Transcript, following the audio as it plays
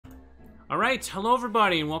Alright, hello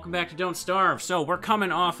everybody and welcome back to Don't Starve. So, we're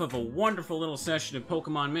coming off of a wonderful little session of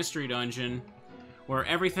Pokemon Mystery Dungeon, where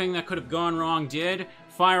everything that could have gone wrong did.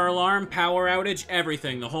 Fire alarm, power outage,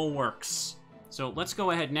 everything, the whole works. So, let's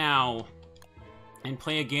go ahead now and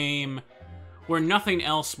play a game where nothing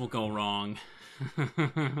else will go wrong.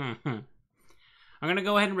 I'm gonna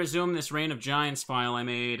go ahead and resume this Reign of Giants file I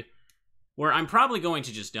made, where I'm probably going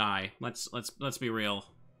to just die. Let's be real.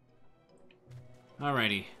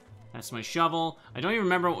 Alrighty. That's my shovel. I don't even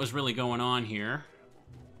remember what was really going on here.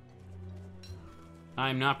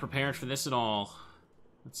 I'm not prepared for this at all.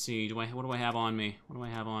 Let's see, what do I have on me? What do I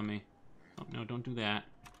have on me? Oh, no, don't do that.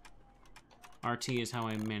 RT is how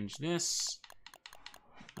I manage this.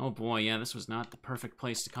 Oh boy, yeah, this was not the perfect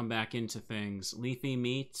place to come back into things. Leafy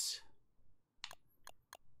meat.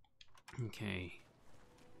 Okay.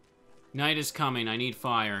 Night is coming, I need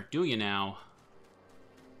fire. Do you now?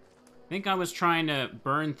 I think I was trying to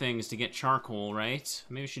burn things to get charcoal, right?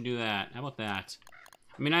 Maybe we should do that. How about that?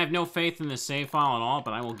 I mean, I have no faith in this save file at all,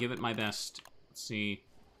 but I will give it my best. Let's see.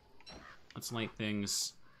 Let's light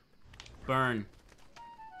things. Burn.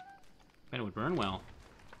 Bet it would burn well.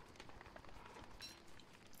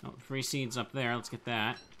 Oh, free seeds up there. Let's get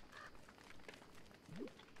that.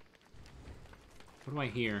 What do I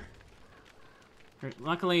hear?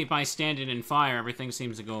 Luckily, by standing in fire, everything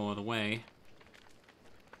seems to go the way.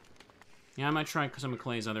 Yeah, I might try some of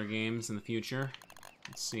Clay's other games in the future.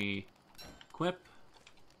 Let's see. Equip.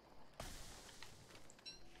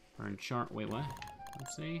 Burn chart. Wait, what?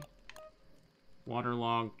 Let's see.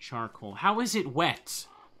 Waterlogged charcoal. How is it wet?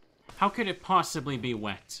 How could it possibly be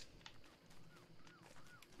wet?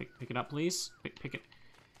 Pick it up, please. Pick it.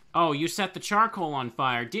 Oh, you set the charcoal on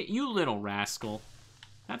fire. Did you, little rascal?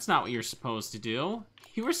 That's not what you're supposed to do.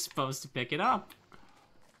 You were supposed to pick it up.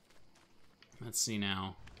 Let's see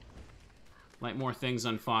now. Light more things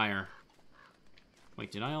on fire.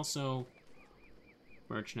 Wait, did I also...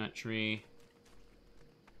 Birch nut tree.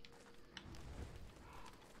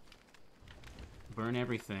 Burn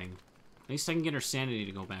everything. At least I can get her sanity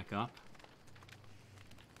to go back up.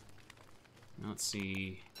 Let's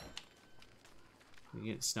see. We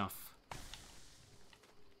get stuff.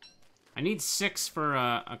 I need 6 for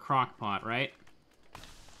a crock pot, right?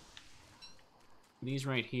 These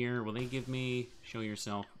right here, will they give me... Show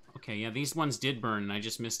yourself. Okay, yeah, these ones did burn, and I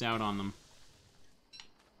just missed out on them.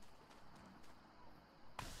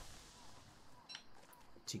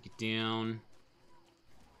 Take it down.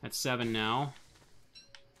 That's 7 now.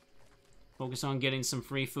 Focus on getting some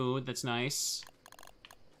free food, that's nice.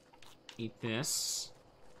 Eat this.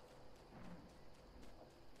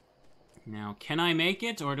 Now, can I make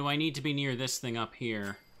it, or do I need to be near this thing up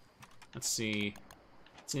here? Let's see.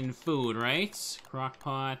 It's in food, right? Crock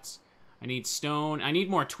pot. I need stone. I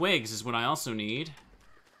need more twigs is what I also need.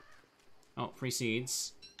 Oh, free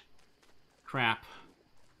seeds. Crap.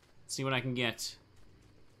 Let's see what I can get.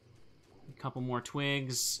 A couple more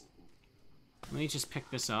twigs. Let me just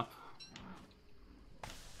pick this up.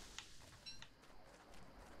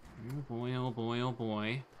 Oh boy, oh boy, oh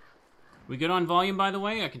boy. We good on volume, by the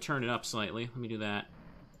way? I can turn it up slightly. Let me do that.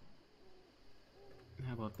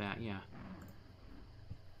 How about that? Yeah.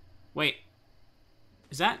 Wait.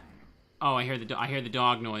 Is that... Oh, I hear the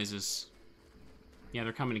dog noises. Yeah,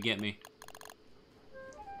 they're coming to get me.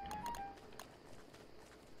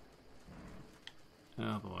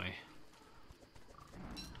 Oh boy.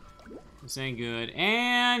 This ain't good.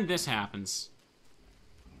 And this happens.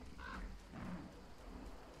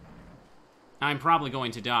 I'm probably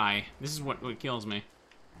going to die. This is what kills me.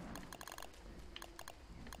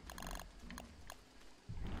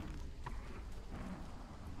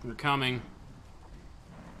 They're coming.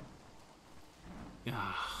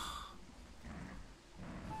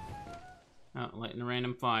 Oh, lighting a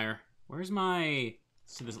random fire. Where's my...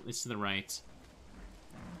 It's to the right.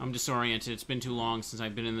 I'm disoriented. It's been too long since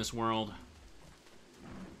I've been in this world.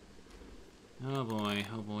 Oh boy,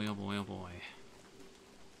 oh boy, oh boy, oh boy.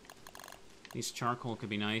 At least charcoal could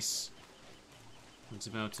be nice. It's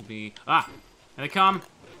about to be... Ah! Here they come!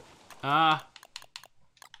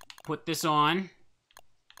 Put this on.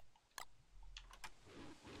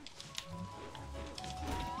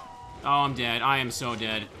 Oh, I'm dead. I am so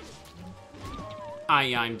dead.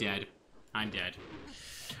 I'm dead. I'm dead.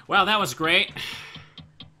 Well, that was great.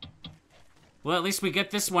 Well, at least we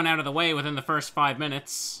get this one out of the way within the first 5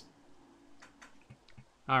 minutes.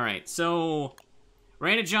 Alright, so...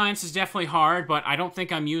 Reign of Giants is definitely hard, but I don't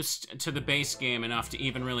think I'm used to the base game enough to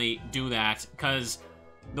even really do that, because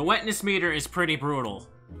the wetness meter is pretty brutal.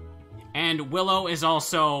 And Willow is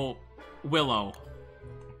also... Willow.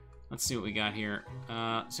 Let's see what we got here.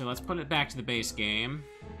 So let's put it back to the base game.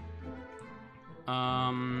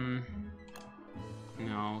 No,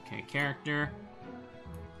 okay, character.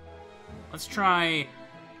 Let's try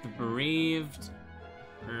the bereaved,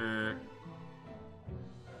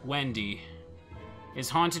 Wendy. Is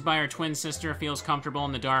haunted by her twin sister, feels comfortable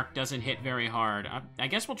in the dark, doesn't hit very hard. I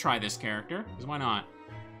guess we'll try this character, because why not?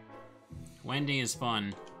 Wendy is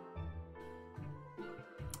fun.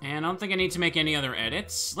 And I don't think I need to make any other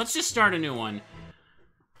edits. Let's just start a new one.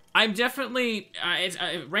 I'm definitely...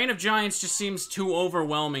 Reign of Giants just seems too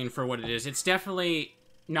overwhelming for what it is. It's definitely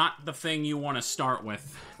not the thing you want to start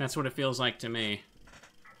with. That's what it feels like to me.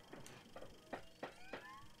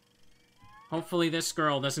 Hopefully this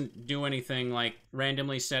girl doesn't do anything like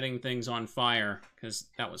randomly setting things on fire, because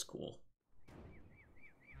that was cool.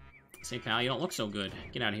 Say, pal, you don't look so good.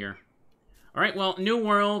 Get out of here. Alright, well, new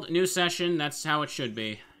world, new session. That's how it should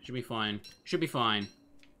be. Should be fine. Should be fine.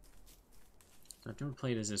 So I've never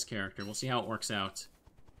played as this character. We'll see how it works out.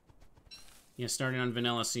 Yeah, starting on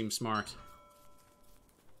vanilla seems smart.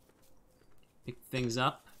 Pick things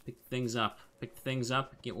up. Pick things up. Pick things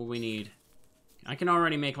up. Get what we need. I can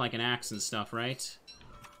already make, like, an axe and stuff, right?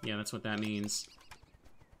 Yeah, that's what that means.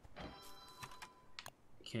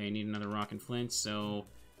 Okay, need another rock and flint, so...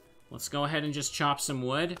 let's go ahead and just chop some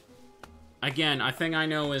wood. Again, a thing I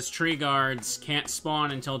know is tree guards can't spawn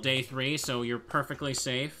until day 3, so you're perfectly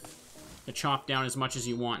safe to chop down as much as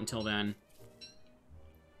you want until then.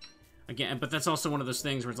 Again, but that's also one of those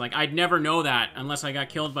things where it's like, I'd never know that unless I got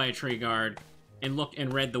killed by a tree guard and looked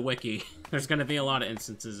and read the wiki. There's gonna be a lot of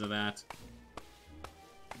instances of that.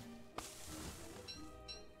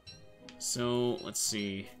 So, let's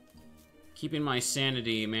see. Keeping my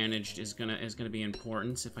sanity managed is gonna be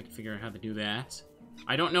important, if I can figure out how to do that.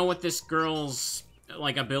 I don't know what this girl's,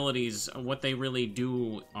 like, abilities, what they really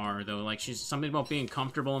do are, though. Like, she's something about being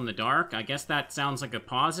comfortable in the dark. I guess that sounds like a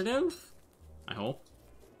positive? I hope.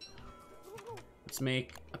 Let's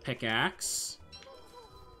make a pickaxe.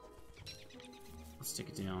 Let's take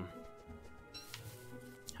it down.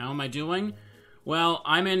 How am I doing? Well,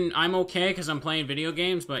 I'm okay because I'm playing video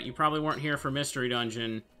games, but you probably weren't here for Mystery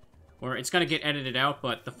Dungeon. Or it's gonna get edited out,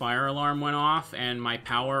 but the fire alarm went off, and my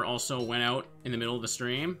power also went out in the middle of the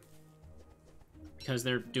stream. Because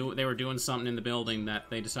they were doing something in the building that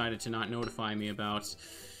they decided to not notify me about.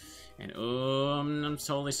 And, I'm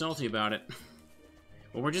totally salty about it.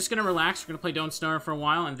 But we're just gonna relax, we're gonna play Don't Starve for a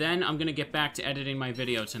while, and then I'm gonna get back to editing my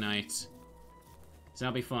video tonight. So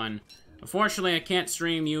that'll be fun. Unfortunately, I can't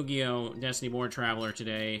stream Yu-Gi-Oh! Destiny Board Traveler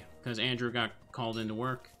today, because Andrew got called into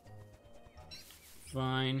work.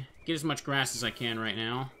 Fine. Get as much grass as I can right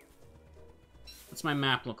now. What's my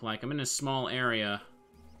map look like? I'm in a small area.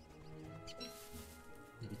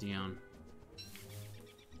 Take it down.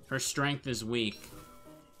 Her strength is weak.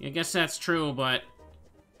 I guess that's true, but...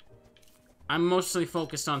 I'm mostly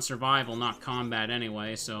focused on survival, not combat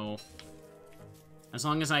anyway, so... as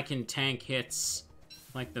long as I can tank hits,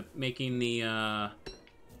 like making the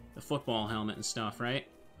football helmet and stuff, right?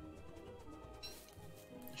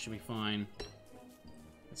 Should be fine.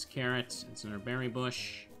 It's carrot. It's in our berry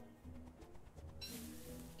bush.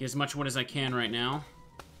 Get as much wood as I can right now.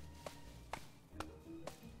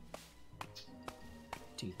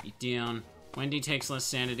 Take it down. Wendy takes less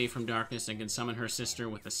sanity from darkness and can summon her sister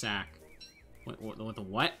with a sack. What the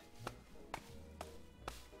what?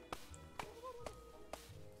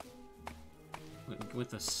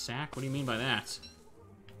 With a sack? What do you mean by that?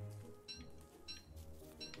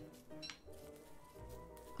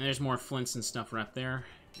 There's more flints and stuff right there.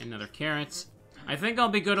 Another carrot. I think I'll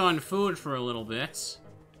be good on food for a little bit.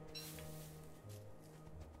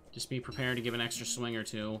 Just be prepared to give an extra swing or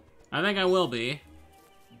two. I think I will be.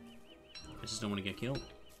 I just don't want to get killed.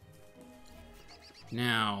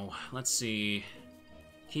 Now, let's see.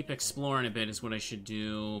 Keep exploring a bit is what I should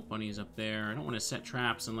do. Bunny's up there. I don't want to set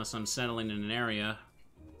traps unless I'm settling in an area.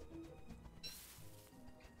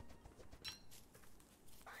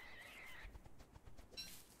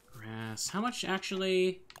 Grass. How much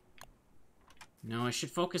actually... No, I should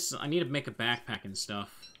focus... I need to make a backpack and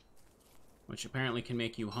stuff. Which apparently can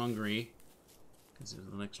make you hungry. Because there's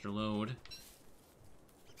an extra load.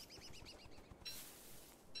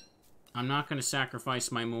 I'm not going to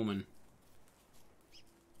sacrifice my Moomin.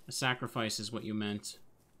 A sacrifice is what you meant.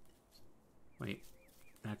 Wait.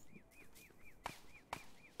 That...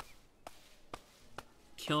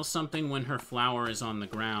 Kill something when her flower is on the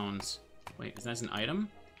ground. Wait, is that an item?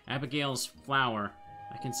 Abigail's flower.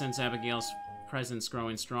 I can sense Abigail's presence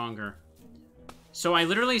growing stronger. So I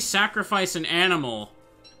literally sacrifice an animal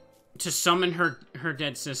to summon her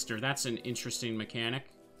dead sister. That's an interesting mechanic.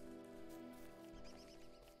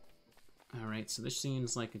 Alright, so this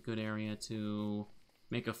seems like a good area to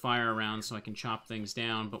make a fire around so I can chop things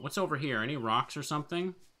down. But what's over here? Any rocks or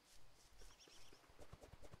something?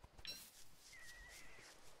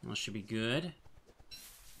 Well, should be good.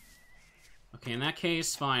 Okay, in that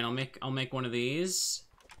case, fine. I'll make one of these.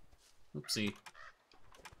 Oopsie.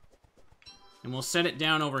 And we'll set it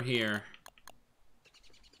down over here.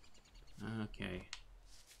 Okay.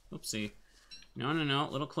 Oopsie. No, no, no.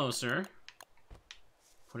 A little closer.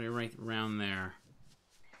 Put it right around there.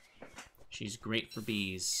 She's great for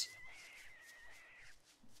bees.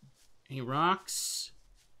 Any rocks?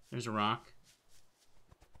 There's a rock.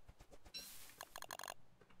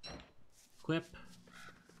 Equip.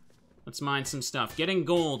 Let's mine some stuff. Getting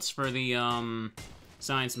golds for the,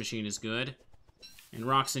 science machine is good. And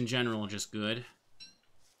rocks in general are just good.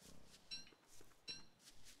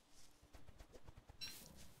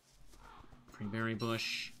 Berry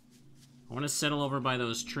bush. I want to settle over by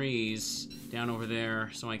those trees down over there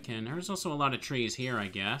so I can... There's also a lot of trees here, I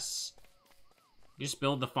guess. Just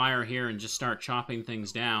build the fire here and just start chopping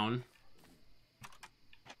things down.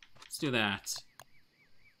 Let's do that.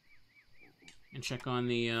 And check on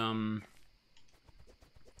the,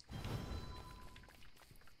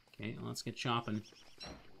 Okay, well, let's get chopping.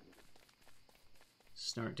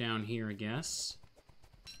 Start down here, I guess.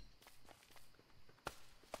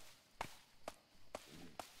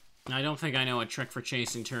 I don't think I know a trick for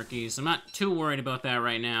chasing turkeys. I'm not too worried about that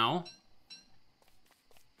right now.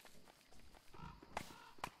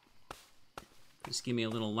 Just give me a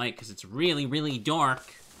little light, because it's really, really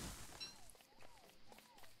dark.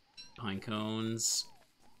 Pine cones.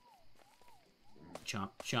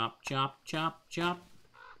 Chop, chop, chop, chop, chop.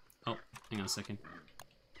 Oh, hang on a second.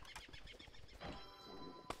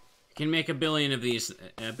 Can make a billion of these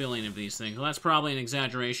things. Well, that's probably an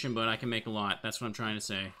exaggeration, but I can make a lot. That's what I'm trying to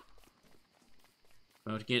say.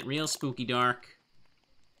 About to get real spooky dark.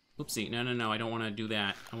 Oopsie, no, no, no, I don't want to do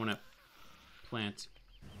that. I want to plant.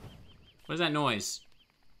 What is that noise?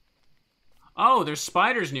 Oh, there's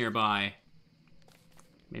spiders nearby.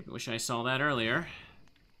 Maybe wish I saw that earlier.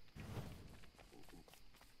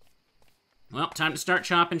 Well, time to start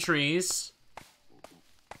chopping trees.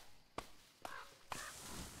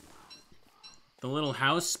 The little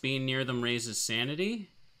house being near them raises sanity.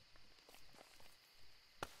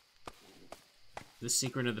 The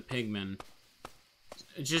secret of the pigmen.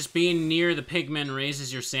 Just being near the pigmen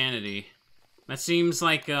raises your sanity. That seems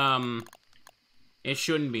like, it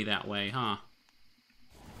shouldn't be that way, huh?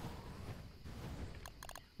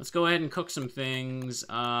 Let's go ahead and cook some things.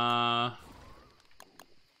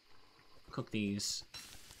 Cook these.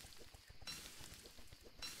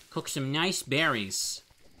 Cook some nice berries.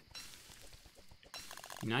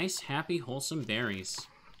 Nice, happy, wholesome berries.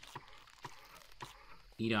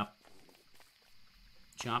 Eat up.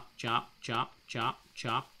 Chop, chop, chop, chop,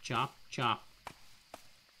 chop, chop, chop.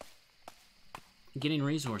 Getting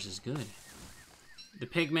resources, good. The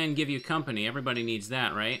pigmen give you company. Everybody needs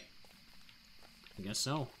that, right? I guess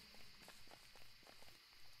so.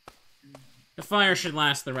 The fire should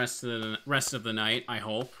last the rest of the night, I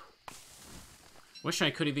hope. Wish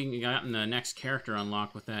I could have even gotten the next character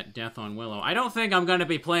unlocked with that death on Willow. I don't think I'm going to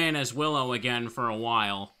be playing as Willow again for a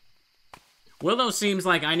while. Willow seems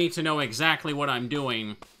like I need to know exactly what I'm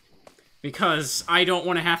doing, because I don't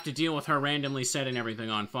want to have to deal with her randomly setting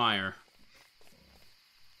everything on fire.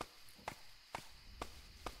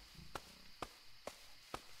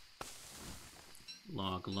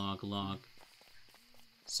 Log, log, log.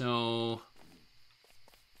 So...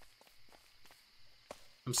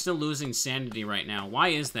 I'm still losing sanity right now. Why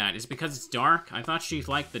is that? Is it because it's dark? I thought she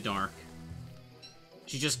liked the dark.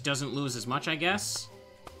 She just doesn't lose as much, I guess?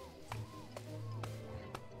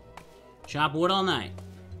 Chop wood all night.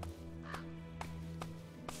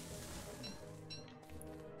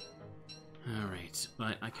 Alright,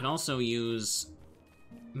 but I could also use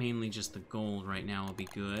mainly just the gold right now will be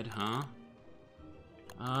good, huh?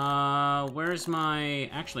 Where's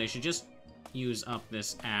my... Actually, I should just use up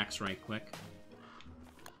this axe right quick.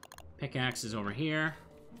 Pickaxe is over here.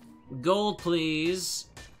 Gold, please.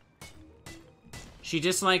 She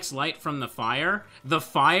dislikes light from the fire? The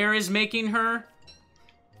fire is making her...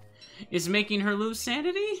 Is making her lose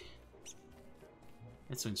sanity?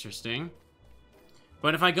 That's interesting.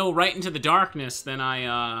 But if I go right into the darkness, then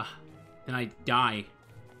I die.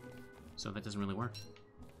 So that doesn't really work.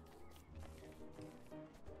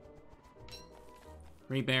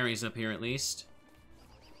 3 berries up here at least.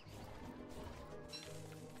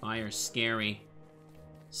 Fire's scary.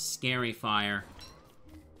 Scary fire.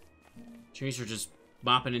 Trees are just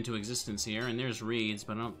bopping into existence here, and there's reeds,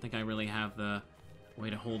 but I don't think I really have the way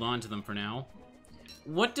to hold on to them for now.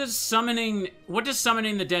 What does summoning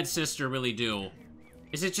the dead sister really do?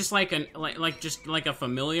 Is it just like just like a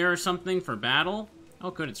familiar or something for battle?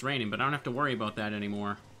 Oh, good, it's raining, but I don't have to worry about that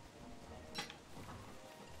anymore.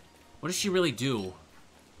 What does she really do?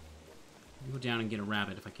 Let me go down and get a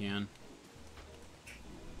rabbit if I can.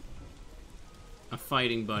 A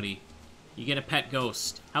fighting buddy. You get a pet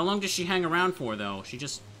ghost. How long does she hang around for, though? She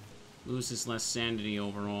just loses less sanity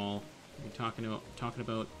overall. You're talking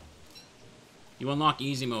about... You unlock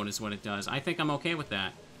easy mode is what it does. I think I'm okay with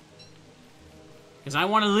that. Because I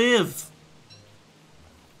want to live!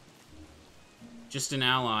 Just an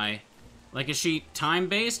ally. Like, is she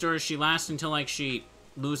time-based, or does she last until, like, she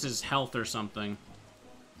loses health or something?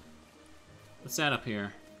 What's that up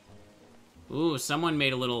here? Ooh, someone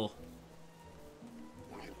made a little...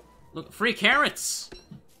 Look, free carrots!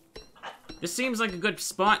 This seems like a good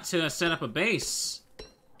spot to set up a base.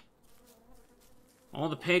 All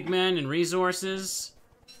the pigmen and resources.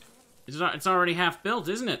 It's already half built,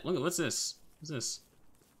 isn't it? Look at, what's this? What's this?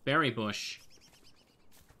 Berry bush.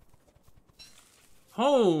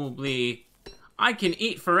 Holy... I can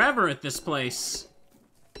eat forever at this place.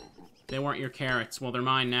 They weren't your carrots. Well, they're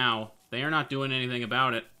mine now. They are not doing anything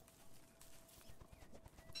about it.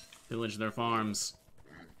 Pillage their farms.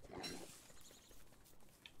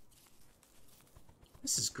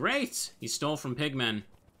 This is great. He stole from pigmen.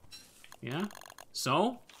 Yeah?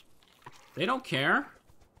 So? They don't care.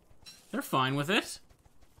 They're fine with it.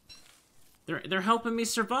 They're helping me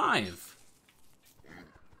survive.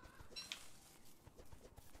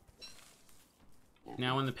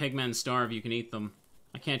 Now when the pigmen starve, you can eat them.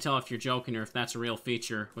 I can't tell if you're joking or if that's a real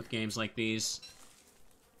feature with games like these.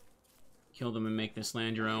 Kill them and make this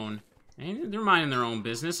land your own. And they're minding their own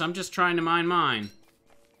business. I'm just trying to mind mine.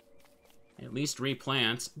 At least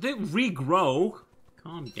replant. They regrow.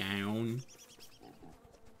 Calm down.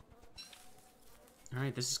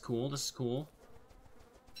 Alright, this is cool. This is cool.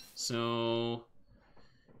 So...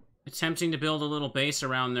 attempting to build a little base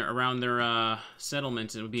around their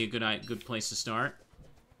settlement, it would be a good place to start.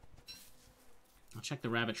 I'll check the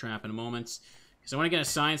rabbit trap in a moment. Because I want to get a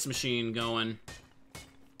science machine going.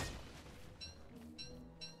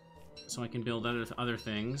 So I can build other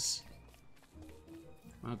things.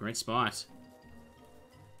 Wow, great spot.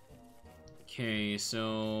 Okay,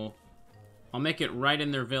 so... I'll make it right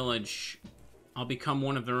in their village. I'll become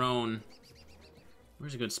one of their own.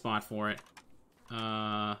 Where's a good spot for it?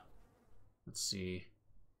 Let's see.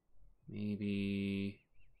 Maybe...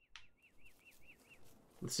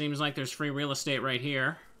 It seems like there's free real estate right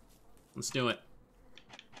here. Let's do it.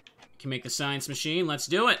 Can make the science machine. Let's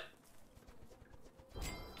do it!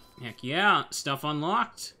 Heck yeah, stuff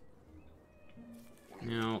unlocked.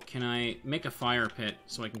 Now, can I make a fire pit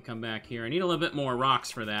so I can come back here? I need a little bit more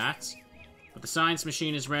rocks for that. But the science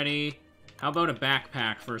machine is ready. How about a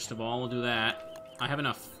backpack, first of all? We'll do that. I have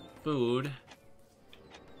enough food.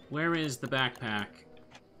 Where is the backpack?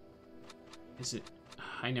 Is it...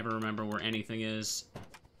 I never remember where anything is.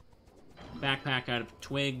 Backpack out of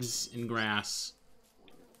twigs and grass.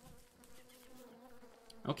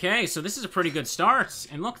 Okay, so this is a pretty good start.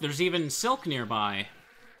 And look, there's even silk nearby.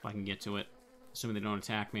 If I can get to it. Assuming they don't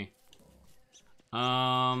attack me.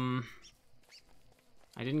 I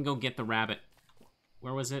didn't go get the rabbit.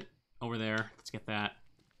 Where was it? Over there. Let's get that.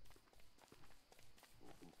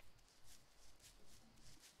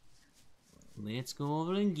 Let's go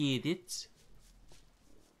over and get it.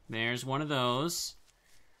 There's one of those.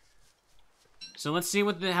 So let's see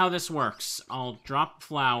how this works. I'll drop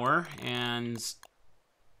flour and...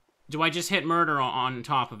 Do I just hit murder on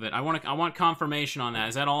top of it? I want confirmation on that.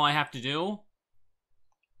 Is that all I have to do?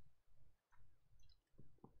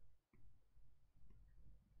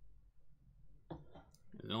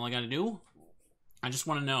 Is that all I gotta do? I just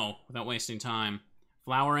want to know without wasting time.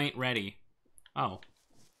 Flour ain't ready. Oh.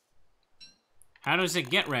 How does it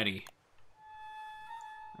get ready?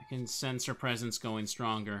 I can sense her presence going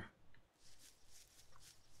stronger.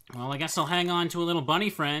 Well, I guess I'll hang on to a little bunny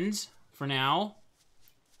friend for now.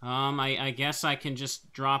 I guess I can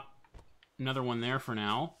just drop another one there for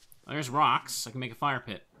now. There's rocks. I can make a fire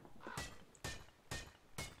pit.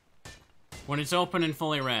 When it's open and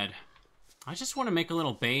fully red. I just want to make a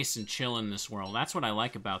little base and chill in this world. That's what I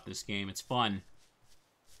like about this game. It's fun.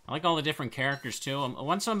 I like all the different characters, too.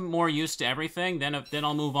 Once I'm more used to everything, then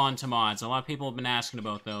I'll move on to mods. A lot of people have been asking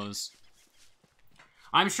about those.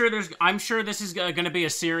 I'm sure this is going to be a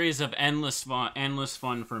series of endless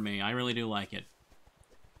fun for me. I really do like it.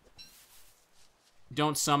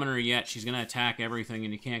 Don't summon her yet. She's going to attack everything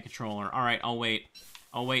and you can't control her. All right, I'll wait.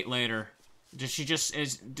 I'll wait later. Did she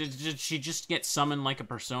just get summoned like a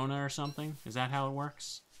persona or something? Is that how it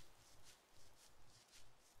works?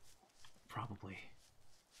 Probably.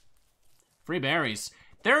 Free berries.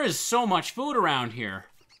 There is so much food around here.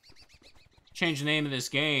 Change the name of this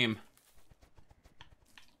game.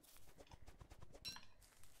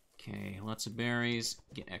 Okay, lots of berries.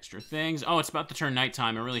 Get extra things. Oh, it's about to turn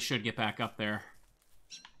nighttime. I really should get back up there.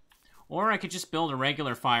 Or I could just build a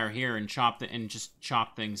regular fire here and just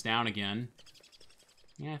chop things down again.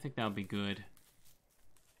 Yeah, I think that would be good.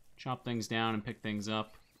 Chop things down and pick things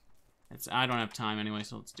up. I don't have time anyway,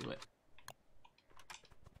 so let's do it.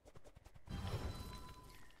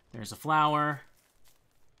 There's a flower.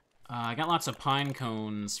 I got lots of pine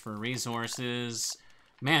cones for resources.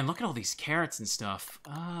 Man, look at all these carrots and stuff.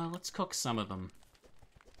 Let's cook some of them.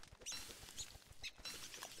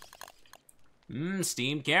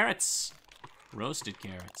 Steamed carrots. Roasted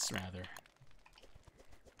carrots, rather.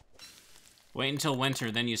 Wait until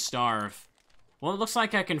winter, then you starve. Well, it looks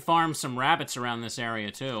like I can farm some rabbits around this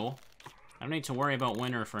area, too. I don't need to worry about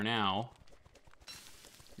winter for now.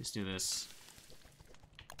 Let's do this.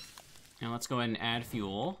 Now let's go ahead and add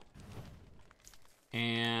fuel.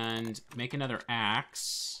 And make another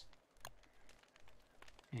axe.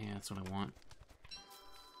 Yeah, that's what I want.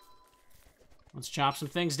 Let's chop some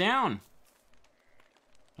things down.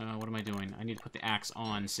 What am I doing? I need to put the axe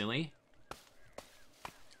on, silly.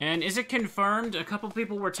 And is it confirmed? A couple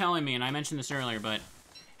people were telling me, and I mentioned this earlier, but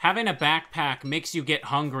having a backpack makes you get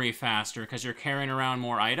hungry faster because you're carrying around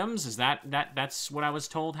more items? Is that's what I was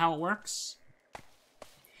told how it works?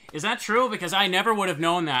 Is that true? Because I never would have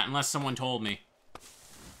known that unless someone told me.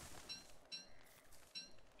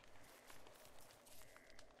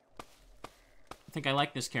 I think I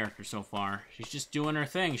like this character so far. She's just doing her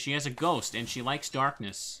thing. She has a ghost, and she likes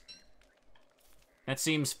darkness. That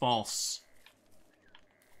seems false.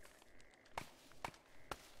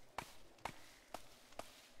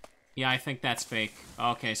 Yeah, I think that's fake.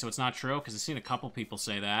 Okay, so it's not true? Because I've seen a couple people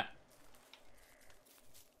say that.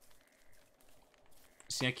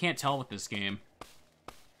 See, I can't tell with this game.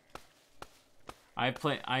 I've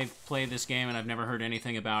played this game and I've never heard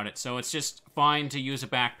anything about it, so it's just fine to use a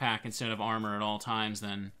backpack instead of armor at all times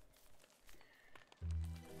then.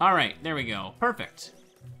 Alright, there we go. Perfect.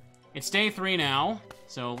 It's day 3 now,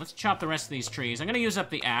 so let's chop the rest of these trees. I'm gonna use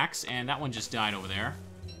up the axe, and that one just died over there.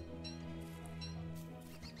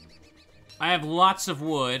 I have lots of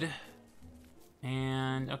wood.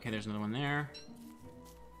 And, okay, there's another one there.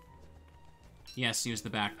 Yes, use the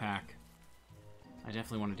backpack. I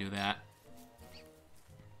definitely want to do that.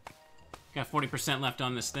 Got 40% left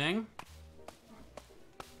on this thing.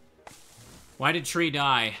 Why did tree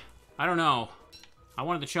die? I don't know. I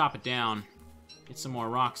wanted to chop it down. Get some more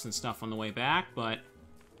rocks and stuff on the way back, but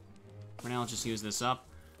for now, I'll just use this up.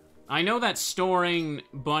 I know that storing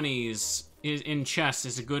bunnies in chests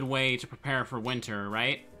is a good way to prepare for winter,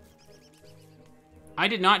 right? I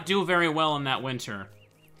did not do very well in that winter.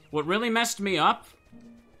 What really messed me up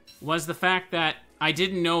was the fact that I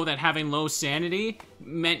didn't know that having low sanity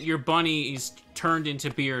meant your bunnies turned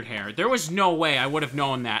into beard hair. There was no way I would have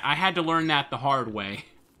known that. I had to learn that the hard way.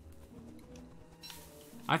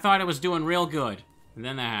 I thought it was doing real good, and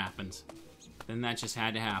then that happened. Then that just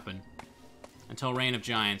had to happen. Until Reign of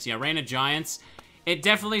Giants. Yeah, Reign of Giants, it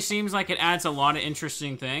definitely seems like it adds a lot of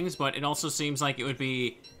interesting things, but it also seems like it would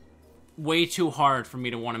be way too hard for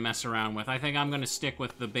me to want to mess around with. I think I'm going to stick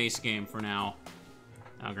with the base game for now.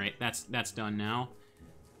 Oh, great. That's done now.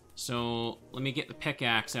 So, let me get the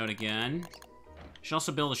pickaxe out again. Should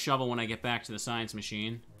also build a shovel when I get back to the science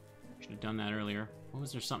machine. Should have done that earlier. Oh,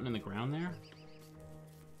 was there something in the ground there?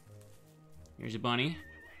 Here's a bunny.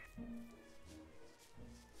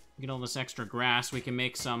 Get all this extra grass. We can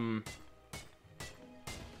make some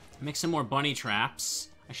more bunny traps.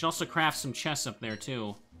 I should also craft some chests up there,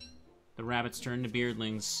 too. The rabbits turn to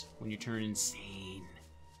beardlings when you turn insane.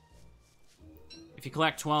 If you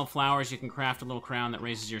collect 12 flowers, you can craft a little crown that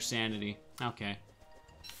raises your sanity. Okay.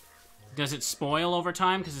 Does it spoil over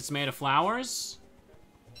time because it's made of flowers?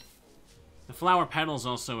 The flower petals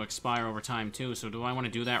also expire over time, too, so do I want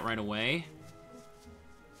to do that right away?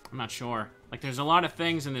 I'm not sure. Like, there's a lot of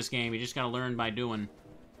things in this game you just gotta learn by doing.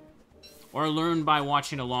 Or learn by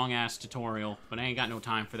watching a long-ass tutorial. But I ain't got no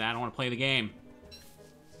time for that. I want to play the game.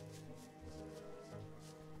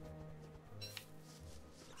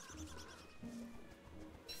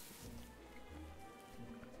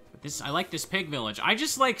 I like this pig village. I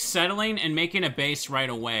just like settling and making a base right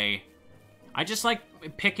away. I just like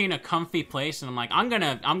picking a comfy place, and I'm like, I'm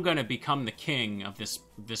gonna become the king of this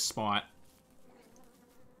spot.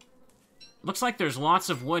 Looks like there's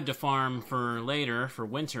lots of wood to farm for later, for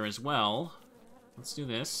winter as well. Let's do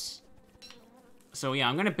this. So yeah,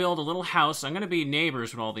 I'm gonna build a little house. I'm gonna be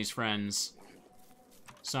neighbors with all these friends.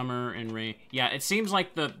 Summer and rain. Yeah, it seems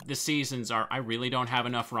like the seasons are... I really don't have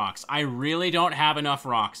enough rocks. I really don't have enough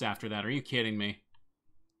rocks after that. Are you kidding me?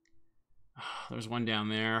 There's one down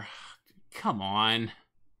there. Come on.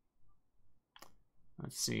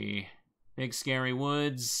 Let's see. Big Scary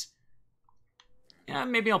Woods. Yeah,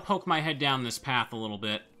 maybe I'll poke my head down this path a little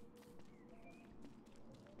bit.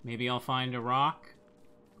 Maybe I'll find a rock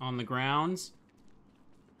on the grounds.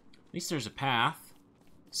 At least there's a path.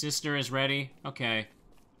 Sister is ready. Okay.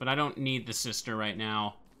 But I don't need the sister right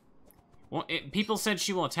now. Well, people said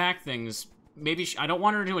she will attack things. Maybe I don't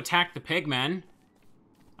want her to attack the pigmen.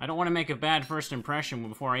 I don't want to make a bad first impression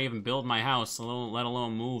before I even build my house, let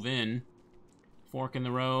alone move in. Fork in the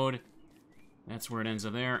road. That's where it ends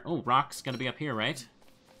up there. Oh, rock's gotta be up here, right?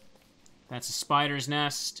 That's a spider's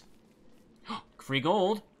nest. Free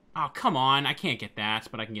gold. Oh, come on. I can't get that,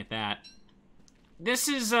 but I can get that. This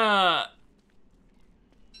is, not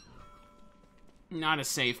a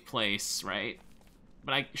safe place, right?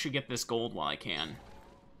 But I should get this gold while I can.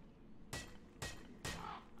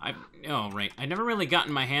 Oh, right. I've never really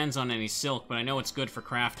gotten my hands on any silk, but I know it's good for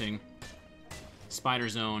crafting. Spider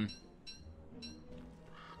Zone.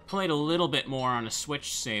 Played a little bit more on a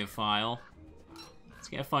Switch save file. It's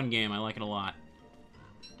a fun game. I like it a lot.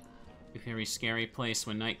 A very scary place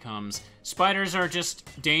when night comes. Spiders are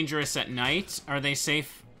just dangerous at night. Are they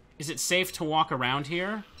safe? Is it safe to walk around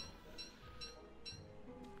here?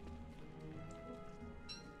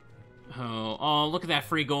 Oh, look at that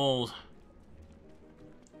free gold.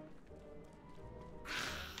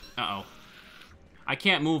 Uh-oh. I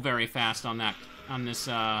can't move very fast on this,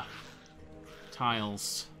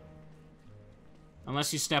 tiles.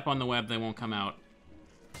 Unless you step on the web, they won't come out.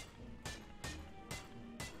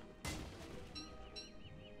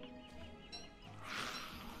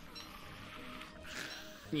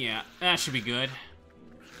 Yeah, that should be good.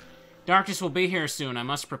 Darkness will be here soon. I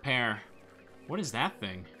must prepare. What is that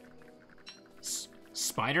thing?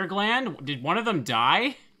 Spider gland? Did one of them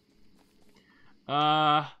die?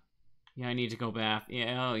 Yeah, I need to go back.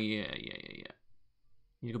 Yeah, oh, yeah.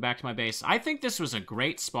 Need to go back to my base. I think this was a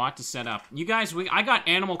great spot to set up. You guys, I got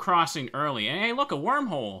Animal Crossing early. And hey, look, a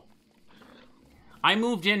wormhole. I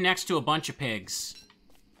moved in next to a bunch of pigs.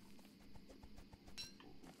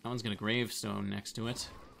 That one's got a gravestone next to it.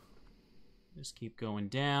 Just keep going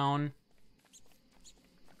down.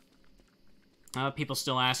 People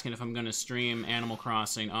still asking if I'm going to stream Animal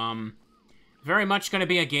Crossing. Very much going to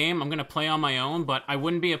be a game I'm going to play on my own, but I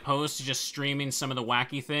wouldn't be opposed to just streaming some of the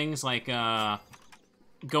wacky things, like,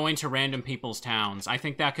 going to random people's towns. I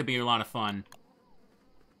think that could be a lot of fun.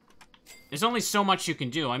 There's only so much you can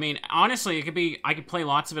do. I mean, honestly, I could play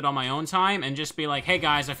lots of it on my own time and just be like, hey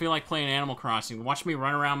guys, I feel like playing Animal Crossing. Watch me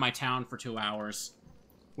run around my town for 2 hours.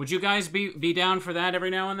 Would you guys be down for that every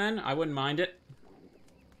now and then? I wouldn't mind it.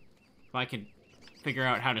 If I could figure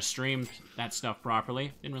out how to stream that stuff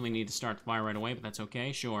properly. Didn't really need to start the fire right away, but that's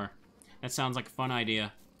okay, sure. That sounds like a fun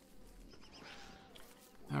idea.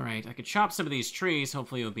 Alright, I could chop some of these trees.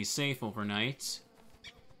 Hopefully it'll be safe overnight.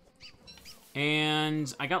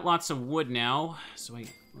 And I got lots of wood now, so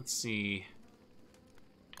let's see.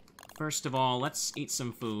 First of all, let's eat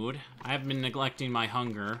some food. I have been neglecting my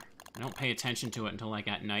hunger. I don't pay attention to it until, like,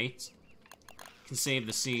 at night. Can save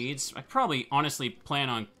the seeds. I probably, honestly, plan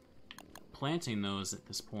on planting those at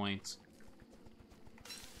this point.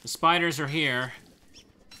 The spiders are here.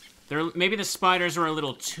 Maybe the spiders are a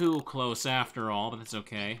little too close after all, but that's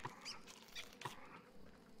okay.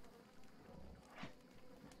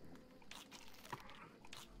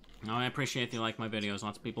 No, I appreciate that you like my videos.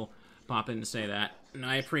 Lots of people pop in to say that. And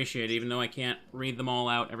I appreciate it, even though I can't read them all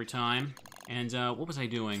out every time. And, what was I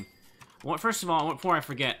doing? Well, first of all, before I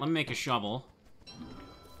forget, let me make a shovel.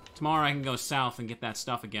 Tomorrow I can go south and get that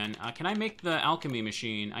stuff again. Can I make the alchemy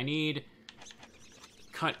machine? I need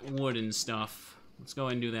cut wood and stuff. Let's go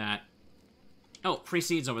ahead and do that. Oh, free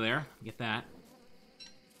seeds over there. Get that.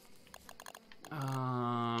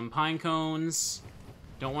 Pine cones.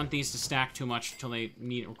 Don't want these to stack too much until they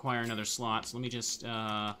require another slot. So let me just,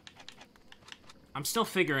 I'm still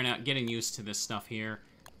figuring out, getting used to this stuff here.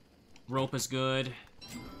 Rope is good.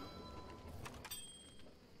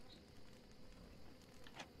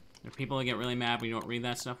 There are people that get really mad when you don't read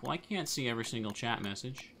that stuff. Well, I can't see every single chat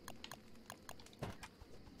message.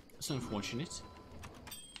 That's unfortunate.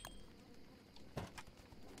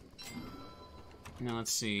 Now,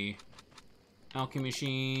 let's see. Alchemy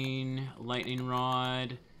machine, lightning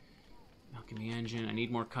rod, alchemy engine. I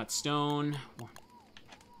need more cut stone.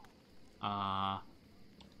 I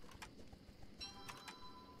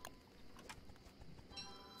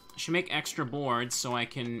should make extra boards so I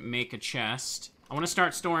can make a chest. I want to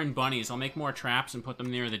start storing bunnies. I'll make more traps and put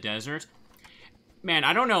them near the desert. Man,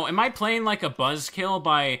 I don't know. Am I playing like a buzzkill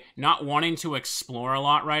by not wanting to explore a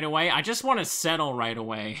lot right away? I just want to settle right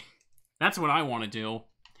away. That's what I want to do.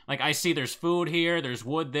 Like, I see there's food here, there's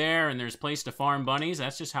wood there, and there's a place to farm bunnies.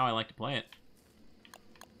 That's just how I like to play it.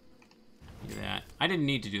 Do that. I didn't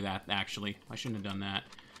need to do that, actually. I shouldn't have done that.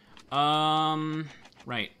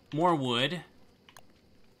 Right. More wood.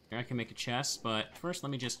 Here, I can make a chest, but first let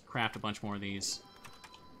me just craft a bunch more of these.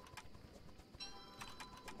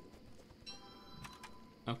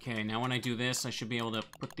 Okay, now when I do this, I should be able to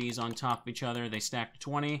put these on top of each other. They stack to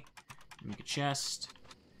 20. Make a chest.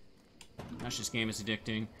 Gosh, this game is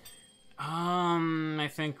addicting. I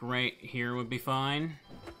think right here would be fine.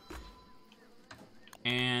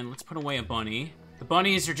 And let's put away a bunny. The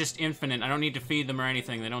bunnies are just infinite. I don't need to feed them or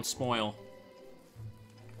anything. They don't spoil.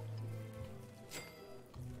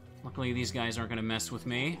 Luckily, these guys aren't going to mess with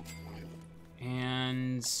me.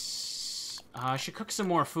 And I should cook some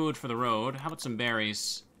more food for the road. How about some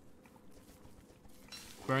berries?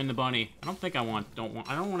 Burn the bunny. I don't think I don't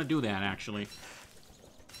want to do that, actually.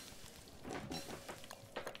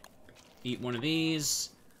 Eat one of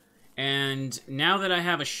these. And now that I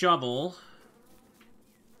have a shovel,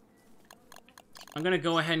 I'm gonna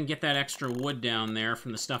go ahead and get that extra wood down there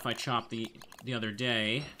from the stuff I chopped the other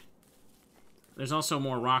day. There's also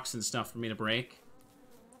more rocks and stuff for me to break.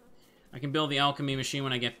 I can build the alchemy machine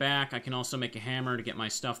when I get back. I can also make a hammer to get my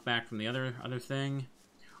stuff back from the other thing.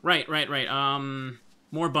 Right.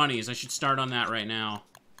 More bunnies. I should start on that right now.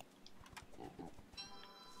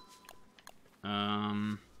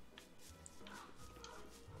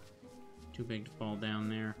 Too big to fall down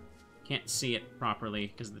there. Can't see it properly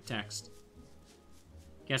because of the text.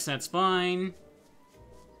 Guess that's fine.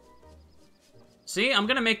 See, I'm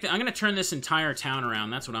gonna turn this entire town around.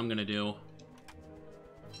 That's what I'm gonna do.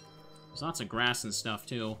 There's lots of grass and stuff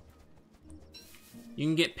too. You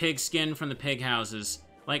can get pig skin from the pig houses.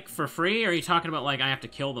 Like, for free, or are you talking about, like, I have to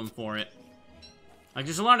kill them for it? Like,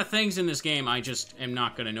 there's a lot of things in this game I just am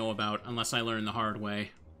not gonna know about unless I learn the hard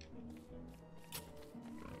way.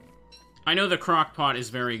 I know the crock pot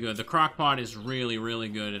is very good. The crock pot is really, really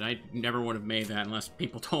good, and I never would have made that unless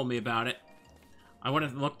people told me about it. I would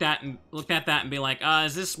have looked at that and be like,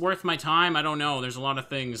 is this worth my time? I don't know. There's a lot of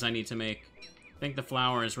things I need to make. I think the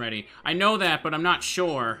flour is ready. I know that, but I'm not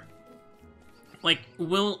sure. Like,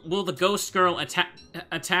 will the ghost girl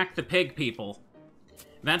attack the pig people?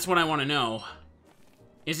 That's what I want to know.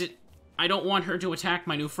 Is it... I don't want her to attack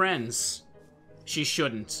my new friends. She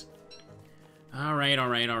shouldn't. Alright.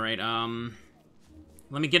 Let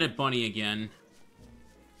me get a bunny again.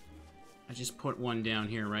 I just put one down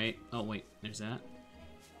here, right? Oh, wait. There's that.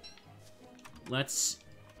 Let's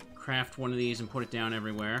craft one of these and put it down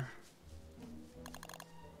everywhere.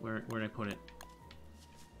 Where'd I put it?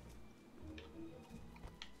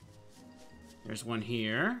 There's one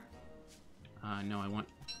here. No, I want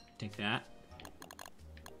to take that.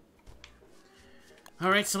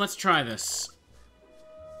 Alright, so let's try this.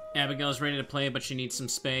 Abigail's ready to play, but she needs some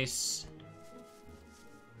space.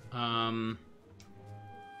 I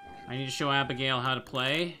need to show Abigail how to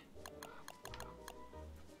play.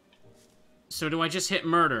 So do I just hit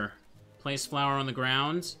murder? Place flour on the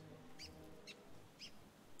ground?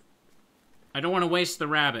 I don't want to waste the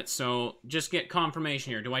rabbit, so just get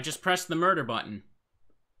confirmation here. Do I just press the murder button?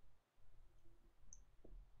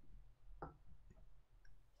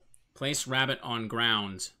 Place rabbit on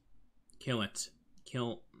ground. Kill it.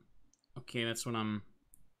 Kill... Okay, that's what I'm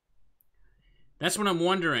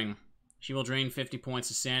wondering. She will drain 50 points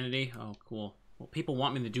of sanity. Oh, cool. Well, people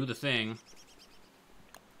want me to do the thing.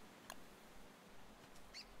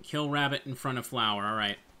 Kill rabbit in front of flower.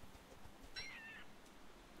 Alright.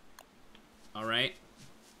 Alright.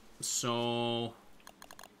 So...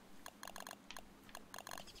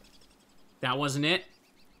 that wasn't it?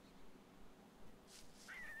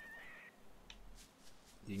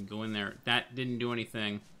 Didn't go in there. That didn't do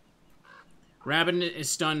anything. Rabbit is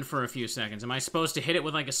stunned for a few seconds. Am I supposed to hit it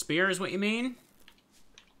with, like, a spear, is what you mean?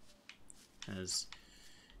 Because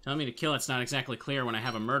telling me to kill it's not exactly clear when I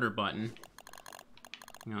have a murder button.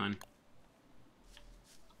 Hang on.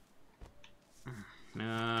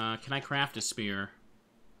 Can I craft a spear?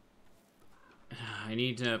 I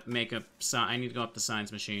need to make a... I need to go up the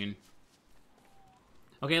science machine.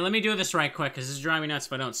 Okay, let me do this right quick, because this is driving me nuts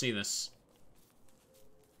if I don't see this.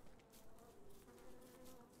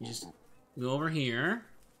 You just... go over here.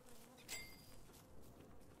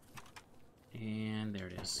 And there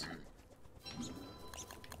it is.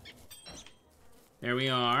 There we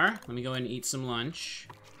are. Let me go ahead and eat some lunch.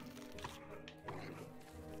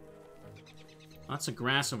 Lots of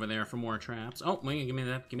grass over there for more traps. Oh, wait, give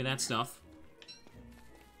me that stuff.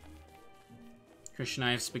 Christian,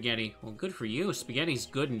 I have spaghetti. Well, good for you. Spaghetti's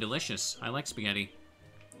good and delicious. I like spaghetti.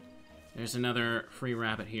 There's another free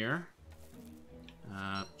rabbit here.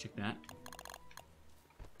 Check that.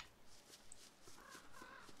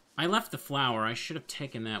 I left the flour. I should have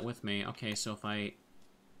taken that with me. Okay, so if I...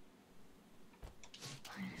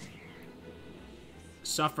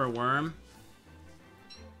 Suffer worm.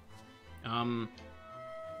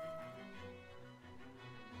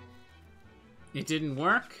 It didn't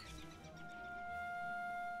work?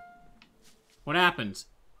 What happened?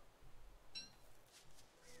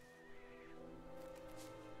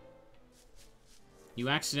 You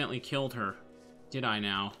accidentally killed her. Did I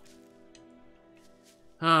now?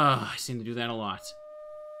 I seem to do that a lot.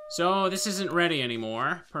 So, this isn't ready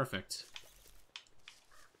anymore. Perfect.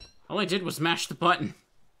 All I did was mash the button.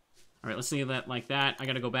 Alright, let's leave that like that. I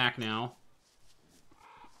gotta go back now.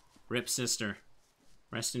 Rip sister.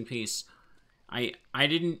 Rest in peace. I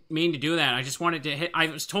didn't mean to do that. I just wanted to hit... I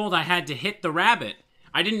was told I had to hit the rabbit.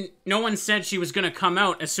 I didn't... No one said she was gonna come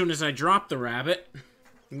out as soon as I dropped the rabbit.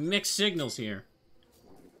 Mixed signals here.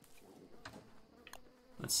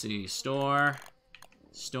 Let's see. Store.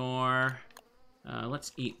 Store.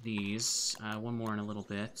 Let's eat these. One more in a little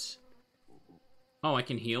bit. Oh, I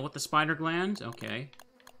can heal with the spider gland? Okay.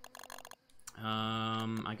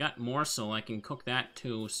 I got morsel. I can cook that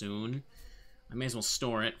too soon. I may as well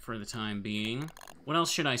store it for the time being. What else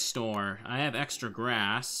should I store? I have extra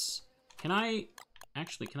grass. Can I...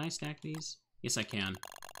 Actually, can I stack these? Yes, I can.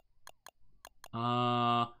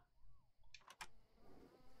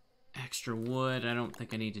 Extra wood. I don't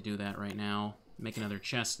think I need to do that right now. Make another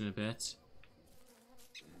chest in a bit.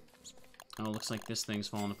 Oh, looks like this thing's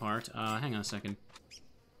falling apart. Hang on a second.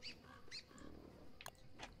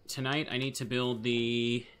 Tonight, I need to build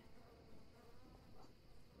the...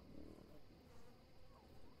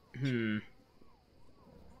 I'm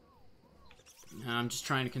just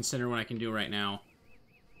trying to consider what I can do right now.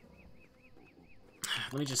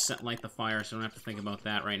 Let me just light the fire so I don't have to think about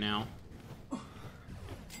that right now.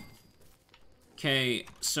 Okay,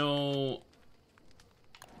 so...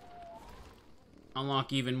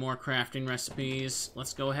 Unlock even more crafting recipes.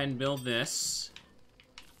 Let's go ahead and build this.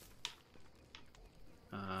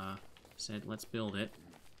 Said let's build it.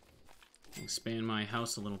 Expand my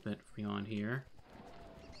house a little bit beyond here.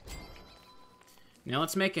 Now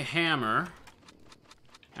let's make a hammer.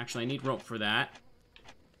 Actually, I need rope for that.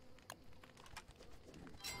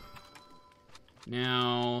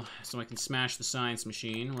 Now, so I can smash the science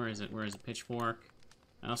machine. Where is it? Where is the pitchfork?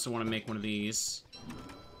 I also want to make one of these.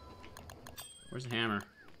 Where's the hammer?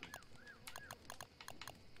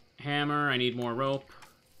 Hammer, I need more rope.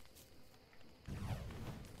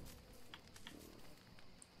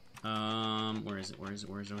 Where is it? Where is it?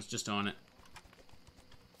 Where is it? I was just on it.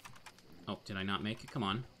 Oh, did I not make it? Come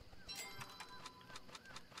on.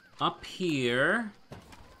 Up here.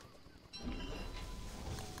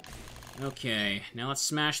 Okay, now let's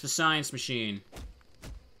smash the science machine.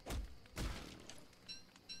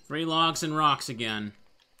 3 logs and rocks again.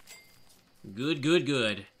 Good, good,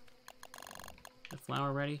 good. The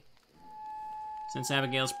flour ready? Since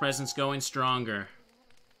Abigail's presence going stronger.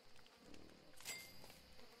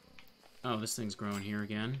 Oh, this thing's growing here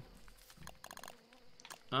again.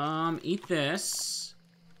 Eat this.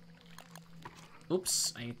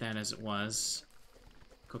 Oops, I ate that as it was.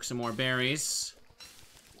 Cook some more berries.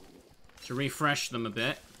 To refresh them a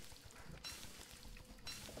bit.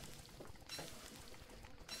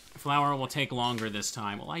 Flour will take longer this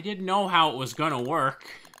time. Well, I didn't know how it was gonna work.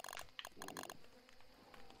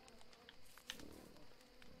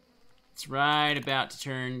 It's right about to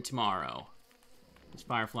turn tomorrow. There's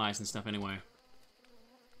fireflies and stuff anyway.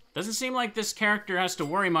 Doesn't seem like this character has to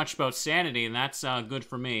worry much about sanity, and that's good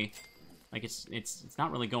for me. Like, it's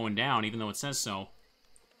not really going down, even though it says so.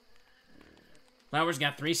 Flower's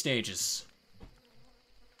got 3 stages.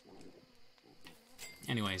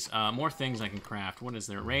 Anyways, more things I can craft. What is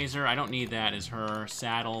there? Razor. I don't need that as her.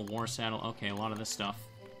 Saddle. War saddle. Okay, a lot of this stuff.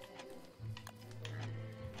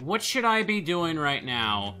 What should I be doing right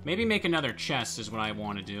now? Maybe make another chest is what I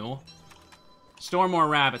want to do. Store more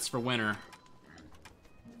rabbits for winter.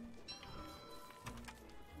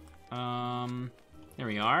 There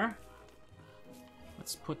we are.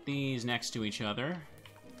 Let's put these next to each other.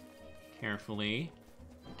 Carefully.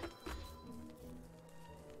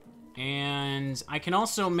 And I can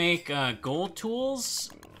also make gold tools,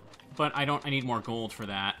 but I need more gold for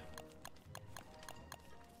that.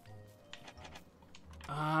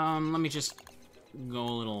 Let me just go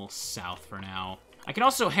a little south for now. I can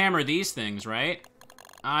also hammer these things, right?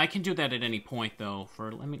 I can do that at any point, though.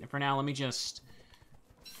 For now, let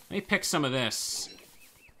me pick some of this.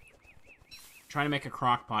 Trying to make a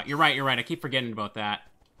crock pot. You're right, I keep forgetting about that.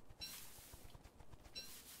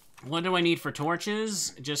 What do I need for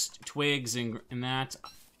torches? Just twigs and that.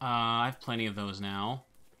 I have plenty of those now.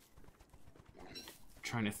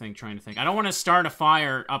 Trying to think. I don't want to start a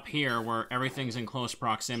fire up here where everything's in close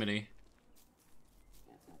proximity.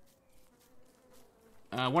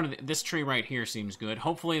 This tree right here seems good.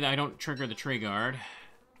 Hopefully I don't trigger the tree guard.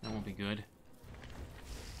 That won't be good.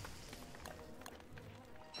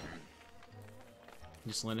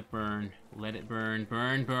 Just let it burn. Let it burn.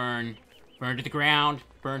 Burn, burn. Burn to the ground.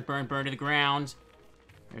 Burn, burn, burn to the ground.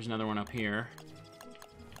 There's another one up here.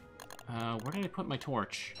 Where did I put my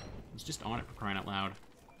torch? I was just on it, for crying out loud.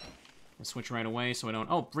 I'll switch right away so I don't...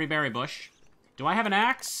 Oh, free berry bush. Do I have an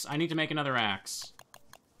axe? I need to make another axe.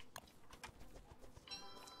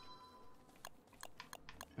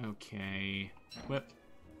 Okay. Whip.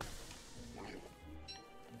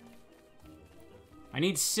 I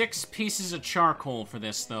need 6 pieces of charcoal for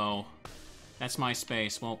this, though. That's my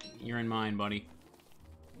space. Well, you're in mine, buddy.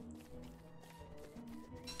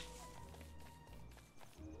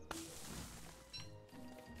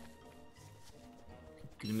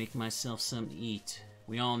 Gonna make myself something to eat.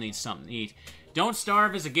 We all need something to eat. Don't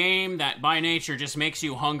Starve is a game that, by nature, just makes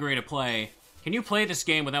you hungry to play. Can you play this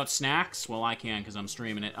game without snacks? Well, I can, because I'm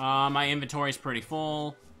streaming it. My inventory's pretty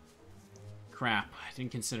full. Crap, I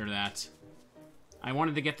didn't consider that. I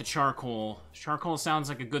wanted to get the charcoal. Charcoal sounds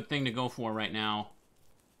like a good thing to go for right now.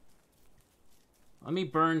 Let me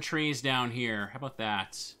burn trees down here. How about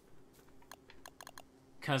that?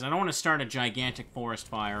 Because I don't want to start a gigantic forest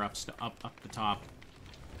fire up the top.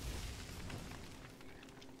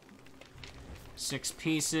 6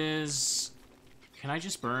 pieces. Can I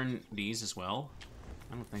just burn these as well?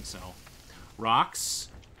 I don't think so. Rocks.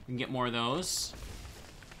 We can get more of those.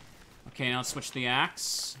 Okay, now let's switch to the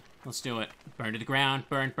axe. Let's do it. Burn to the ground.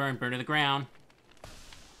 Burn, burn, burn to the ground.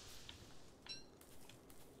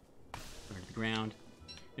 Burn to the ground.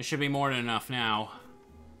 There should be more than enough now.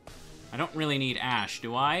 I don't really need ash,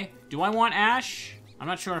 do I? Do I want ash? I'm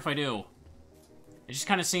not sure if I do. It just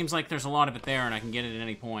kind of seems like there's a lot of it there and I can get it at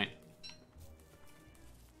any point.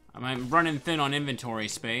 I'm running thin on inventory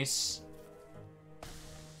space.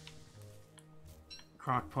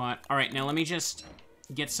 Crockpot. Alright, now let me just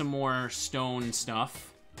get some more stone stuff.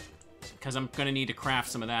 Because I'm going to need to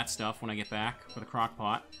craft some of that stuff when I get back for the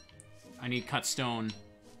crockpot. I need cut stone.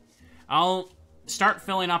 I'll start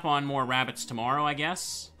filling up on more rabbits tomorrow, I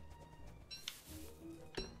guess.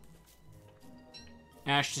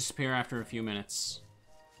 Ash disappear after a few minutes.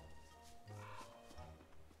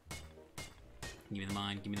 Give me the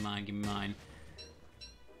mine, give me the mine, give me mine.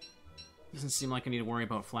 Doesn't seem like I need to worry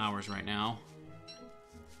about flowers right now.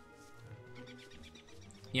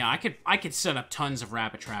 Yeah, I could set up tons of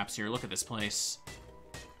rabbit traps here. Look at this place.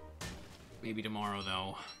 Maybe tomorrow,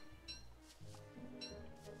 though.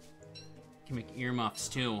 Can make earmuffs,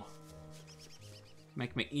 too.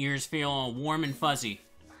 Make my ears feel all warm and fuzzy.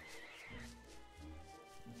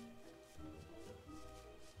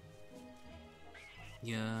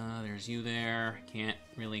 Yeah, there's you there. Can't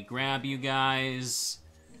really grab you guys.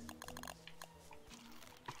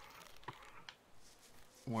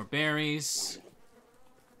 More berries.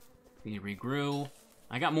 They regrew.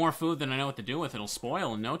 I got more food than I know what to do with. It'll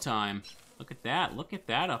spoil in no time. Look at that. Look at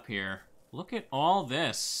that up here. Look at all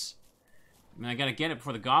this. I mean, I gotta get it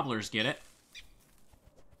before the gobblers get it.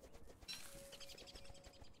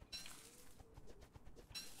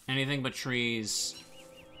 Anything but trees.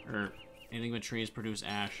 Or anything but trees produce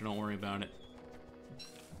ash. Don't worry about it.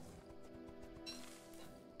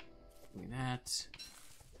 Give me that.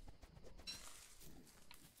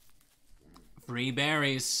 Free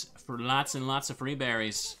berries. For lots and lots of free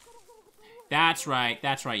berries. That's right,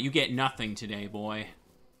 that's right. You get nothing today, boy.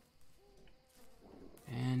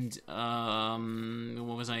 And,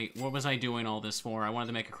 what was I doing all this for? I wanted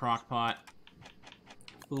to make a crock pot.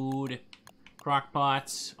 Food. Crock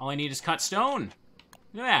pot. All I need is cut stone.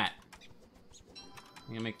 Look at that.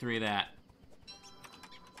 I'm gonna make 3 of that.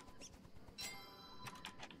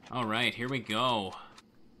 Alright, here we go.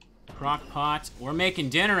 Crock pot. We're making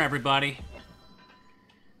dinner, everybody.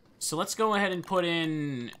 So let's go ahead and put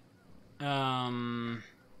in, let's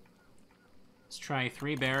try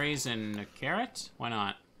 3 berries and a carrot. Why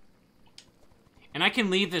not? And I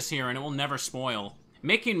can leave this here and it will never spoil.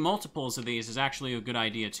 Making multiples of these is actually a good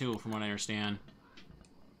idea too, from what I understand.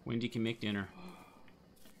 Wendy can make dinner.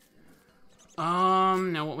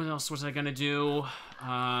 Now what else was I gonna do?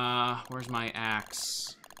 Where's my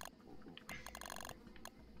axe?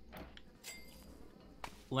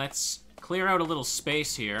 let's clear out a little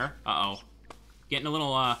space here. Uh-oh. Getting a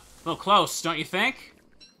little close, don't you think?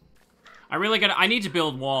 I need to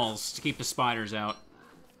build walls to keep the spiders out.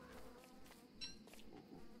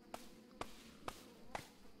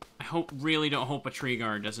 Really don't hope a tree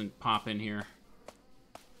guard doesn't pop in here.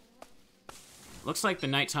 Looks like the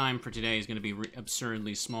nighttime for today is going to be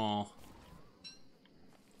absurdly small.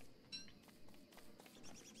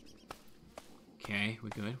 Okay, we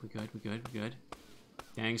good.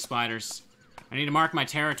 Dang spiders. I need to mark my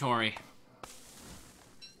territory.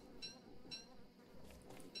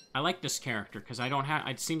 I like this character, because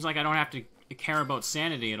it seems like I don't have to care about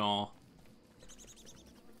sanity at all.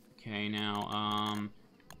 Okay, now,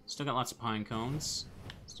 still got lots of pine cones.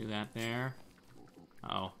 Let's do that there.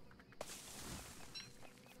 Uh-oh.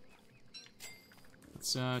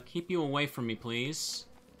 Let's, keep you away from me, please.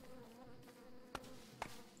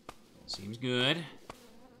 Seems good.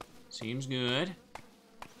 Seems good.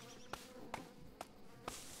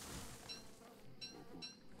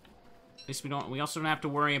 At least we also don't have to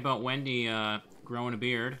worry about Wendy, growing a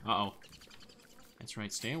beard. Uh-oh. That's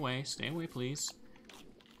right, stay away, please.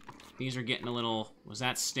 These are getting a little... Was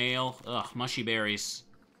that stale? Ugh, mushy berries.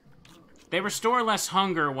 They restore less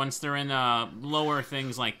hunger once they're in, lower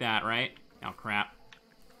things like that, right? Oh, crap.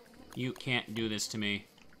 You can't do this to me.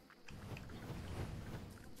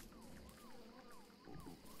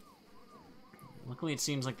 Luckily, it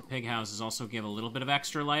seems like the pig houses also give a little bit of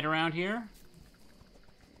extra light around here.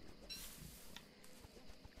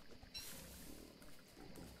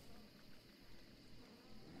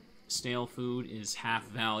 Stale food is half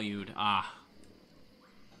valued. Ah.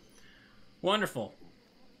 Wonderful.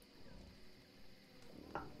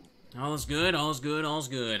 All is good, all is good, all is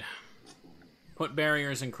good. Put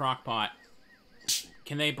barriers in Crockpot.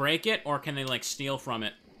 Can they break it, or can they, like, steal from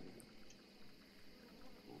it?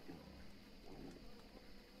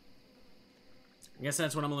 I guess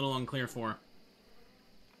that's what I'm a little unclear for.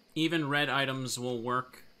 Even red items will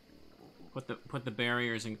work. Put the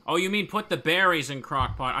barriers in... Oh, you mean put the berries in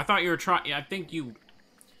Crockpot. I thought you were trying... I think you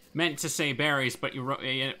meant to say berries, but you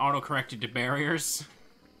auto-corrected to barriers.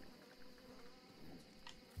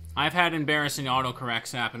 I've had embarrassing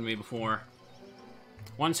autocorrects happen to me before.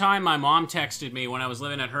 One time, my mom texted me when I was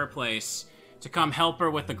living at her place to come help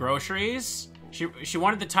her with the groceries. She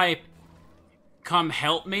wanted to type, "come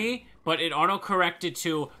help me," but it auto-corrected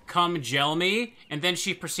to "come gel me," and then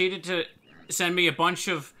she proceeded to send me a bunch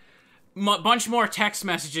more text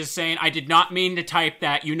messages saying, "I did not mean to type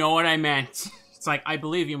that, you know what I meant." It's like, I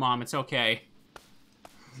believe you, Mom, it's okay.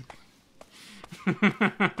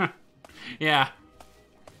 Yeah.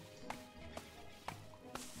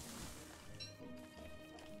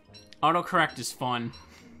 Autocorrect is fun.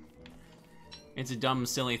 It's a dumb,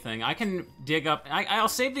 silly thing. I can dig up... I'll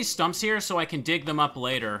save these stumps here so I can dig them up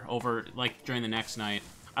later during the next night.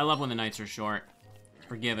 I love when the nights are short.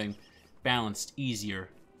 Forgiving. Balanced. Easier.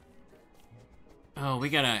 Oh,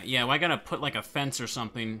 I gotta put, like, a fence or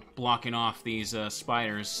something blocking off these,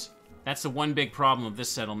 spiders. That's the one big problem of this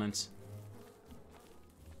settlement.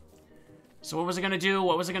 So what was I gonna do?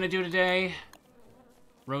 What was I gonna do today?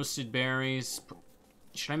 Roasted berries.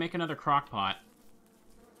 Should I make another crock pot?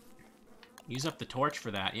 Use up the torch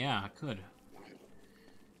for that. Yeah, I could.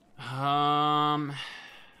 I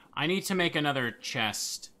need to make another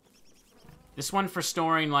chest. This one for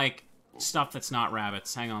storing, like, stuff that's not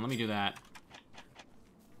rabbits. Hang on, let me do that.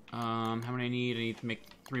 How many I need? I need to make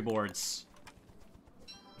 3 boards.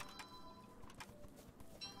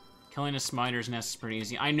 Killing a spider's nest is pretty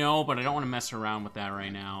easy. I know, but I don't want to mess around with that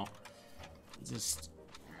right now.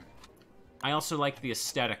 I also like the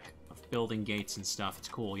aesthetic of building gates and stuff. It's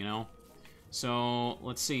cool, you know? So,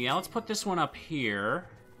 let's see. Yeah, let's put this one up here.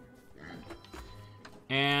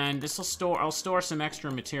 And I'll store some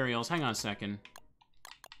extra materials. Hang on a second.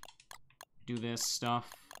 Do this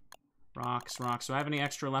stuff. Rocks. Do I have any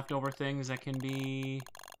extra leftover things that can be...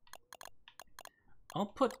 I'll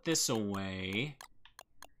put this away.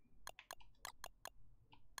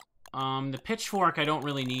 The pitchfork I don't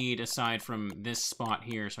really need aside from this spot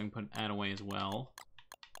here, so I can put that away as well.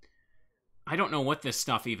 I don't know what this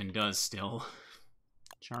stuff even does still.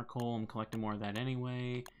 Charcoal, I'm collecting more of that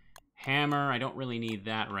anyway. Hammer, I don't really need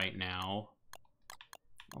that right now.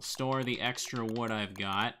 I'll store the extra wood I've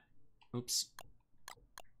got. Oops.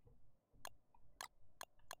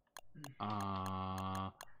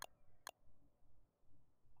 Oh,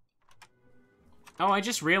 I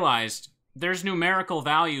just realized there's numerical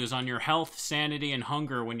values on your health, sanity, and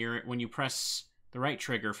hunger when you press the right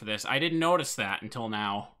trigger for this. I didn't notice that until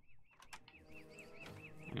now.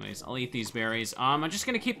 Anyways, I'll eat these berries. I'm just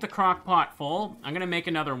gonna keep the crock pot full. I'm gonna make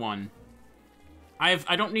another one.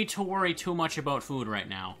 I don't need to worry too much about food right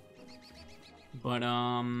now. But,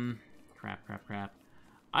 crap.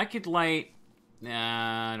 I could light...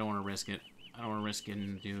 Nah, I don't want to risk it. I don't want to risk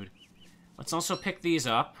getting the dude. Let's also pick these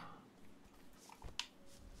up.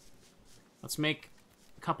 Let's make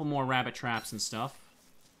a couple more rabbit traps and stuff.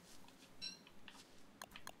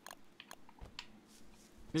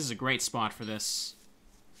 This is a great spot for this.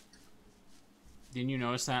 Didn't you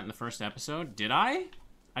notice that in the first episode? Did I?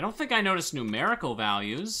 I don't think I noticed numerical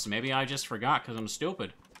values. Maybe I just forgot because I'm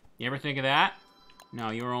stupid. You ever think of that? No,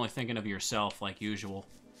 you were only thinking of yourself like usual.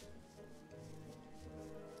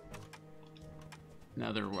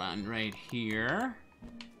 Another one right here.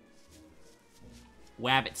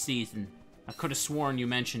 Wabbit season. I could have sworn you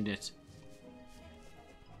mentioned it.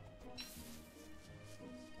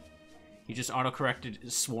 You just auto-corrected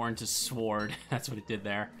sworn to sword. That's what it did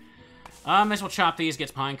there. Might as well chop these,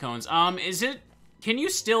 get pine cones. Is it... Can you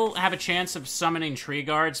still have a chance of summoning tree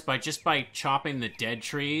guards by chopping the dead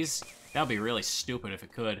trees? That would be really stupid if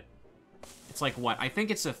it could. It's like, what? I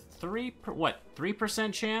think it's a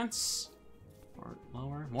 3% chance? Or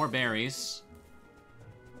lower? More berries.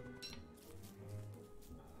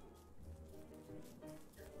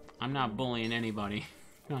 I'm not bullying anybody.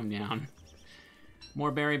 Calm down.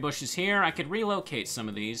 More berry bushes here. I could relocate some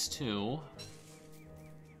of these, too.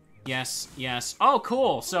 Yes, yes. Oh,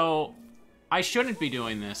 cool! So, I shouldn't be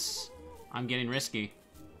doing this. I'm getting risky.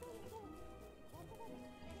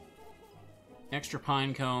 Extra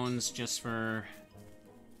pine cones just for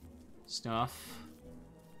stuff.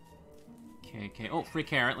 Okay. Oh, free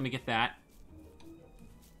carrot. Let me get that.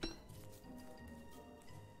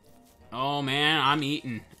 Oh, man, I'm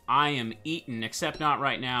eating. I am eating, except not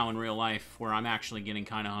right now in real life, where I'm actually getting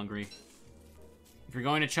kind of hungry. If you're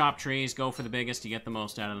going to chop trees, go for the biggest, you get the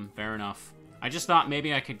most out of them. Fair enough. I just thought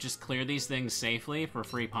maybe I could just clear these things safely for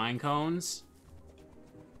free pine cones.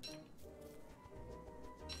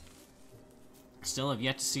 Still have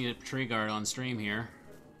yet to see a tree guard on stream here.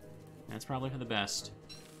 That's probably for the best.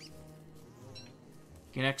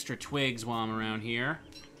 Get extra twigs while I'm around here.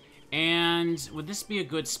 And would this be a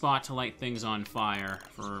good spot to light things on fire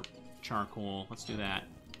for charcoal? Let's do that.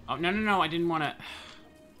 Oh, no, I didn't want to...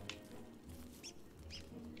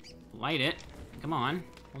 Light it. Come on.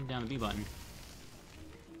 Hold down the B button.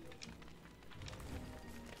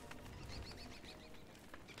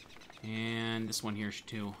 And this one here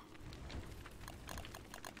too.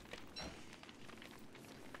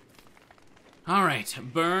 Alright,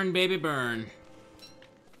 burn, baby, burn.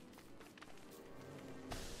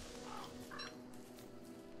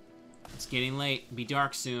 It's getting late. Be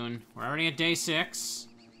dark soon. We're already at day 6.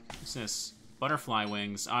 What's this? Butterfly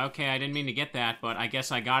wings. Okay, I didn't mean to get that, but I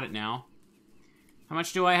guess I got it now. How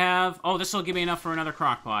much do I have? Oh, this will give me enough for another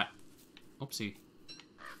crock pot. Oopsie.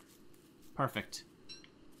 Perfect.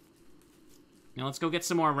 Now let's go get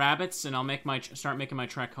some more rabbits, and I'll start making my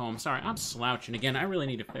trek home. Sorry, I'm slouching again. I really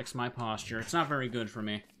need to fix my posture. It's not very good for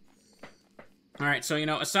me. Alright, so, you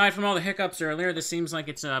know, aside from all the hiccups earlier, this seems like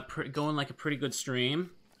it's going like a pretty good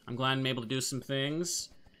stream. I'm glad I'm able to do some things.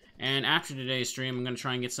 And after today's stream, I'm going to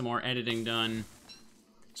try and get some more editing done.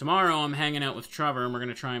 Tomorrow, I'm hanging out with Trevor, and we're going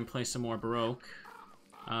to try and play some more Baroque.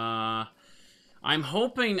 I'm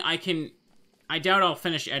hoping I can... I doubt I'll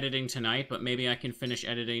finish editing tonight, but maybe I can finish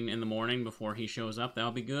editing in the morning before he shows up.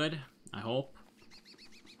 That'll be good. I hope.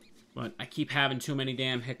 But I keep having too many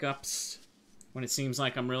damn hiccups when it seems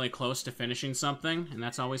like I'm really close to finishing something, and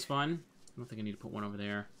that's always fun. I don't think I need to put one over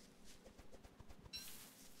there.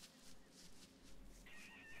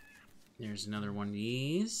 There's another one of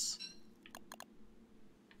these.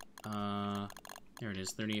 There it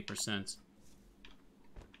is, 38%.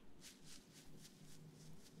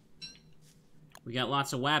 We got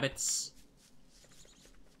lots of wabbits.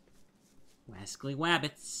 Wascally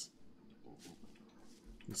wabbits.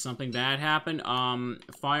 Did something bad happen?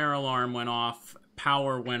 Fire alarm went off.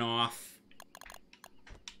 Power went off.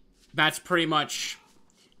 That's pretty much...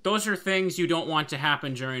 Those are things you don't want to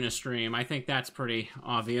happen during a stream. I think that's pretty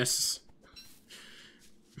obvious.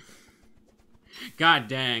 God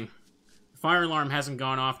dang. Fire alarm hasn't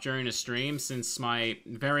gone off during a stream since my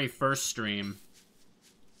very first stream.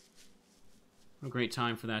 What a great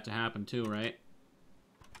time for that to happen, too, right?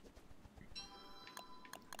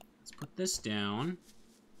 Let's put this down.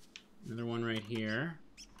 Another one right here.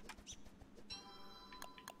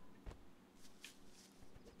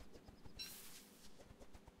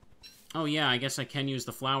 Oh, yeah, I guess I can use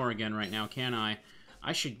the flower again right now, can I?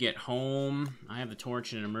 I should get home. I have the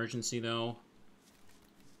torch in an emergency, though.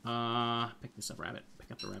 Pick this up, rabbit.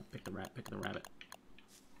 Pick up the rabbit. Pick the rabbit. Pick the rabbit.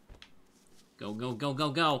 Go, go, go, go,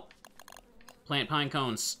 go! Plant pine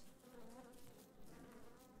cones.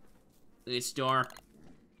 It's dark.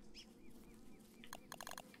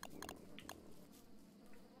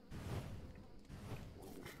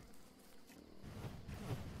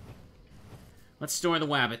 Let's store the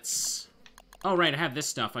wabbits. Oh, right, I have this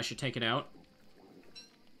stuff. I should take it out.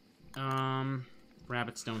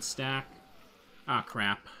 Rabbits don't stack. Ah,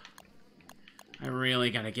 crap. I really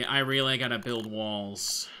gotta build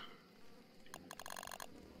walls.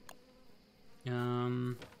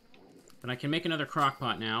 But I can make another crock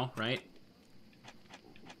pot now, right?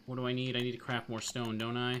 What do I need? I need to craft more stone,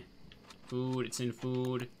 don't I? Food, it's in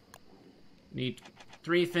food. Need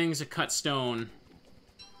 3 things to cut stone.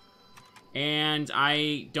 And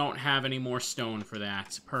I don't have any more stone for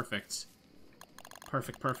that. Perfect.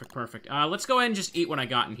 Perfect, perfect, perfect. Let's go ahead and just eat what I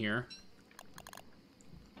got in here.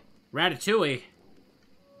 Ratatouille.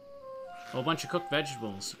 A whole bunch of cooked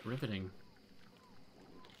vegetables. Riveting.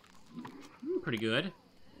 Pretty good.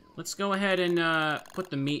 Let's go ahead and put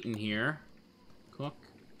the meat in here. Cook.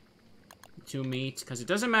 2 meat, because it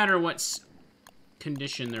doesn't matter what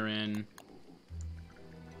condition they're in.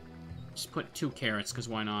 Just put 2 carrots, because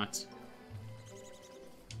why not?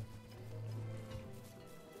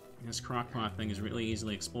 This crockpot thing is really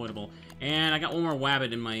easily exploitable. And I got 1 more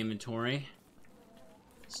wabbit in my inventory.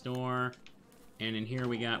 Store. And in here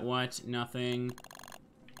we got what? Nothing.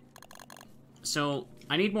 So,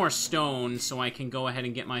 I need more stone so I can go ahead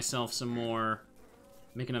and get myself some more...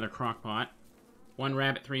 Make another crockpot. 1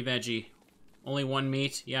 rabbit, 3 veggie. Only 1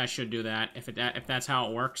 meat? Yeah, I should do that. If that's how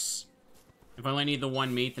it works. If I only need the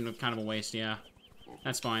 1 meat, then it's kind of a waste, yeah.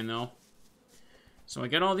 That's fine, though. So I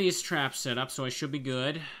got all these traps set up, so I should be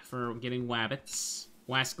good for getting wabbits.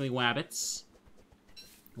 Wascally wabbits.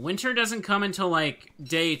 Winter doesn't come until, like,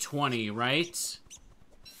 day 20, right?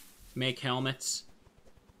 Make helmets.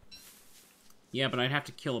 Yeah, but I'd have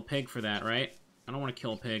to kill a pig for that, right? I don't want to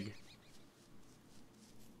kill a pig.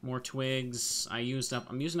 More twigs. I'm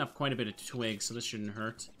using up quite a bit of twigs, so this shouldn't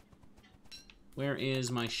hurt. Where is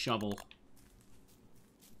my shovel?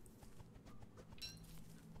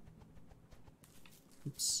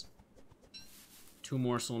 Oops. 2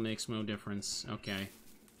 morsel makes no difference. Okay.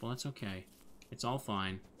 Well, that's okay. It's all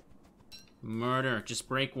fine. Murder. Just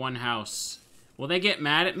break 1 house. Will they get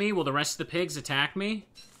mad at me? Will the rest of the pigs attack me?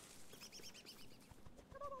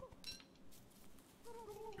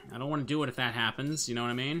 I don't want to do it if that happens, you know what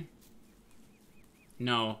I mean?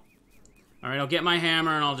 No. Alright, I'll get my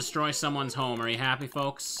hammer and I'll destroy someone's home. Are you happy,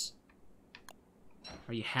 folks?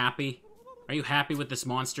 Are you happy? Are you happy with this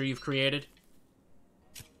monster you've created?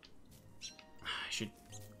 I should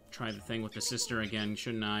try the thing with the sister again,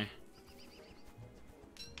 shouldn't I?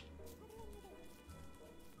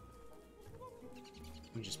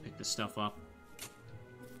 Let me just pick this stuff up.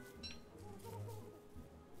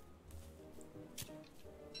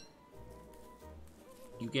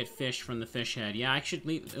 You get fish from the fish head. Yeah, I should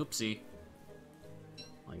leave... Oopsie.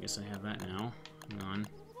 Well, I guess I have that now. Hang on.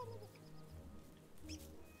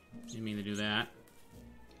 Didn't mean to do that.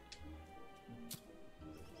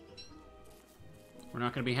 We're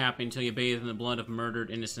not going to be happy until you bathe in the blood of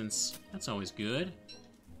murdered innocents. That's always good.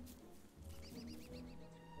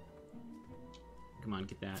 Come on,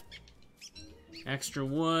 get that. Extra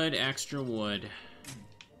wood, extra wood.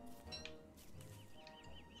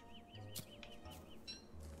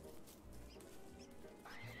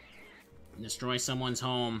 Destroy someone's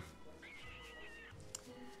home.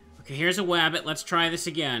 Okay, here's a wabbit. Let's try this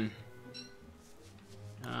again.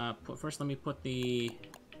 First, let me put the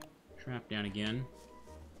trap down again.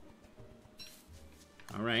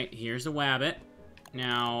 Alright, here's a wabbit.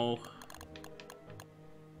 Now...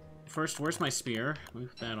 First, where's my spear? Let me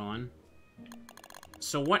put that on.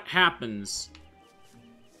 So what happens?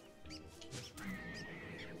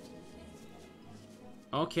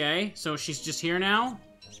 Okay, so she's just here now?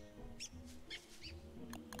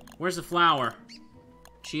 Where's the flower?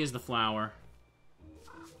 She is the flower.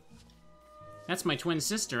 That's my twin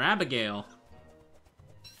sister, Abigail.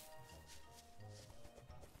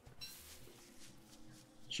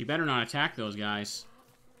 She better not attack those guys.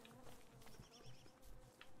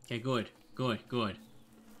 Okay, good. Good, good.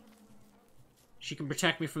 She can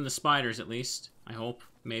protect me from the spiders, at least. I hope.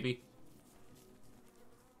 Maybe.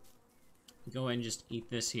 Go ahead and just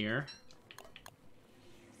eat this here.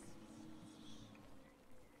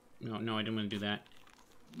 No, I didn't want to do that.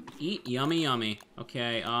 Eat yummy yummy.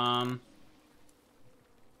 Okay, it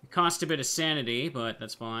cost a bit of sanity, but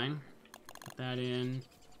that's fine. Put that in.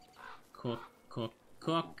 Cook, cook,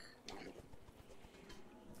 cook.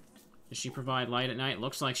 Does she provide light at night?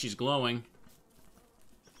 Looks like she's glowing.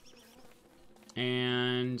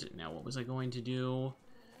 And now what was I going to do?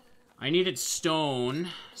 I needed stone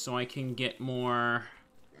so I can get more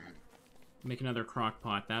Make another crock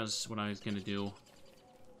pot. That was what I was gonna do.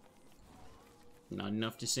 Not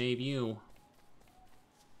enough to save you.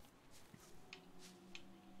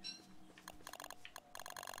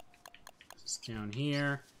 This is down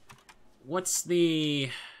here. What's the...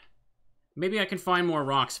 Maybe I can find more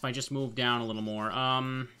rocks if I just move down a little more.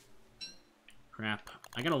 Crap.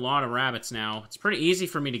 I got a lot of rabbits now. It's pretty easy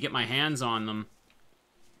for me to get my hands on them.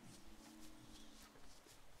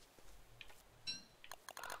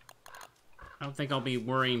 I don't think I'll be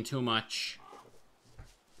worrying too much.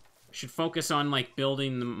 I should focus on, like,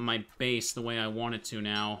 building my base the way I want it to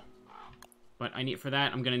now. But for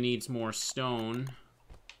that, I'm gonna need some more stone.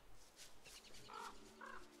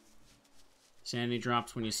 Sanity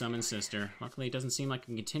drops when you summon Sister. Luckily, it doesn't seem like it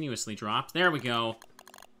can continuously drop. There we go.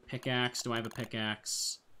 Pickaxe. Do I have a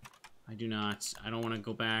pickaxe? I do not. I don't want to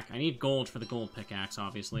go back. I need gold for the gold pickaxe,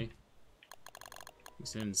 obviously. At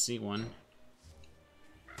least I didn't see one.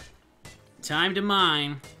 Time to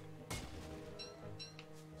mine.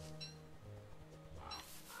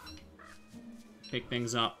 Pick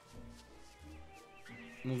things up.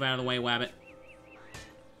 Move out of the way, Wabbit.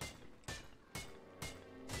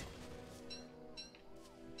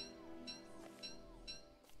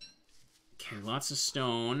 Okay, lots of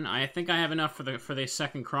stone. I think I have enough for the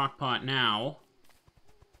second crock pot now.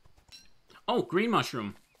 Oh, green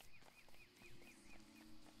mushroom.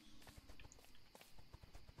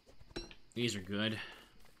 These are good.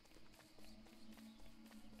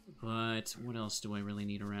 But what else do I really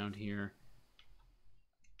need around here?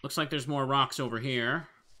 Looks like there's more rocks over here.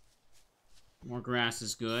 More grass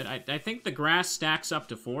is good. I think the grass stacks up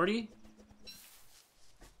to 40.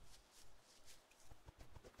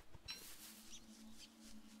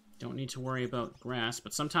 Don't need to worry about grass,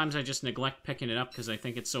 but sometimes I just neglect picking it up because I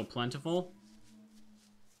think it's so plentiful.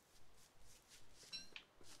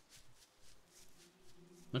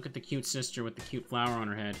 Look at the cute sister with the cute flower on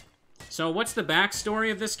her head. So what's the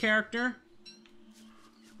backstory of this character?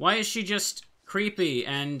 Why is she just creepy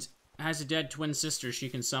and has a dead twin sister she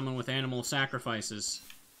can summon with animal sacrifices?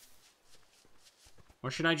 Or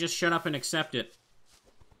should I just shut up and accept it?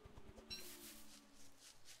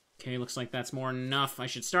 Okay, looks like that's more than enough. I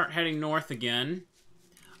should start heading north again.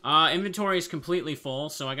 Inventory is completely full,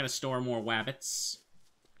 so I gotta store more wabbits.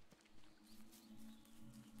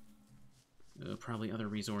 Probably other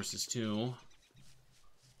resources, too.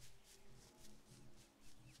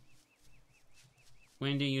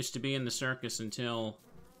 Wendy used to be in the circus until...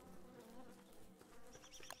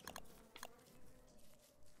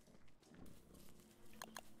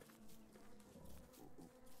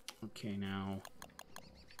 Okay, now...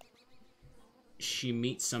 She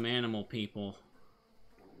meets some animal people.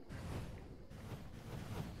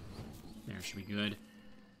 There, should be good.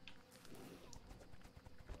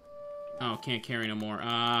 Oh, can't carry no more.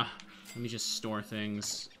 Let me just store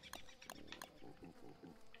things.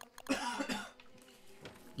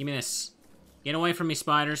 Give me this. Get away from me,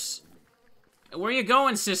 spiders. Where are you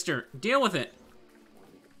going, sister? Deal with it.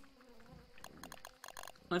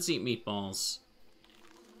 Let's eat meatballs.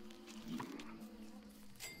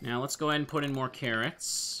 Now, let's go ahead and put in more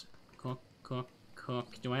carrots. Cook, cook,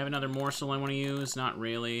 cook. Do I have another morsel I want to use? Not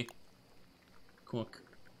really. Cook.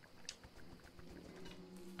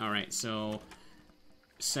 Alright, so...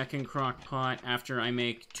 Second crock pot after I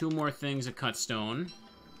make 2 more things of cut stone.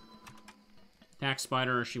 Attack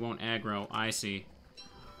spider or she won't aggro. I see.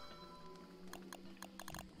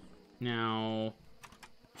 Now...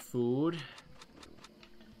 Food.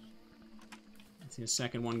 I see a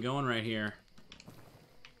second one going right here.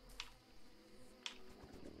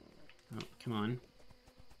 Oh, come on.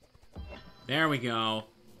 There we go.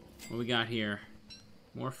 What we got here?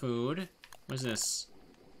 More food. What's this?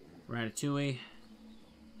 Ratatouille.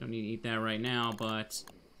 Don't need to eat that right now, but...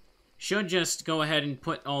 Should just go ahead and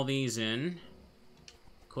put all these in.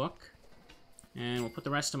 Cook. And we'll put the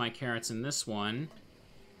rest of my carrots in this one.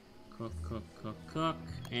 Cook, cook, cook, cook.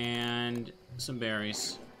 And some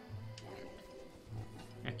berries.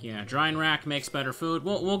 Heck yeah. Drying rack makes better food.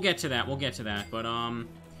 We'll get to that. We'll get to that. But,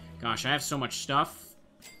 gosh, I have so much stuff.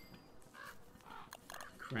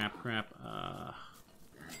 Crap, crap.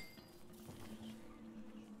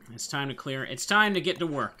 It's time to clear. It's time to get to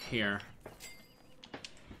work here.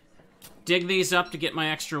 Dig these up to get my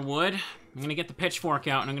extra wood. I'm gonna get the pitchfork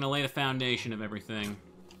out and I'm gonna lay the foundation of everything.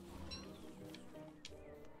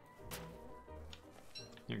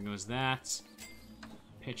 There goes that.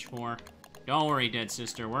 Pitchfork. Don't worry, dead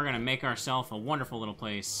sister. We're gonna make ourselves a wonderful little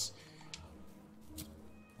place.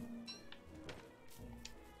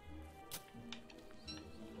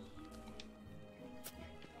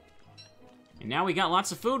 And now we got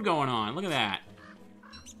lots of food going on. Look at that.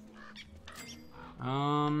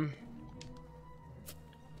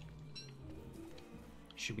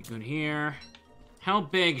 Should be good here. How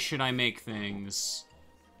big should I make things?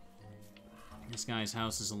 This guy's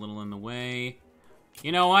house is a little in the way.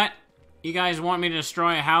 You know what? You guys want me to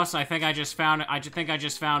destroy a house? I think I just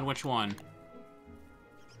found which one.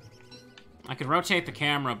 I could rotate the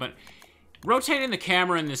camera, but rotating the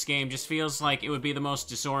camera in this game just feels like it would be the most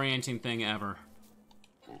disorienting thing ever.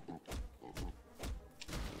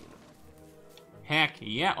 Heck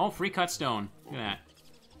yeah. Oh, free cut stone. Look at that.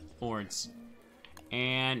 Boards.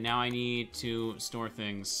 And now I need to store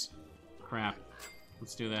things. Crap.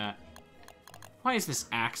 Let's do that. Why is this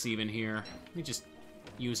axe even here? Let me just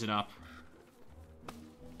use it up.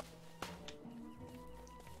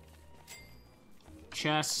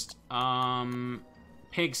 Chest.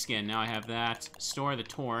 Pigskin. Now I have that. Store the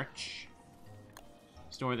torch.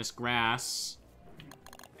 Store this grass.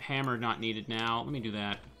 Hammer not needed now. Let me do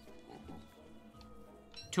that.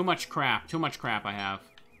 Too much crap. Too much crap I have.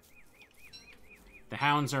 The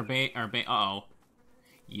hounds are uh-oh.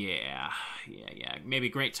 Yeah. Maybe a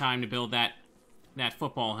great time to build that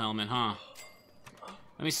football helmet, huh?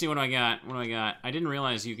 Let me see what I got. I didn't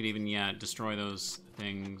realize you could even, destroy those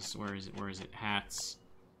things. Where is it? Hats.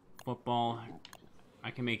 Football.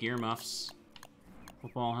 I can make earmuffs.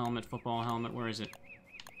 Football helmet. Where is it?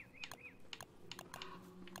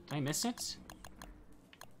 Did I miss it?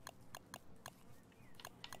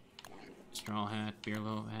 Straw hat,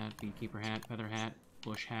 beerloaf hat, beekeeper hat, feather hat,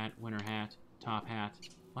 bush hat, winter hat, top hat.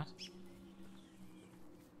 What?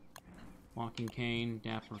 Walking cane,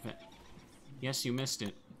 dapper vet. Yes, you missed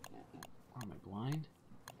it. Oh, am I blind?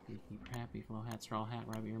 Beekeeper hat, beefalo hat, straw hat,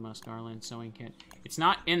 rabbit earmuffs, garland, sewing kit. It's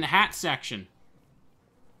not in the hat section.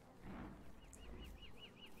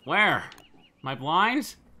 Where? Am I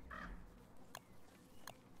blind?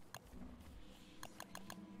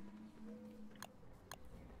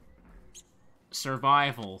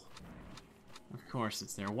 Survival. Of course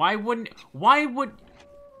it's there. Why would...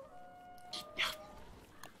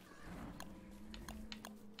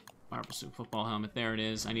 Marble suit, football helmet. There it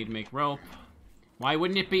is. I need to make rope. Why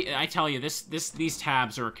wouldn't it be... I tell you, these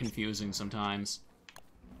tabs are confusing sometimes.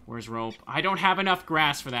 Where's rope? I don't have enough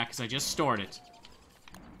grass for that because I just stored it.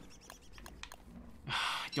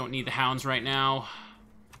 I don't need the hounds right now.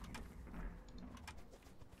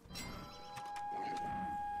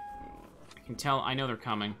 I can tell... I know they're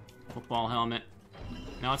coming. Football helmet.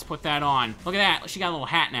 Now let's put that on. Look at that. She got a little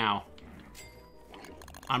hat now.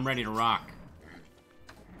 I'm ready to rock.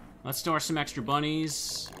 Let's store some extra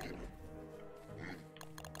bunnies.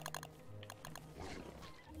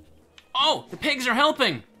 Oh! The pigs are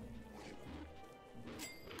helping!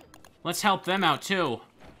 Let's help them out, too.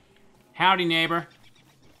 Howdy, neighbor.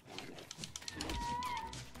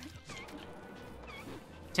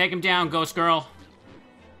 Take him down, ghost girl.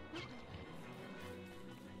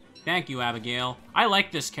 Thank you, Abigail. I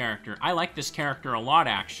like this character. I like this character a lot,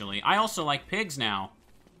 actually. I also like pigs now.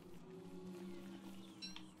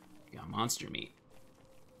 Got monster meat.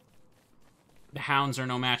 The hounds are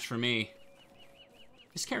no match for me.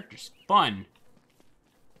 This character's fun.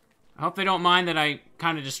 I hope they don't mind that I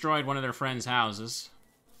kind of destroyed one of their friends' houses.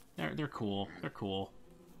 They're cool. They're cool.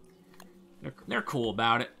 They're cool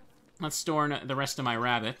about it. Let's store the rest of my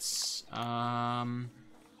rabbits. That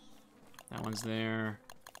one's there.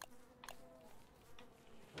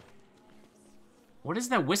 What is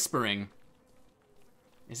that whispering?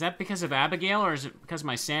 Is that because of Abigail, or is it because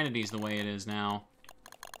my sanity's the way it is now?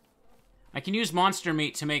 I can use monster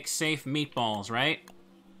meat to make safe meatballs, right?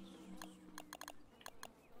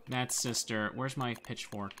 That's sister. Where's my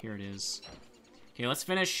pitchfork? Here it is. Okay, let's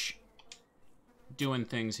finish doing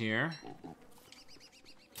things here.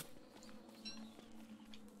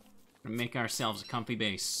 Make ourselves a comfy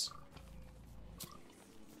base.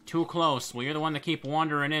 Too close. Well, you're the one that keep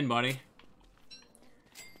wandering in, buddy.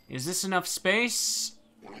 Is this enough space?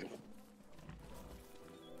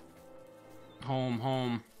 Home,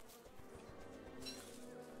 home.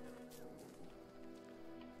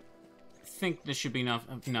 I think this should be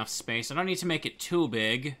enough space. I don't need to make it too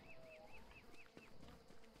big.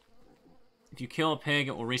 If you kill a pig,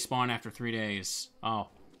 it will respawn after 3 days. Oh.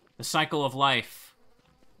 The cycle of life.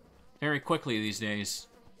 Very quickly these days.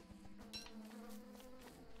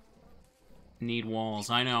 Need walls.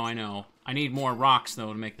 I know, I know. I need more rocks,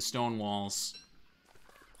 though, to make the stone walls.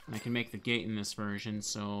 And I can make the gate in this version,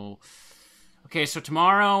 so... Okay, so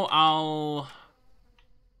tomorrow I'll...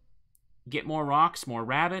 get more rocks, more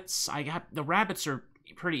rabbits. The rabbits are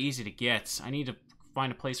pretty easy to get. I need to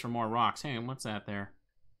find a place for more rocks. Hey, what's that there?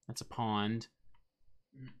 That's a pond.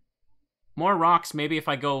 More rocks, maybe if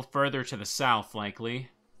I go further to the south,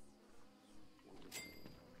 likely.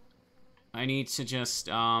 I need to just,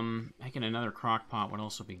 making another crock pot would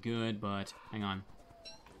also be good, but hang on.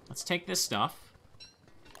 Let's take this stuff.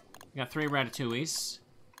 We got 3 ratatouilles.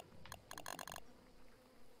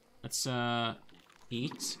 Let's,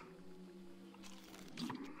 eat.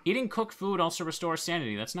 Eating cooked food also restores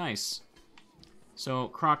sanity. That's nice. So,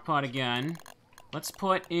 crock pot again. Let's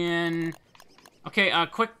put in... Okay,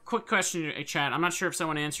 quick question, chat. I'm not sure if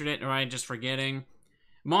someone answered it or I'm just forgetting.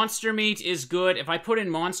 Monster meat is good. If I put in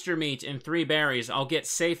monster meat and 3 berries, I'll get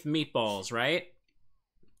safe meatballs, right?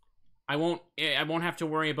 I won't have to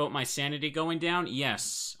worry about my sanity going down?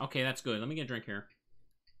 Yes. Okay, that's good. Let me get a drink here.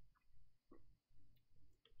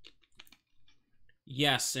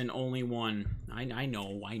 Yes, and only 1. I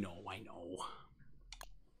know.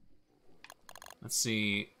 Let's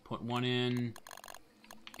see. Put 1 in.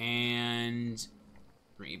 And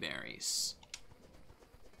 3 berries.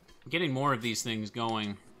 Getting more of these things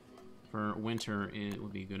going for winter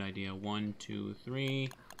would be a good idea. 1, 2, 3.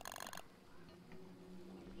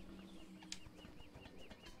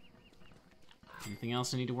 Anything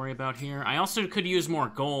else I need to worry about here? I also could use more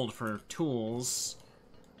gold for tools.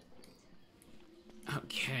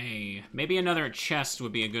 Okay, maybe another chest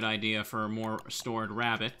would be a good idea for more stored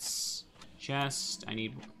rabbits. Chest, I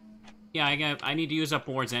need... Yeah, I need to use up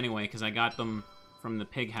boards anyway, because I got them from the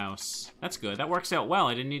pig house. That's good, that works out well.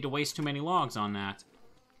 I didn't need to waste too many logs on that.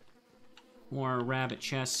 More rabbit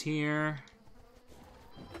chests here.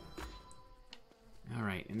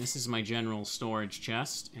 Alright, and this is my general storage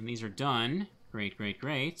chest, and these are done. Great. Let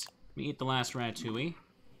me eat the last ratatouille.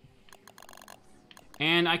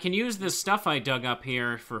 And I can use this stuff I dug up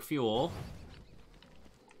here for fuel.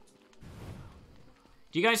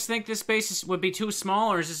 Do you guys think this base would be too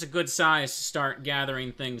small, or is this a good size to start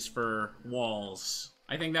gathering things for walls?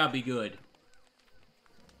 I think that would be good.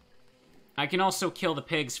 I can also kill the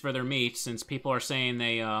pigs for their meat, since people are saying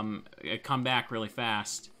they come back really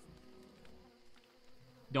fast.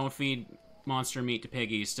 Don't feed monster meat to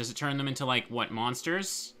piggies. Does it turn them into, like, what,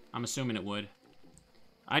 monsters? I'm assuming it would.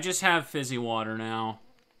 I just have fizzy water now.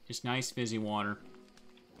 Just nice fizzy water.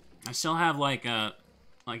 I still have, like a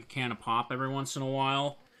can of pop every once in a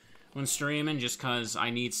while when streaming, just because I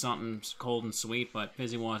need something cold and sweet, but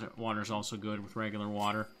fizzy water is also good with regular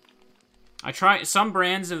water. I try some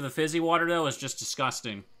brands of the fizzy water, though, is just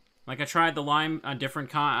disgusting. Like, I tried the lime, a different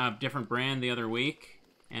brand the other week,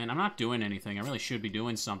 and I'm not doing anything. I really should be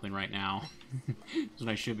doing something right now. That's what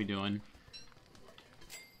I should be doing.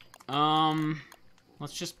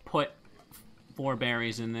 Let's just put 4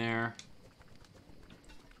 berries in there.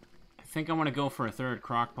 I think I want to go for a 3rd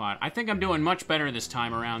crock pot. I think I'm doing much better this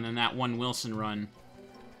time around than that one Wilson run.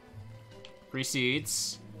 3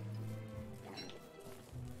 seeds.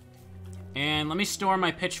 And let me store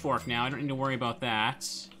my pitchfork now. I don't need to worry about that.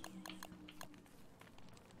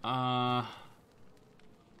 Unequip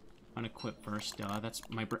first. That's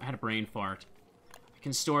I had a brain fart. I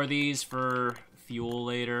can store these for fuel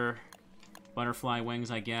later. Butterfly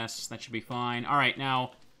wings, I guess. That should be fine. Alright,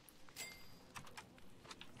 now...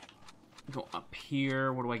 Go up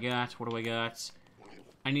here. What do I got?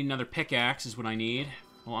 I need another pickaxe is what I need.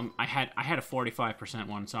 Well, I had a 45%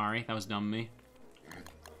 one, sorry. That was dumb of me.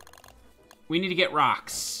 We need to get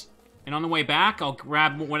rocks. And on the way back, I'll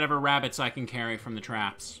grab whatever rabbits I can carry from the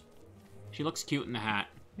traps. She looks cute in the hat.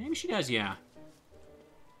 Maybe she does, yeah.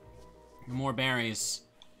 More berries.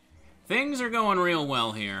 Things are going real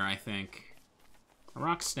well here, I think. A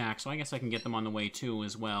rock stack, so I guess I can get them on the way too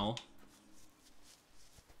as well.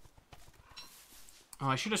 Oh,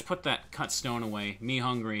 I should just put that cut stone away. Me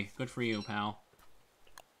hungry. Good for you, pal.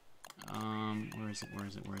 Where is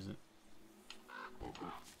it?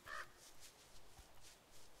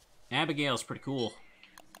 Abigail's pretty cool.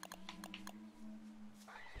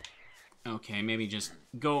 Okay, maybe just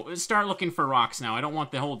start looking for rocks now. I don't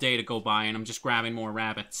want the whole day to go by and I'm just grabbing more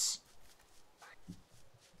rabbits.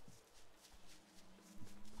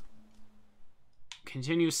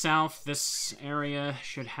 Continue south. This area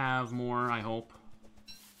should have more, I hope.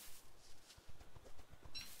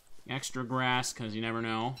 Extra grass, because you never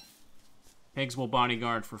know. Pigs will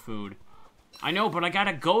bodyguard for food. I know, but I got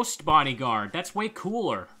a ghost bodyguard. That's way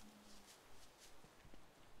cooler.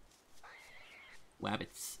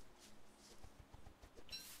 Wabbits.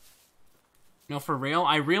 No, for real,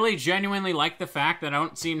 I really genuinely like the fact that I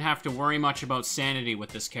don't seem to have to worry much about sanity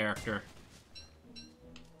with this character.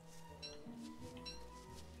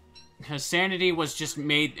 Because sanity was just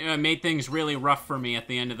made things really rough for me at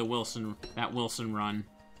the end of the Wilson run.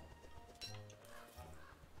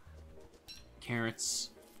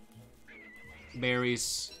 Carrots.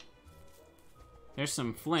 Berries. There's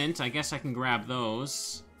some flint. I guess I can grab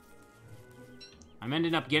those. I'm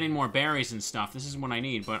ended up getting more berries and stuff. This is what I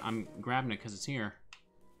need, but I'm grabbing it because it's here.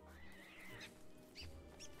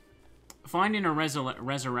 Finding a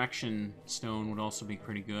resurrection stone would also be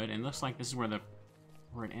pretty good. And it looks like this is where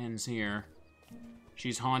it ends here.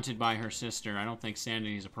 She's haunted by her sister. I don't think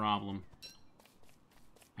sanity is a problem.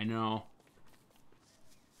 I know.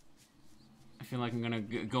 I feel like I'm gonna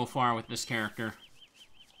go far with this character.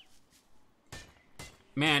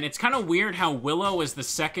 Man, it's kind of weird how Willow is the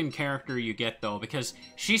second character you get, though, because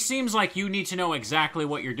she seems like you need to know exactly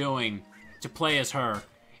what you're doing to play as her.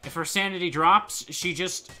 If her sanity drops, she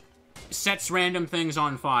just sets random things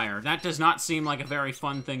on fire. That does not seem like a very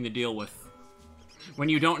fun thing to deal with when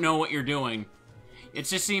you don't know what you're doing. It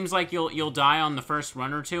just seems like you'll die on the first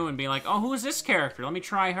run or two and be like, oh, who is this character? Let me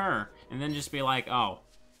try her. And then just be like, oh,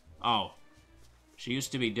 she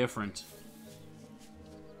used to be different.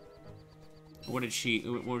 What was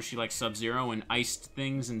she like, Sub-Zero and iced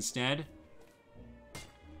things instead?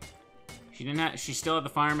 She still had the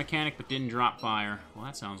fire mechanic, but didn't drop fire. Well,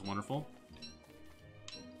 that sounds wonderful.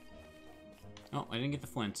 Oh, I didn't get the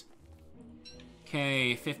flint.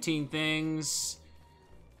 Okay, 15 things.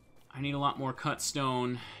 I need a lot more cut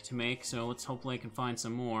stone to make, so let's hopefully I can find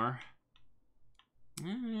some more.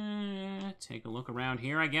 Take a look around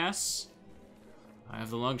here, I guess. I have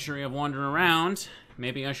the luxury of wandering around.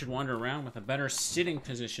 Maybe I should wander around with a better sitting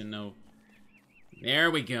position, though. There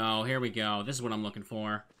we go. Here we go. This is what I'm looking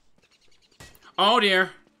for. Oh,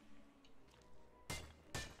 dear.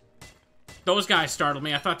 Those guys startled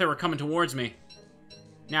me. I thought they were coming towards me.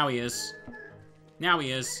 Now he is. Now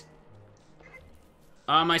he is.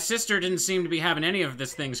 My sister didn't seem to be having any of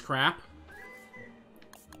this thing's crap.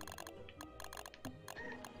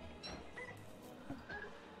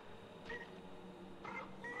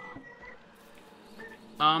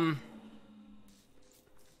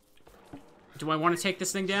 Do I want to take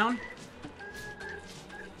this thing down?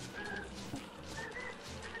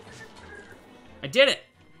 I did it!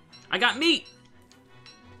 I got meat!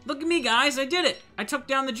 Look at me, guys! I did it! I took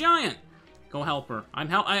down the giant! Go help her.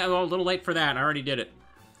 I'm a little late for that. I already did it.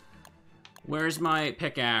 Where's my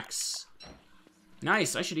pickaxe?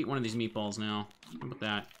 Nice. I should eat one of these meatballs now. How about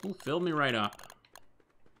that? Ooh, filled me right up.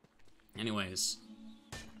 Anyways.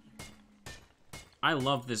 I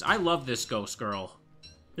love this. I love this ghost girl.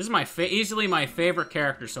 This is easily my favorite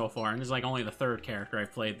character so far, and this is like only the third character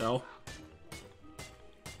I've played, though.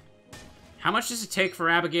 How much does it take for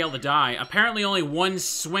Abigail to die? Apparently only one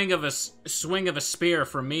swing of a spear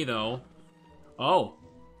from me, though. Oh.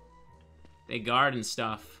 They guard and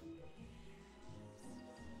stuff.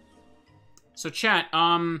 So, chat,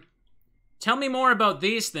 tell me more about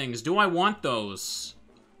these things. Do I want those?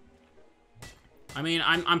 I mean,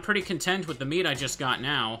 I'm pretty content with the meat I just got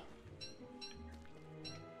now.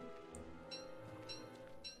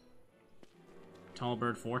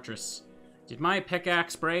 Tallbird Fortress. Did my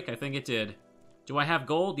pickaxe break? I think it did. Do I have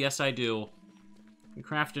gold? Yes, I do. I can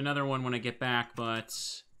craft another one when I get back, but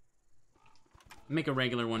make a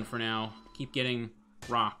regular one for now. Keep getting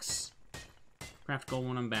rocks. Craft gold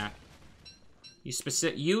when I'm back.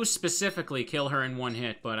 You specifically kill her in one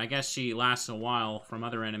hit, but I guess she lasts a while from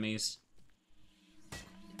other enemies.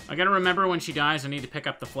 I gotta remember when she dies, I need to pick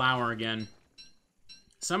up the flower again.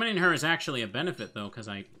 Summoning her is actually a benefit, though, because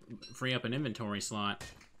I free up an inventory slot.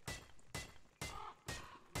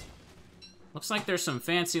 Looks like there's some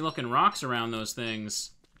fancy-looking rocks around those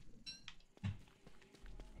things.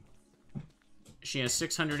 She has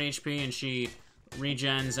 600 HP, and she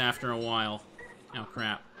regens after a while. Oh,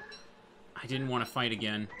 crap. I didn't want to fight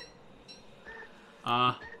again.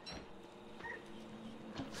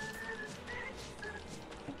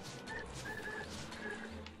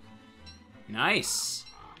 Nice.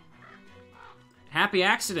 Happy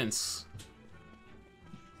accidents.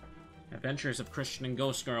 Adventures of Christian and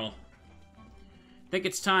Ghost Girl. Think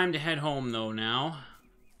it's time to head home, though, now.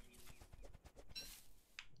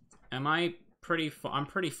 I'm pretty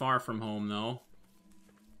far from home, though.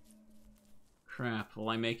 Crap, will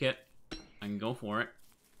I make it? I can go for it.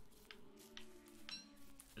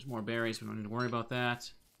 There's more berries, we don't need to worry about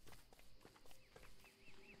that.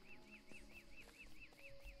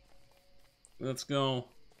 Let's go.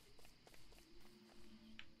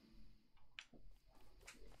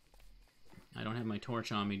 I don't have my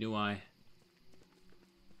torch on me, do I?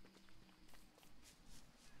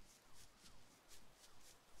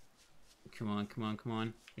 Come on, come on, come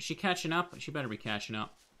on. Is she catching up? She better be catching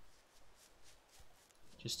up.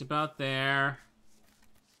 Just about there.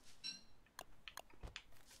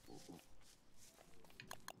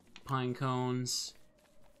 Pine cones.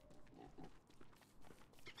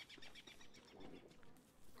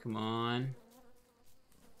 Come on.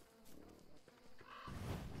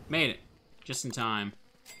 Made it. Just in time.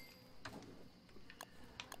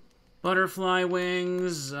 Butterfly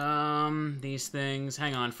wings, these things.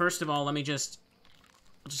 Hang on. First of all, let me just...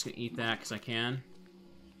 I'm just gonna eat that, because I can.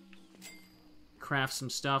 Craft some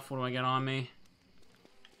stuff. What do I got on me?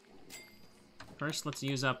 First, let's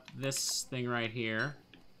use up this thing right here.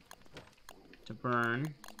 To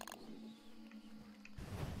burn.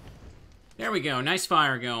 There we go. Nice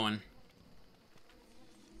fire going.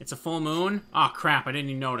 It's a full moon? Aw, oh, crap. I didn't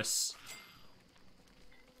even notice.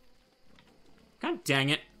 God dang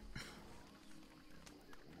it.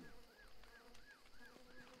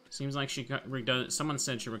 Seems like she someone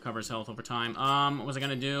said she recovers health over time. What was I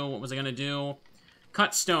gonna do? What was I gonna do?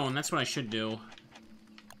 Cut stone. That's what I should do.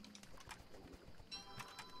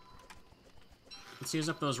 Let's use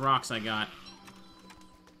up those rocks I got.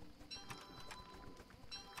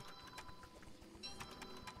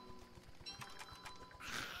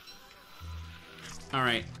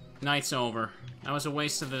 Alright. Night's over. That was a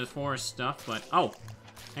waste of the forest stuff, but... Oh!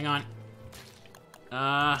 Hang on.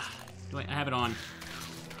 Wait, I have it on.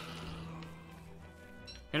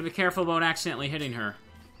 Gotta be careful about accidentally hitting her.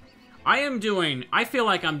 I feel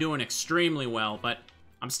like I'm doing extremely well, but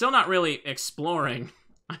I'm still not really exploring.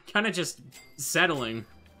 I'm kind of just settling.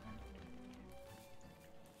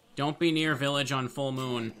 Don't be near village on full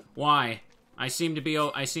moon. Why? I seem to be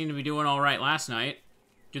doing all right last night.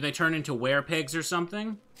 Do they turn into werepigs or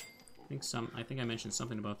something? I think I mentioned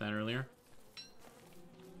something about that earlier.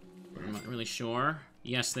 I'm not really sure.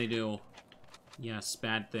 Yes, they do. Yes,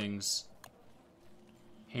 bad things.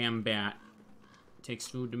 Ham bat. Takes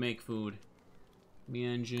food to make food. Me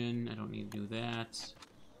engine. I don't need to do that.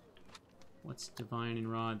 What's divine and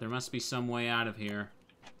rod? There must be some way out of here.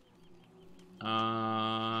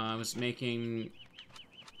 I was making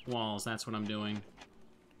walls. That's what I'm doing.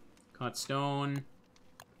 Cut stone.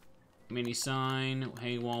 Mini sign.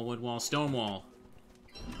 Hay wall, wood wall, stone wall.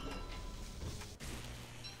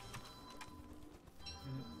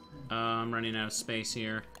 I'm running out of space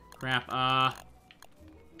here. Crap.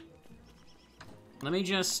 Let me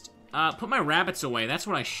just, put my rabbits away. That's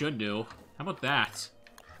what I should do. How about that?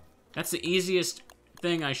 That's the easiest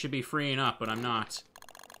thing I should be freeing up, but I'm not.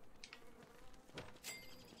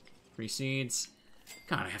 Free seeds.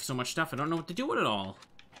 God, I have so much stuff. I don't know what to do with it all.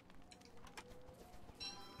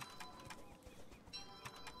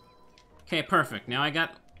 Okay, perfect. Now I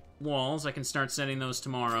got walls. I can start setting those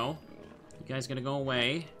tomorrow. You guys gotta go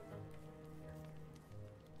away.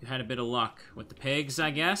 You had a bit of luck with the pigs,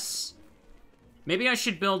 I guess. Maybe I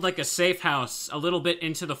should build, like, a safe house a little bit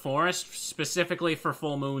into the forest, specifically for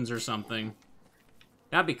full moons or something.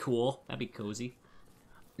 That'd be cool. That'd be cozy.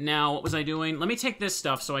 Now, what was I doing? Let me take this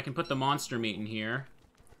stuff so I can put the monster meat in here.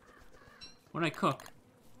 What did I cook?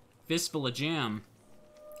 Fistful of jam.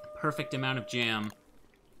 Perfect amount of jam.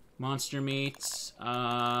 Monster meat.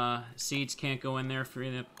 Seeds can't go in there.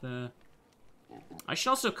 Free up the... I should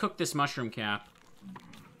also cook this mushroom cap.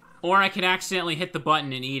 Or I could accidentally hit the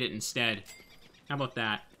button and eat it instead. How about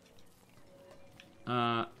that?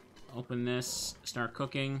 Open this. Start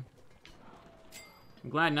cooking. I'm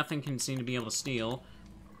glad nothing can seem to be able to steal.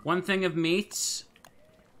 One thing of meat.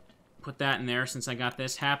 Put that in there since I got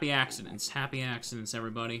this. Happy accidents. Happy accidents,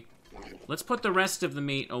 everybody. Let's put the rest of the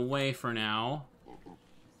meat away for now.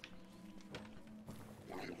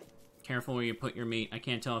 Careful where you put your meat. I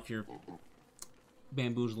can't tell if you're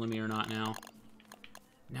bamboozling me or not now.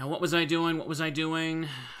 Now, what was I doing? What was I doing?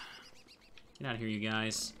 Get out of here, you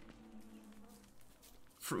guys.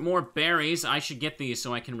 For more berries, I should get these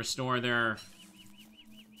so I can restore their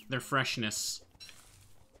freshness.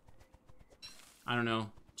 I don't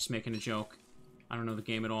know. Just making a joke. I don't know the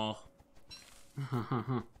game at all.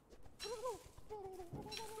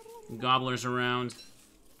 Gobblers around.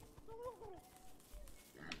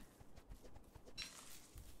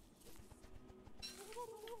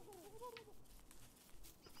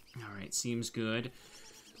 Alright, seems good.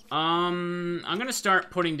 I'm gonna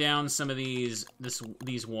start putting down some of these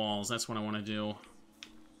walls. That's what I want to do.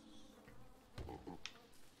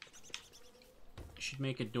 Should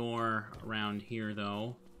make a door around here,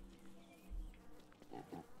 though.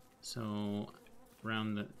 So,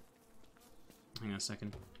 around the... Hang on a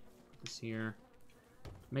second. Put this here.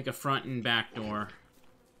 Make a front and back door.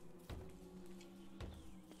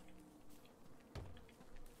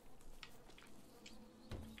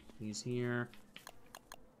 These here.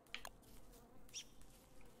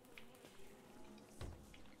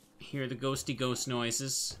 Hear the ghosty ghost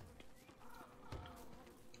noises.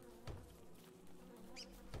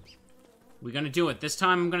 We're gonna do it. This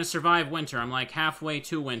time I'm gonna survive winter. I'm like halfway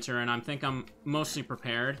to winter, and I think I'm mostly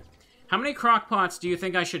prepared. How many crock pots do you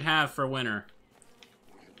think I should have for winter?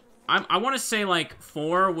 I want to say, like,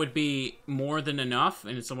 4 would be more than enough,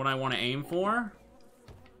 and it's what I want to aim for.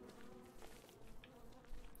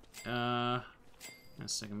 A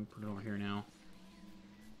second, put it over here now.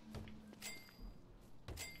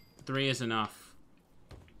 3 is enough.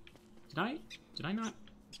 Did I not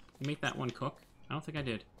make that one cook? I don't think I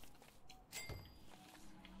did.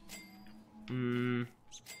 No,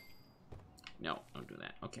 don't do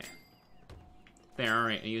that. Okay. There,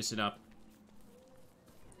 alright, I used it up.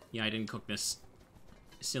 Yeah, I didn't cook this.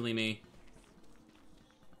 Silly me.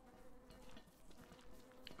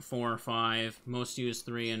 4 or 5. Most used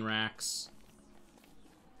 3 in racks.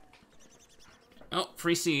 Oh,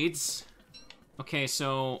 free seeds. Okay,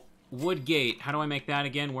 so wood gate. How do I make that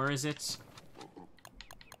again? Where is it?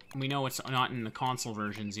 We know it's not in the console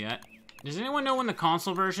versions yet. Does anyone know when the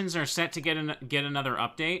console versions are set to get another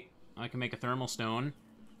update? I can make a thermal stone.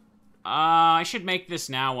 I should make this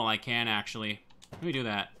now while I can, actually. Let me do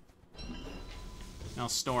that. I'll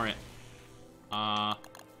store it.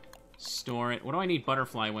 Store it. What do I need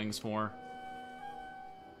butterfly wings for?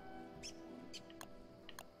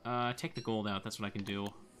 Take the gold out. That's what I can do.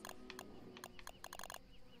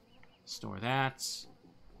 Store that.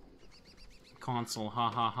 Console, ha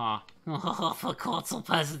ha ha. Oh, for console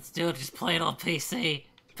peasants, dude, just play it on PC.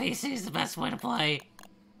 PC is the best way to play.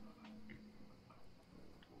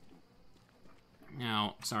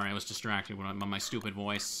 Now, sorry, I was distracted by my stupid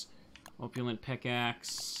voice. Opulent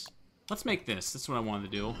pickaxe. Let's make this. That's what I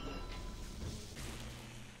wanted to do.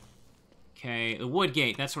 Okay, the wood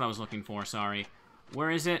gate. That's what I was looking for, sorry.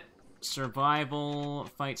 Where is it? Survival,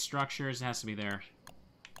 fight structures. It has to be there.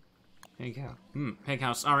 Pig house. Pig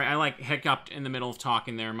house. Alright, I like hiccuped in the middle of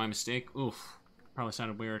talking there. My mistake. Oof. Probably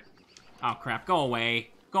sounded weird. Oh, crap. Go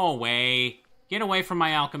away. Go away. Get away from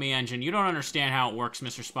my alchemy engine. You don't understand how it works,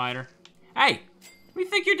 Mr. Spider. Hey! What do you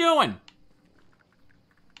think you're doing?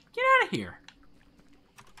 Get out of here.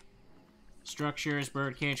 Structures,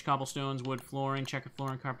 bird cage, cobblestones, wood flooring, checkered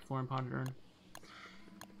flooring, carpet flooring, potted urn.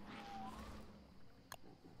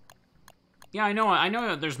 Yeah, I know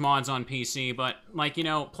that there's mods on PC, but, like, you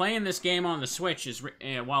know, playing this game on the Switch is,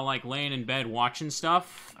 while, like, laying in bed watching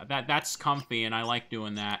stuff, that's comfy, and I like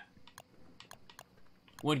doing that.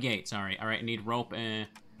 Woodgate, sorry. Alright, I need rope and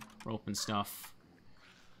stuff.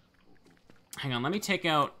 Hang on, let me take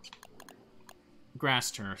out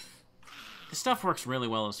grass turf. This stuff works really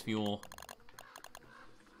well as fuel.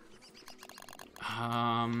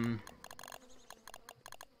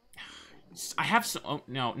 I have so... Oh,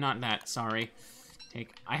 no, not that. Sorry.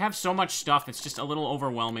 I have so much stuff, it's just a little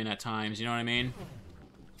overwhelming at times, you know what I mean?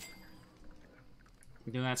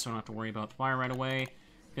 Do that so I don't have to worry about fire right away.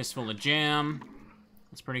 Fistful of jam.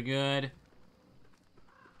 That's pretty good.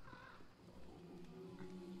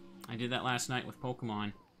 I did that last night with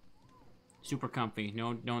Pokemon. Super comfy.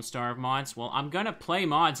 No, don't starve mods. Well, I'm gonna play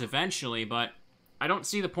mods eventually, but I don't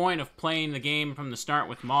see the point of playing the game from the start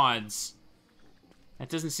with mods. That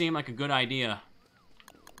doesn't seem like a good idea.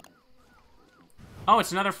 Oh,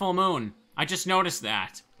 it's another full moon. I just noticed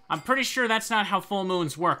that. I'm pretty sure that's not how full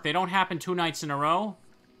moons work. They don't happen 2 nights in a row.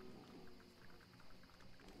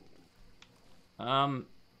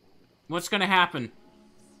 What's gonna happen?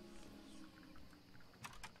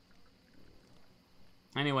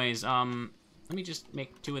 Anyways, let me just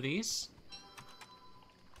make 2 of these.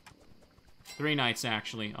 3 nights,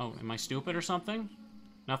 actually. Oh, am I stupid or something?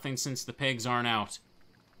 Nothing since the pigs aren't out.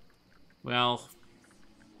 Well,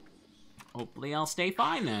 hopefully I'll stay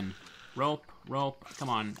fine then. Rope, come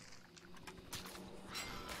on.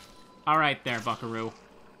 Alright there, buckaroo.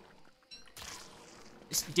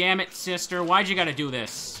 Damn it, sister, why'd you gotta do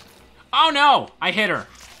this? Oh no! I hit her.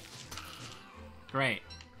 Great.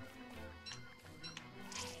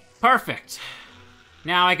 Perfect.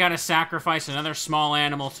 Now I gotta sacrifice another small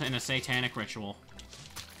animal in a satanic ritual.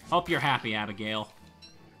 Hope you're happy, Abigail.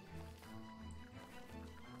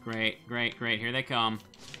 Great, great, great. Here they come.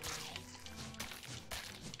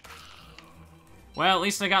 Well, at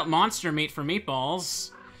least I got monster meat for meatballs.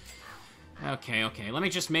 Okay, okay. Let me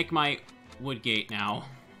just make my wood gate now.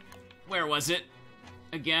 Where was it?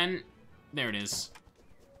 Again? There it is.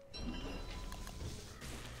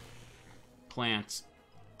 Plant.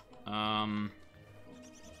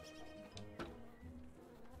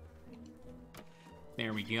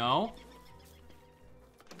 There we go.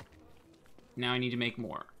 Now I need to make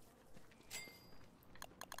more.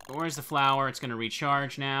 Where's the flour? It's gonna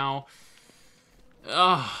recharge now.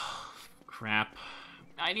 Oh, crap.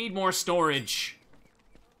 I need more storage.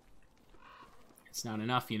 It's not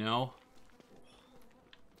enough, you know.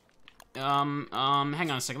 Hang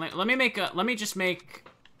on a second. Let me just make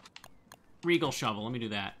Regal Shovel. Let me do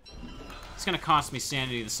that. It's gonna cost me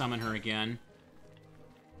sanity to summon her again.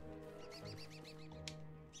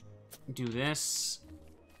 Do this.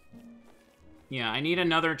 Yeah, I need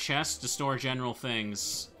another chest to store general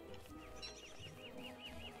things.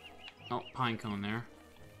 Oh, pine cone there.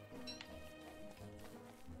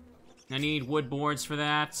 I need wood boards for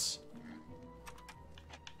that.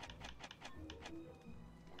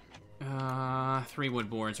 3 wood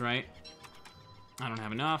boards, right? I don't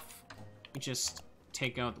have enough. Let me just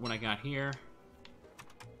take out what I got here.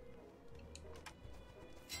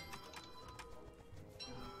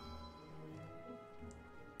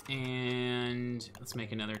 And let's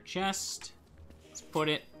make another chest. Let's put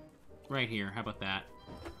it right here. How about that?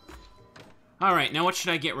 Alright, now what should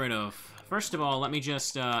I get rid of? First of all, let me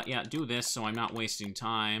just, yeah, do this so I'm not wasting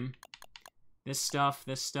time. This stuff,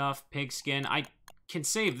 pigskin. I can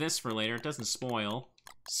save this for later. It doesn't spoil.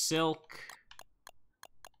 Silk.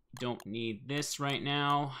 Don't need this right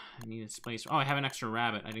now. I need a space. Oh, I have an extra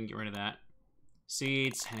rabbit. I didn't get rid of that.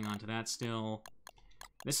 Seeds. Hang on to that still.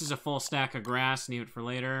 This is a full stack of grass. Need it for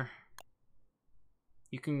later.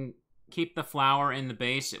 You can keep the flower in the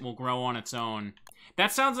base. It will grow on its own.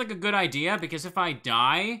 That sounds like a good idea, because if I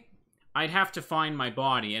die, I'd have to find my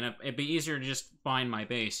body, and it'd be easier to just find my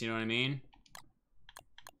base, you know what I mean?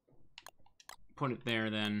 Put it there,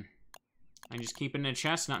 then. I just keep it in a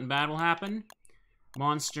chest, nothing bad will happen.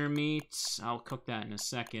 Monster meat, I'll cook that in a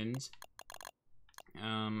second.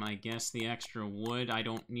 I guess the extra wood I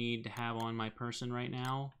don't need to have on my person right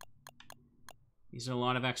now. These are a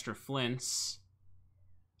lot of extra flints.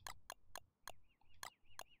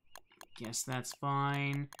 Guess that's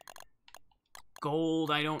fine.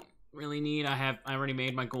 Gold I don't really need. I already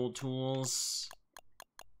made my gold tools.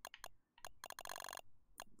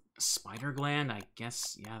 Spider gland, I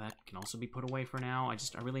guess, yeah, that can also be put away for now. I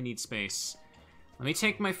really need space. Let me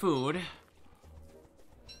take my food.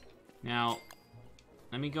 Now,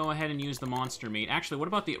 let me go ahead and use the monster meat. Actually, what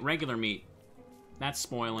about the regular meat? That's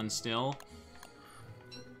spoiling still.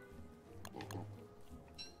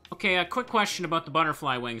 Okay, a quick question about the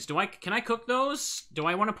butterfly wings. Can I cook those? Do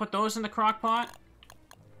I want to put those in the crock pot?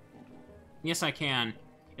 Yes, I can.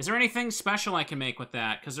 Is there anything special I can make with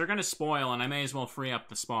that? Because they're going to spoil, and I may as well free up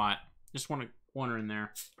the spot. Just wondering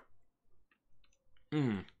there.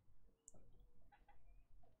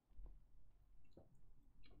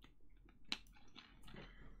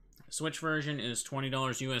 Switch version is $20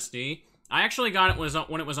 USD. I actually got it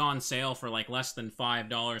when it was on sale for like less than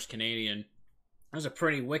 $5 Canadian. That was a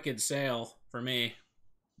pretty wicked sale for me.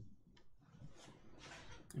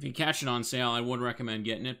 If you catch it on sale, I would recommend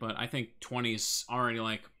getting it, but I think 20's already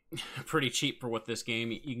like pretty cheap for what this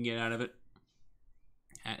game you can get out of it.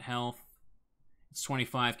 At health, it's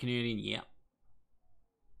 25 Canadian. Yep.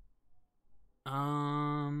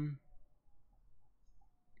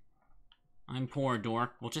 I'm poor,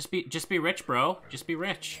 dork. Well, just be rich, bro. Just be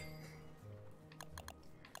rich.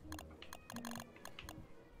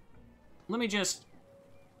 Let me just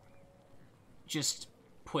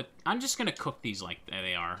put... I'm just gonna cook these like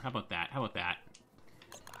they are. How about that? How about that?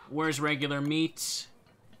 Where's regular meat?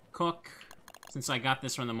 Cook. Since I got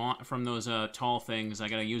this from those tall things, I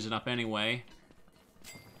gotta use it up anyway.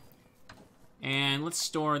 And let's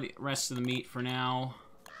store the rest of the meat for now.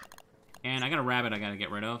 And I got a rabbit I gotta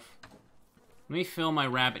get rid of. Let me fill my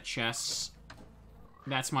rabbit chests.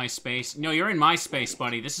 That's my space. No, you're in my space,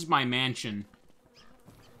 buddy. This is my mansion.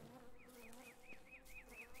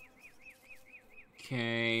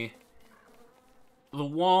 Okay. The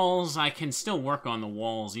walls, I can still work on the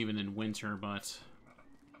walls even in winter, but...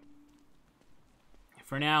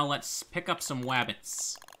 For now, let's pick up some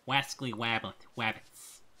wabbits. Wascally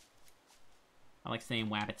wabbits. I like saying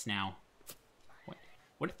wabbits now.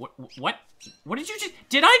 What did you just...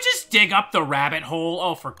 Did I just dig up the rabbit hole?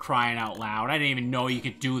 Oh, for crying out loud. I didn't even know you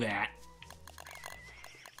could do that.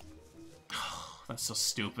 That's so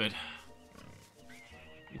stupid.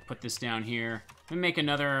 Let me put this down here. Let me make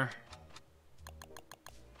another...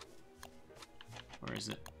 Where is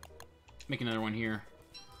it? Make another one here.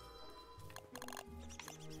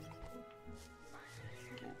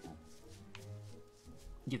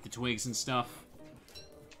 Get the twigs and stuff.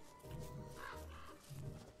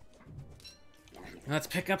 Let's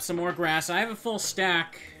pick up some more grass. I have a full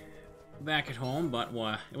stack back at home, but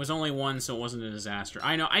it was only one, so it wasn't a disaster.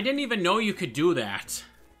 I know. I didn't even know you could do that.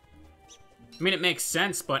 I mean, it makes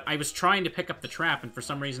sense, but I was trying to pick up the trap, and for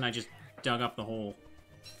some reason I just dug up the hole.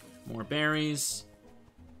 More berries.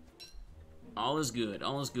 All is good.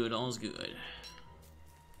 All is good. All is good.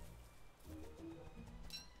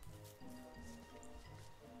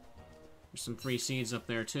 There's some free seeds up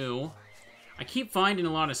there, too. I keep finding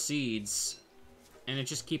a lot of seeds. And it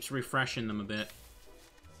just keeps refreshing them a bit.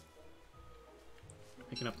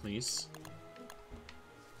 Pick it up, please.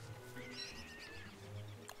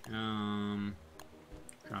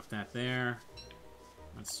 Drop that there.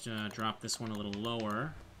 Let's drop this one a little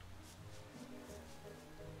lower.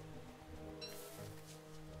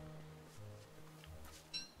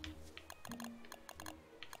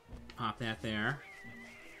 Pop that there.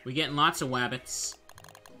 We getting lots of wabbits.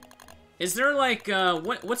 Is there, like,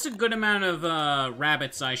 what's a good amount of,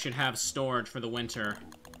 rabbits I should have stored for the winter?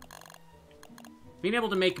 Being able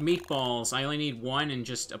to make meatballs, I only need one and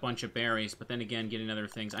just a bunch of berries, but then again, getting other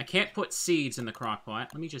things. I can't put seeds in the crock pot.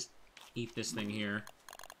 Let me just eat this thing here.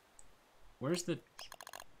 Where's the...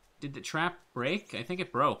 Did the trap break? I think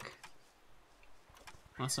it broke.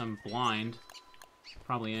 Unless I'm blind.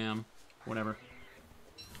 Probably am. Whatever.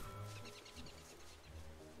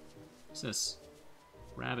 What's this?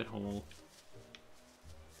 Rabbit hole.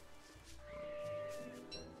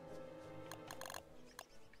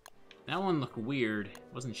 That one looked weird.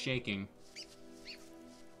 It wasn't shaking.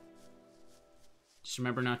 Just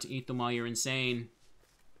remember not to eat them while you're insane.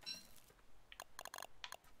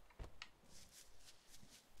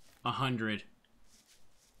 100.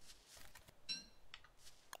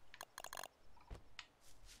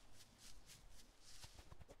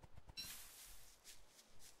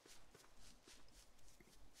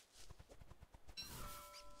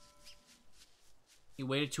 You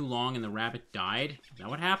waited too long and the rabbit died? Is that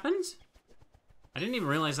what happened? I didn't even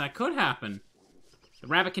realize that could happen. The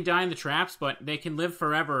rabbit can die in the traps, but they can live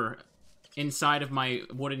forever inside of my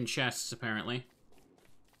wooden chests, apparently.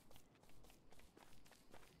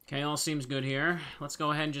 Okay, all seems good here. Let's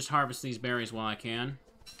go ahead and just harvest these berries while I can.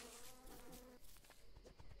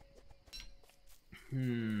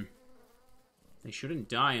 They shouldn't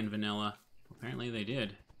die in vanilla. Apparently they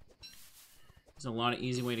did. There's a lot of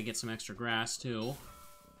easy way to get some extra grass, too.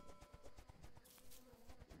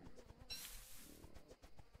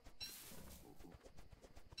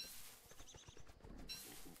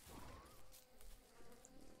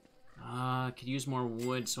 Could use more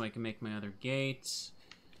wood so I can make my other gates.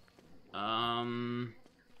 Wabbit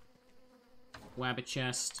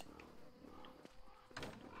chest.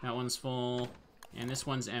 That one's full. And this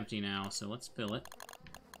one's empty now, so let's fill it.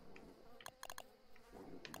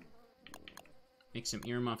 Make some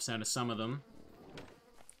earmuffs out of some of them.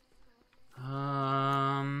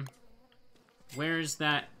 Where's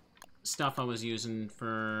that stuff I was using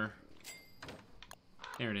for...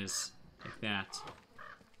 There it is. Like that.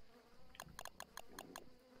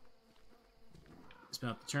 It's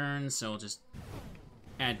about the turn, so we'll just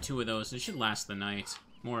add 2 of those. It should last the night.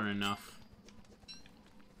 More than enough.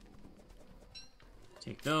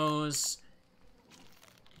 Take those.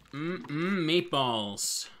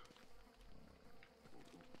 Meatballs.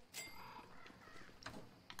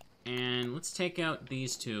 And let's take out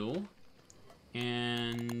these 2.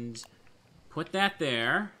 And put that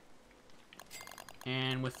there.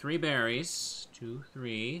 And with 3 berries. 2,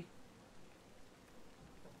 3.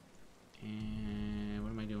 And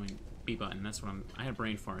what am I doing? B button, that's what I had a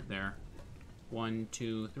brain fart there. 1,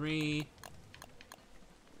 2, 3.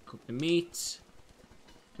 Cook the meat.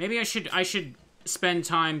 Maybe I should spend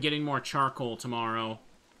time getting more charcoal tomorrow.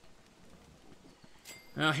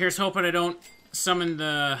 Well, here's hoping I don't summon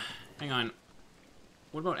the... Hang on.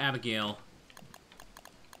 What about Abigail?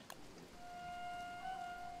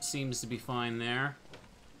 Seems to be fine there.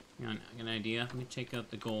 Hang on, I got an idea. Let me take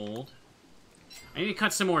out the gold. I need to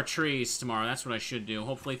cut some more trees tomorrow. That's what I should do.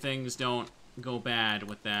 Hopefully things don't go bad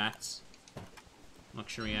with that.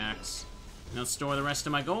 Luxury axe. And I'll store the rest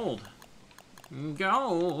of my gold.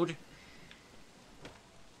 Gold!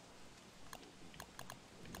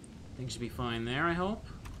 Things should be fine there, I hope.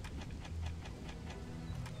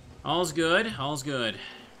 All's good. All's good.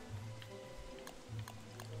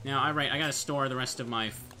 Now, I gotta store the rest of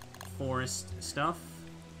my forest stuff.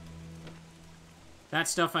 That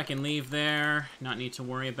stuff I can leave there. Not need to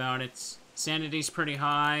worry about it. Sanity's pretty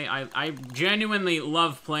high. I genuinely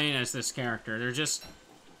love playing as this character. They're just...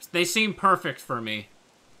 They seem perfect for me.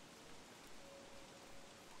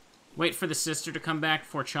 Wait for the sister to come back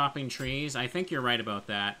before chopping trees. I think you're right about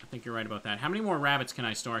that. I think you're right about that. How many more rabbits can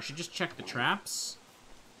I store? I should just check the traps.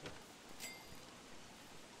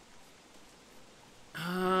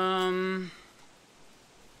 I'm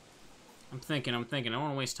thinking. I don't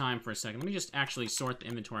want to waste time for a second. Let me just actually sort the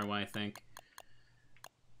inventory while I think.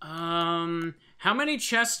 How many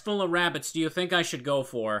chests full of rabbits do you think I should go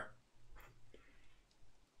for?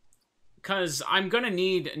 Because I'm gonna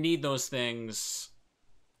need those things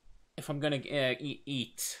if I'm gonna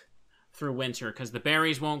eat through winter. Because the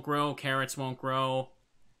berries won't grow, carrots won't grow.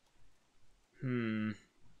 Oh,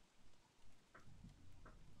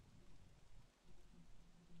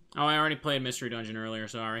 I already played Mystery Dungeon earlier,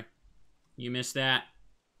 sorry. You missed that.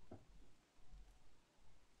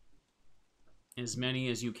 As many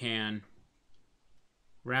as you can.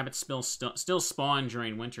 Rabbits still spawn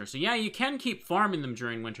during winter. So yeah, you can keep farming them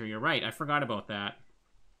during winter, you're right. I forgot about that.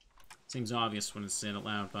 Seems obvious when it's said out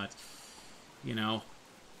loud, but... You know.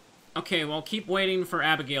 Okay, well, keep waiting for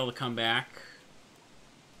Abigail to come back.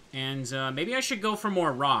 And maybe I should go for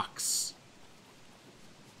more rocks.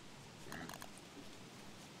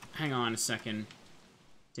 Hang on a second.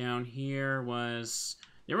 Down here was...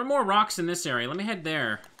 There were more rocks in this area. Let me head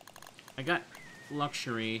there. I got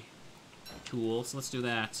luxury tools. Let's do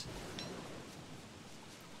that.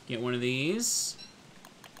 Get one of these.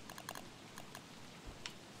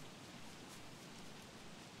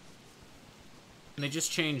 And they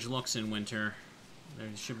just change looks in winter. They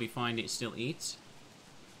should be fine to still eat.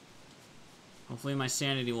 Hopefully my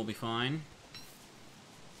sanity will be fine.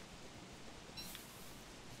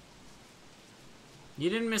 You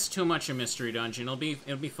didn't miss too much of Mystery Dungeon.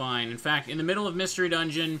 It'll be fine. In fact, in the middle of Mystery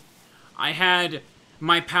Dungeon, I had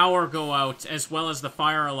my power go out as well as the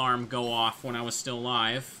fire alarm go off when I was still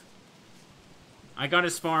alive. I got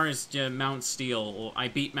as far as Mount Steel. I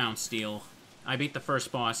beat Mount Steel. I beat the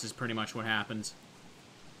first boss is pretty much what happened.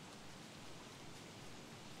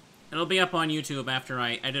 It'll be up on YouTube after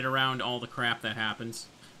I edit around all the crap that happens.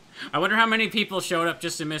 I wonder how many people showed up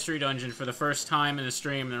just to Mystery Dungeon for the first time in the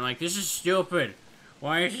stream and they're like, this is stupid.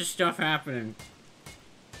 Why is this stuff happening?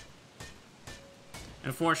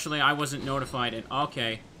 Unfortunately, I wasn't notified in...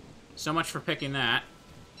 Okay. So much for picking that.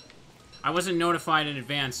 I wasn't notified in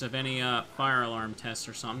advance of any fire alarm tests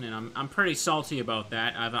or something, and I'm pretty salty about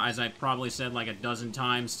that, as I probably said like a dozen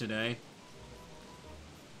times today.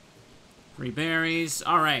 Free berries.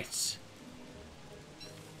 Alright.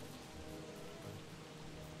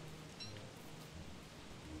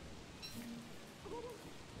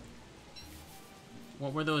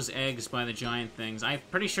 What were those eggs by the giant things? I'm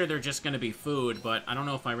pretty sure they're just going to be food, but I don't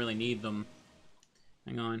know if I really need them.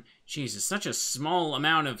 Hang on. Jeez, it's such a small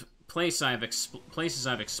amount of places I've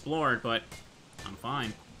explored, but I'm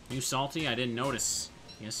fine. You salty? I didn't notice.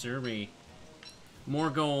 Yes, sir. More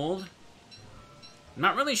gold. I'm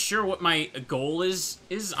not really sure what my goal is.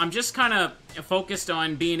 I'm just kind of focused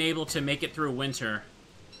on being able to make it through winter.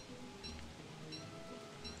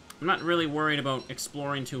 I'm not really worried about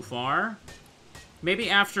exploring too far. Maybe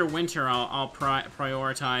after winter, I'll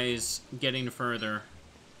prioritize getting further.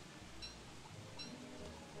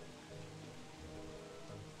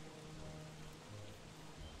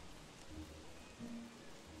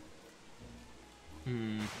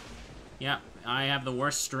 Yeah, I have the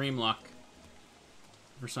worst stream luck.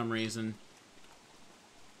 For some reason.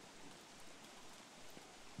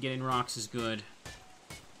 Getting rocks is good.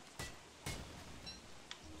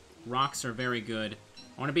 Rocks are very good.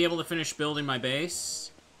 I want to be able to finish building my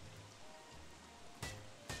base.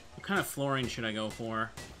 What kind of flooring should I go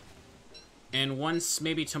for? And once,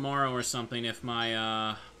 maybe tomorrow or something, if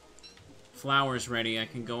my flour's ready, I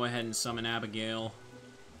can go ahead and summon Abigail.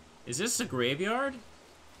 Is this a graveyard?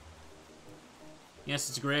 Yes,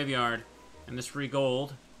 it's a graveyard. And this free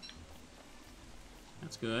gold.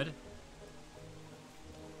 That's good.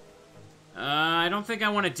 I don't think I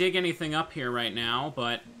want to dig anything up here right now,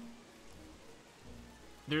 but...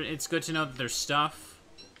 it's good to know that there's stuff.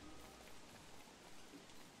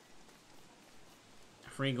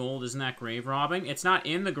 Free gold, isn't that grave robbing? It's not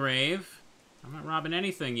in the grave. I'm not robbing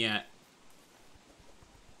anything yet.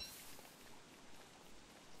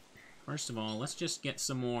 First of all, let's just get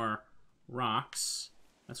some more rocks.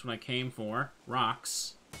 That's what I came for.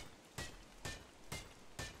 Rocks.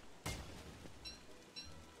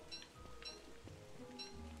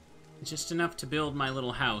 Just enough to build my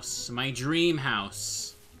little house. My dream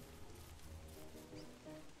house.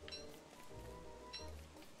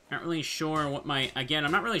 Not really sure what my... Again,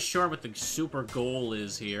 I'm not really sure what the super goal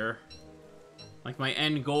is here. Like, my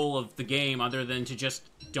end goal of the game, other than to just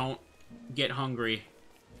don't get hungry.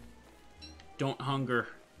 Don't hunger.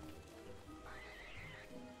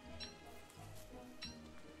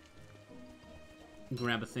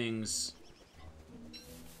 Grab things.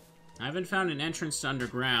 I haven't found an entrance to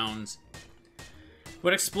underground.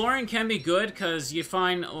 But exploring can be good, because you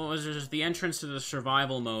find... Oh, there's the entrance to the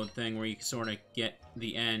survival mode thing, where you can sort of get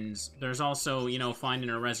the ends. There's also, you know, finding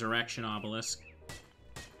a resurrection obelisk.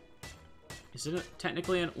 Is it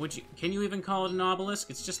technically an... Can you even call it an obelisk?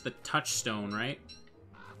 It's just the touchstone, right?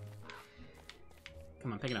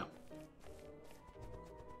 Come on, pick it up.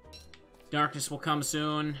 Darkness will come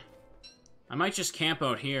soon. I might just camp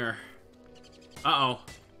out here. Uh-oh.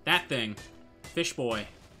 That thing. Fish boy.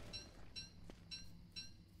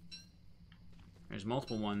 There's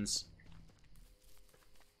multiple ones.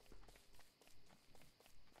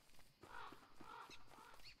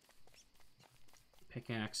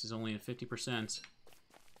 Pickaxe is only at 50%.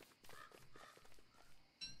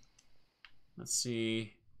 Let's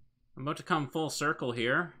see. I'm about to come full circle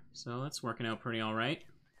here, so that's working out pretty alright.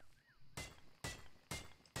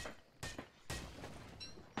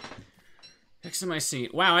 Fixing my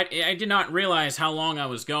seat. Wow, I did not realize how long I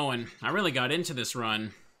was going. I really got into this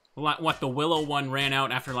run. What, the Willow one ran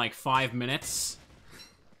out after like 5 minutes?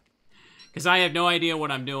 Because I had no idea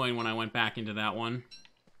what I'm doing when I went back into that one.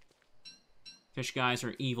 Fish guys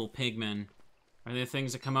are evil pigmen. Are they the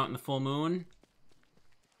things that come out in the full moon?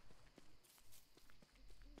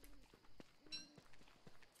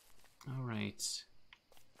 Alright.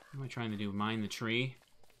 What am I trying to do? Mine the tree?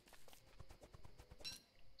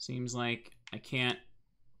 Seems like I can't...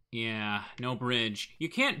 Yeah, no bridge. You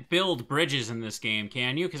can't build bridges in this game,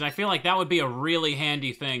 can you? Because I feel like that would be a really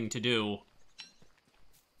handy thing to do.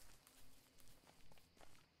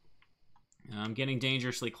 I'm getting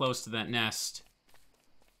dangerously close to that nest.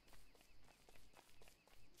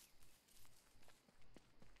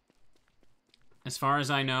 As far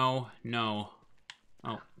as I know, no.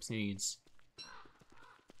 Oh, seeds.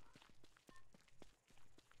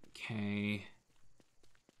 Okay.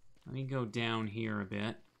 Let me go down here a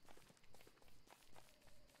bit.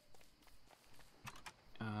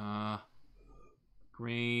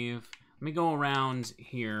 Grave. Let me go around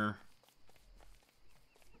here.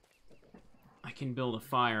 I can build a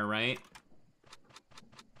fire, right?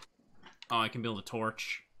 Oh, I can build a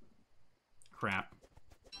torch. Crap.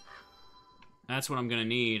 That's what I'm gonna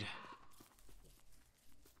need.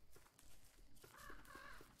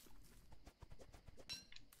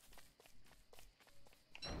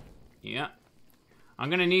 Yeah. I'm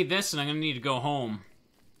gonna need this, and I'm gonna need to go home.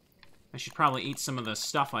 I should probably eat some of the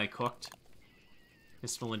stuff I cooked.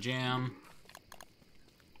 Fistful of jam.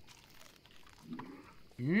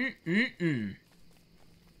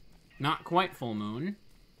 Not quite full moon.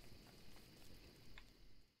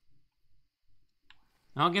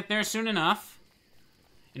 I'll get there soon enough.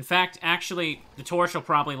 In fact, actually, the torch will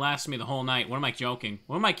probably last me the whole night. What am I joking?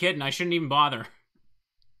 What am I kidding? I shouldn't even bother.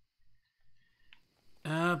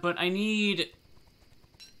 But I need...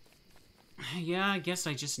 Yeah, I guess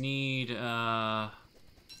I just need, I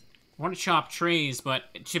want to chop trees,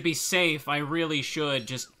 but to be safe, I really should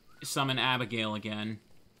just summon Abigail again.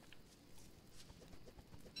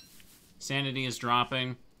 Sanity is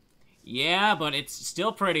dropping. Yeah, but it's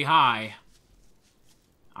still pretty high.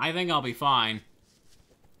 I think I'll be fine.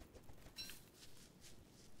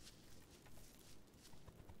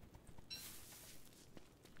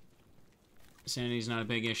 Sanity's not a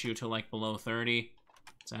big issue till like below 30.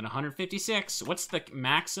 It's at 156. What's the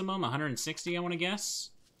maximum? 160, I want to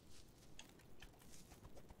guess?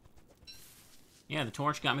 Yeah, the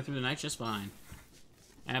torch got me through the night just fine.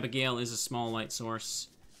 Abigail is a small light source.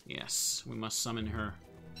 Yes, we must summon her.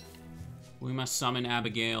 We must summon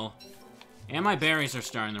Abigail. And my berries are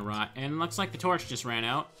starting to rot. And it looks like the torch just ran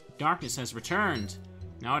out. Darkness has returned.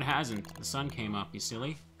 No, it hasn't. The sun came up, you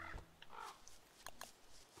silly.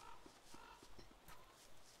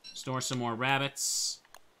 Store some more rabbits.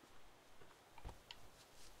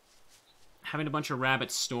 Having a bunch of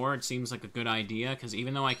rabbits stored seems like a good idea, because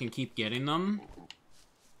even though I can keep getting them,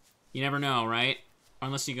 you never know, right?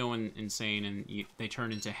 Unless you go insane and they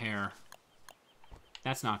turn into hair.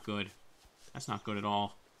 That's not good. That's not good at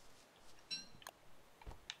all.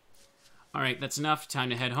 Alright, that's enough. Time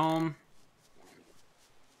to head home.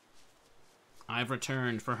 I've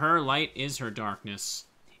returned. For her, light is her darkness.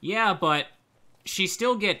 Yeah, but she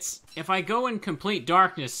still gets... If I go in complete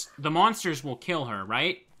darkness, the monsters will kill her,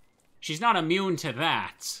 right? She's not immune to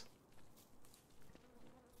that.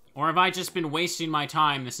 Or have I just been wasting my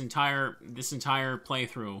time this entire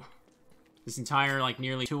playthrough? This entire, like,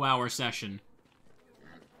 nearly 2-hour session.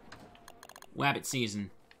 Wabbit season.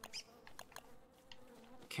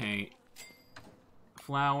 Okay.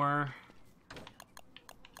 Flower.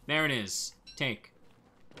 There it is. Take.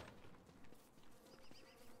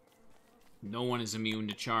 No one is immune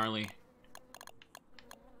to Charlie.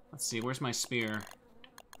 Let's see, where's my spear?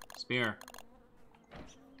 Spear.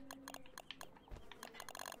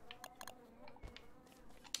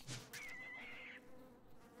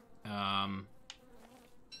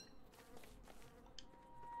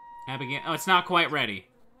 Abigail. Oh, it's not quite ready.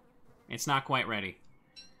 It's not quite ready.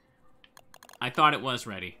 I thought it was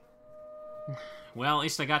ready. Well, at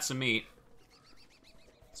least I got some meat.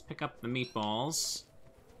 Let's pick up the meatballs.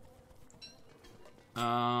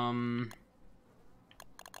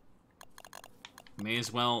 May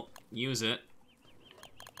as well use it.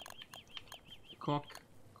 Cook,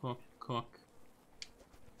 cook, cook.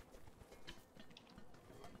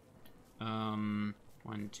 1,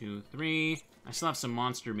 2, 3. I still have some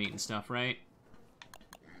monster meat and stuff, right?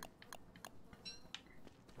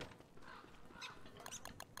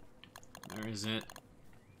 Where is it?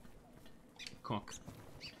 Cook.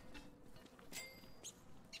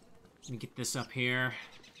 Let me get this up here.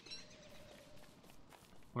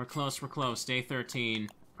 We're close, we're close. Day 13.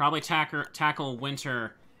 Probably tackle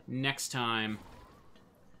winter next time.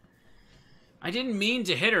 I didn't mean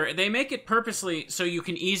to hit her. They make it purposely so you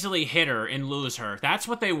can easily hit her and lose her. That's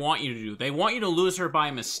what they want you to do. They want you to lose her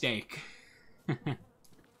by mistake.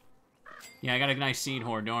 Yeah, I got a nice seed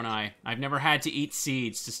hoard, don't I? I've never had to eat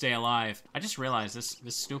seeds to stay alive. I just realized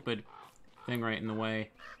this stupid thing right in the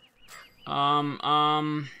way.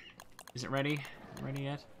 Is it ready? Ready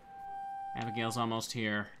yet? Abigail's almost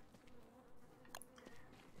here.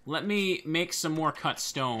 Let me make some more cut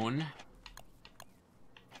stone.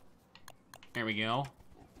 There we go.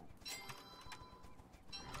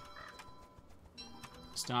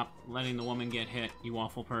 Stop letting the woman get hit, you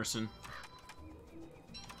awful person.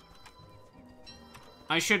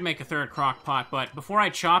 I should make a third crock pot, but before I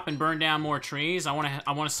chop and burn down more trees, I want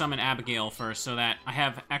to summon Abigail first, so that I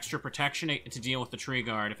have extra protection to deal with the tree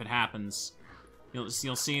guard if it happens. You'll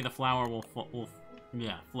see the flower will float.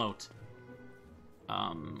 What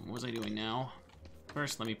was I doing now?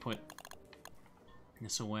 First, let me put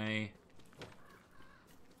this away.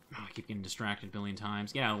 Oh, I keep getting distracted a billion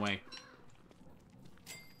times. Get out of the way.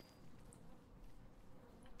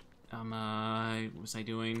 What was I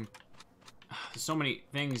doing? There's so many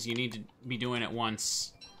things you need to be doing at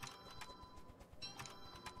once.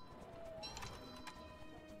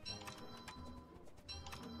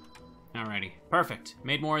 Alrighty. Perfect.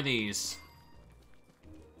 Made more of these.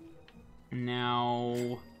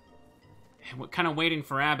 Now... we're kind of waiting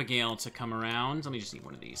for Abigail to come around. Let me just eat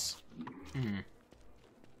one of these.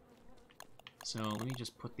 So, let me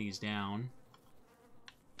just put these down.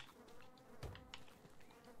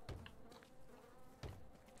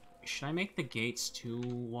 Should I make the gates too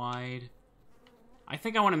wide? I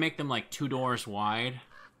think I want to make them like 2 doors wide.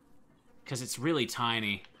 Because it's really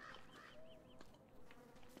tiny.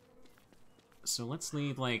 So let's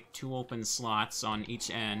leave like 2 open slots on each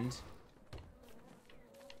end.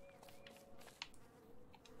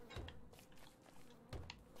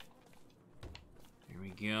 There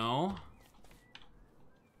we go.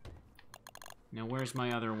 Now where's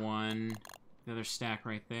my other one? The other stack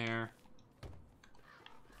right there.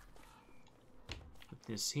 Put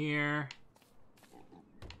this here.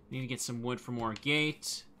 Need to get some wood for more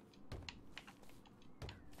gate.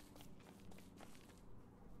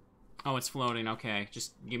 Oh, it's floating. Okay,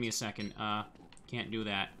 just give me a second. Can't do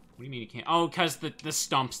that. What do you mean you can't? Oh, because the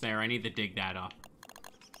stump's there. I need to dig that up.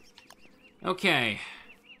 Okay.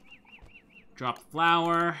 Drop the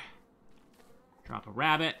flower. Drop a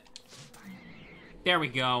rabbit. There we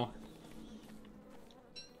go.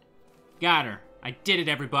 Got her. I did it,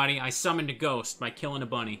 everybody. I summoned a ghost by killing a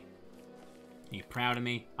bunny. Are you proud of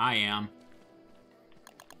me? I am.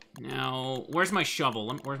 Now, where's my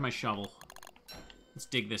shovel? Where's my shovel? Let's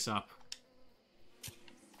dig this up.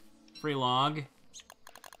 Free log.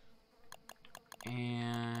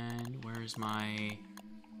 And where's my...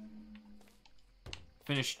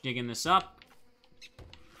 Finish digging this up.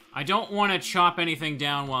 I don't want to chop anything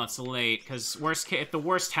down while it's late, because if the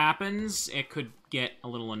worst happens, it could get a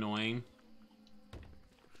little annoying.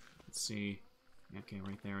 Let's see. Okay,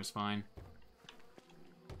 right there is fine.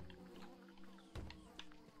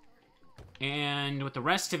 And with the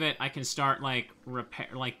rest of it, I can start, like,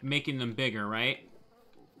 making them bigger, right?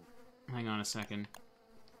 Hang on a second.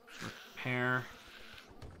 Repair.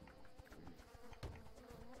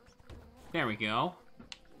 There we go.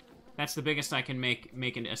 That's the biggest I can make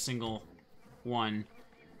it a single one.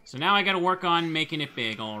 So now I gotta work on making it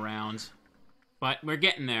big all around. But we're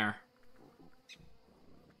getting there.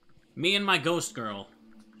 Me and my ghost girl.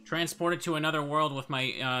 Transported to another world with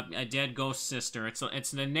my a dead ghost sister.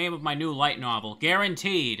 It's the name of my new light novel.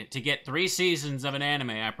 Guaranteed to get 3 seasons of an anime,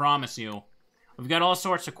 I promise you. We've got all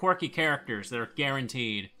sorts of quirky characters that are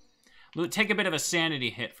guaranteed. Take a bit of a sanity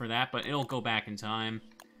hit for that, but it'll go back in time.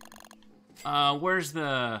 Where's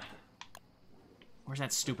that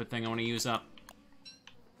stupid thing I want to use up?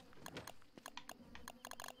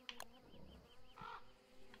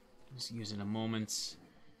 Just use it in a moment.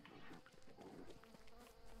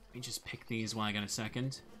 Let me just pick these while I got a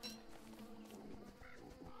second.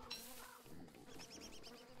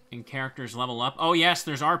 And characters level up. Oh yes,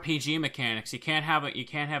 there's RPG mechanics. You can't have an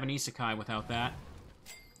isekai without that.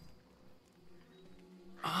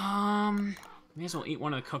 May as well eat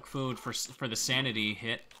one of the cooked food for the sanity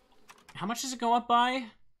hit. How much does it go up by?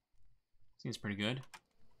 Seems pretty good.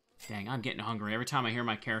 Dang, I'm getting hungry every time I hear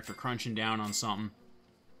my character crunching down on something.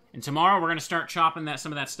 And tomorrow we're gonna start chopping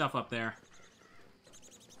some of that stuff up there.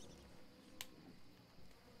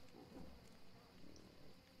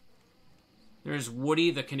 There's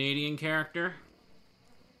Woody, the Canadian character.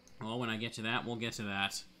 Well, when I get to that, we'll get to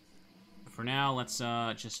that. For now, let's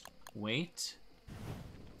just wait.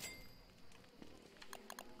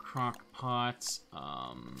 Crock pots.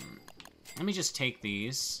 Let me just take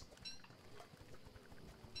these.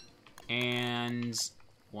 And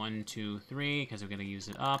 1, 2, 3, because we're gonna use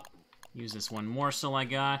it up. Use this one morsel I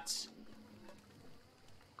got.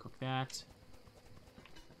 Cook that.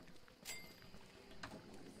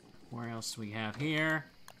 Where else do we have here?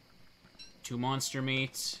 2 monster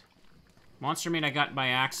meat. Monster meat I got by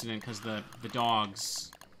accident because the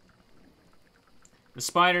dogs. The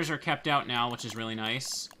spiders are kept out now, which is really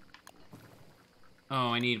nice.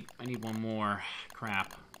 Oh, I need one more.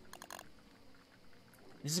 Crap.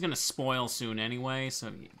 This is gonna spoil soon anyway,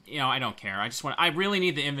 so you know, I don't care. I really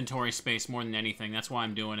need the inventory space more than anything. That's why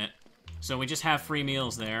I'm doing it. So we just have free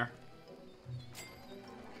meals there.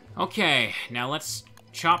 Okay, now let's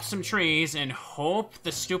chop some trees and hope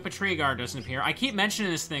the stupid tree guard doesn't appear. I keep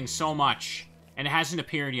mentioning this thing so much, and it hasn't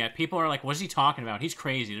appeared yet. People are like, what is he talking about? He's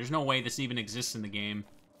crazy. There's no way this even exists in the game.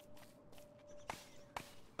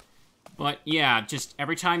 But yeah, just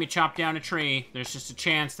every time you chop down a tree, there's just a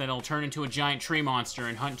chance that it'll turn into a giant tree monster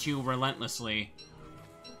and hunt you relentlessly.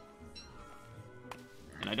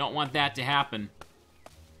 And I don't want that to happen.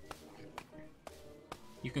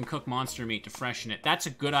 You can cook monster meat to freshen it. That's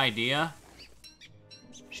a good idea.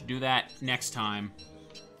 Should do that next time.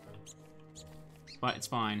 But it's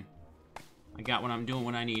fine. I got what I'm doing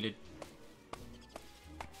when I needed.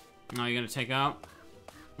 Now you're gonna take out?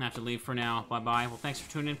 I have to leave for now. Bye-bye. Well, thanks for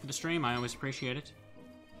tuning in for the stream. I always appreciate it.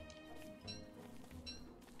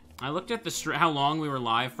 I looked at how long we were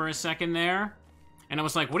live for a second there, and I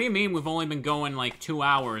was like, what do you mean we've only been going like 2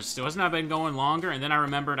 hours? So hasn't I been going longer? And then I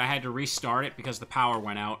remembered I had to restart it because the power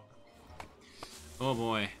went out. Oh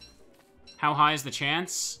boy. How high is the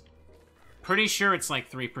chance? Pretty sure it's like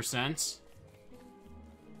 3%.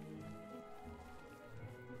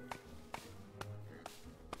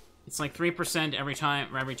 It's like 3% every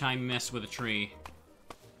time you mess with a tree.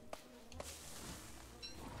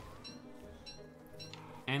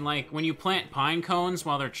 And like when you plant pine cones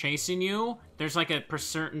while they're chasing you, there's like a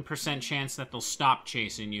certain percent chance that they'll stop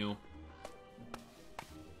chasing you.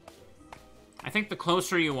 I think the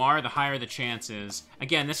closer you are, the higher the chance is.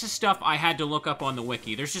 Again, this is stuff I had to look up on the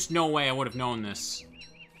wiki. There's just no way I would have known this.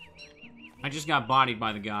 I just got bodied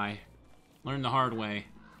by the guy. Learned the hard way.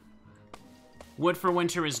 Wood for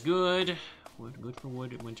winter is good. Good for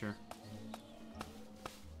wood at winter.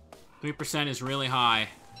 3% is really high.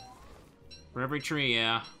 For every tree,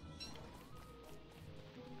 yeah.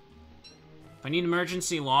 If I need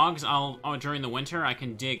emergency logs, during the winter, I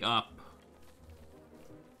can dig up.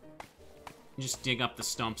 Just dig up the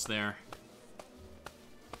stumps there.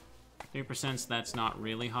 3%, that's not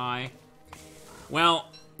really high.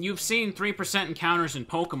 Well, you've seen 3% encounters in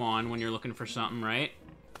Pokemon when you're looking for something, right?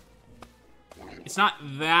 It's not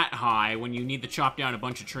that high when you need to chop down a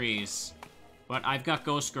bunch of trees. But I've got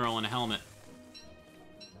Ghost Girl in a helmet.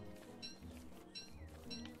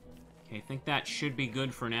 Okay, I think that should be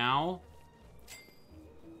good for now.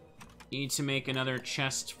 Need to make another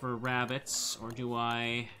chest for rabbits, or do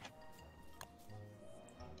I...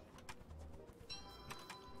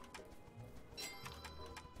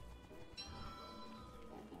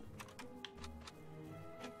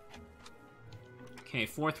 Okay,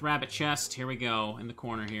 4th rabbit chest. Here we go, in the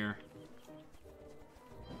corner here.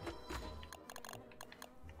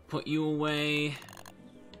 Put you away.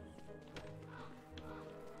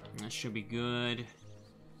 That should be good.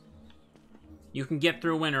 You can get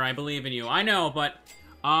through winter, I believe in you. I know, but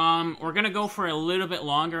we're gonna go for a little bit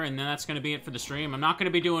longer, and then that's gonna be it for the stream. I'm not gonna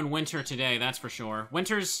be doing winter today, that's for sure.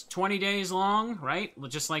 Winter's 20 days long, right?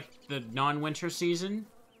 Just like the non-winter season.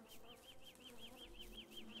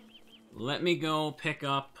 Let me go pick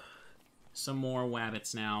up some more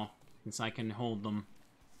wabbits now, since I can hold them.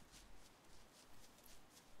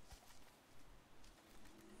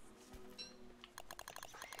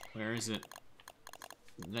 Where is it?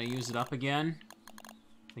 Did I use it up again?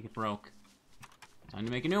 I think it broke. Time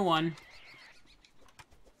to make a new one.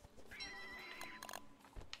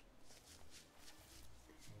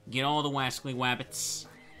 Get all the wascally wabbits.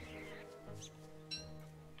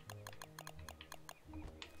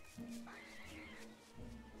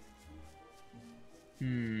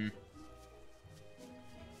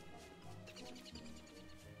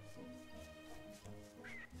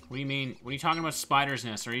 do you mean? What are you talking about spider's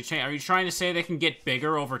nest? Are you trying to say they can get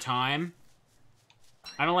bigger over time?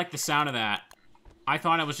 I don't like the sound of that. I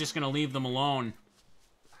thought I was just gonna leave them alone.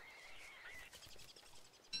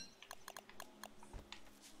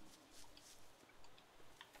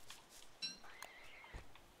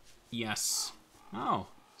 Yes. Oh.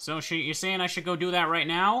 So you're saying I should go do that right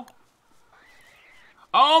now?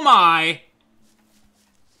 Oh my!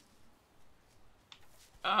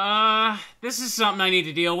 This is something I need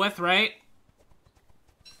to deal with, right?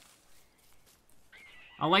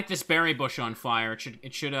 I'll light this berry bush on fire. It should,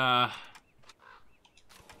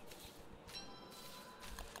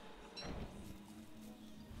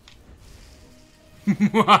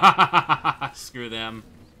 Screw them.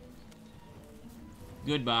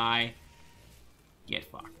 Goodbye. Get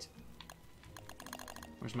fucked.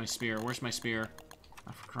 Where's my spear? Where's my spear?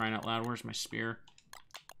 Oh, for crying out loud, where's my spear?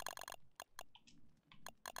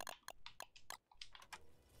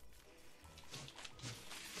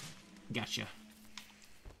 Gotcha.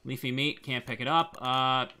 Leafy meat, can't pick it up.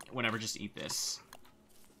 Whatever, just eat this.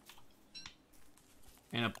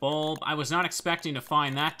 And a bulb. I was not expecting to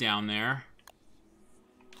find that down there.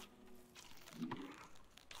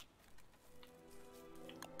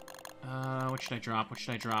 What should I drop? What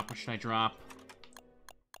should I drop? What should I drop?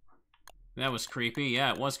 That was creepy.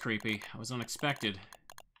 Yeah, it was creepy. It was unexpected.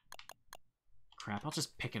 Crap, I'll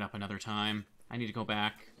just pick it up another time. I need to go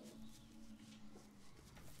back.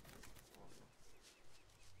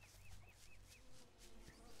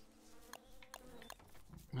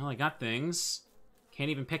 Well, I got things. Can't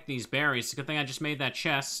even pick these berries. It's a good thing I just made that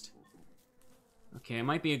chest. Okay, it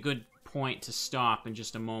might be a good point to stop in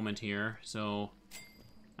just a moment here. So,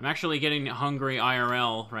 I'm actually getting hungry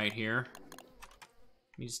IRL right here.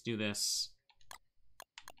 Let me just do this.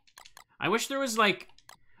 I wish there was, like...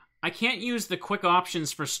 I can't use the quick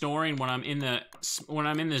options for storing when I'm in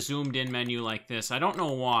the zoomed in menu like this. I don't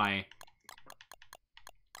know why.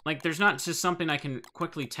 Like, there's not just something I can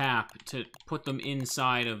quickly tap to put them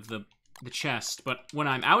inside of the chest, but when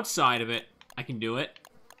I'm outside of it, I can do it.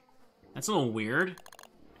 That's a little weird.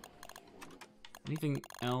 Anything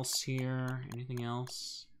else here? Anything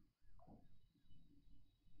else?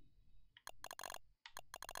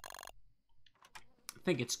 I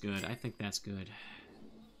think it's good. I think that's good.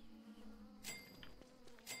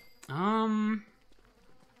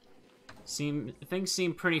 Things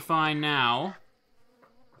seem pretty fine now.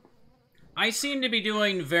 I seem to be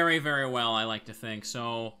doing very, very well, I like to think,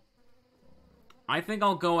 so... I think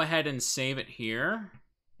I'll go ahead and save it here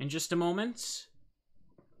in just a moment.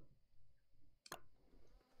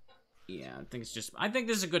 Yeah, I think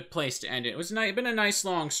this is a good place to end it. It's been a nice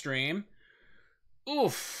long stream.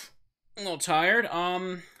 Oof. I'm a little tired. I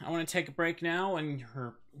want to take a break now, and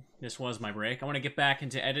this was my break. I want to get back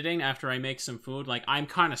into editing after I make some food. Like, I'm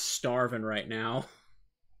kind of starving right now.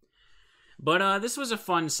 But this was a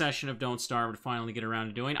fun session of Don't Starve to finally get around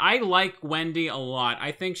to doing. I like Wendy a lot.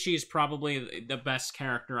 I think she's probably the best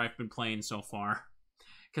character I've been playing so far.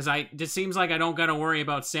 Because it seems like I don't got to worry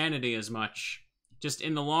about sanity as much. Just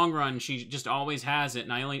in the long run, she just always has it,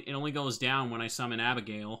 and it only goes down when I summon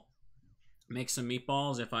Abigail. Make some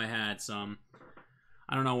meatballs if I had some.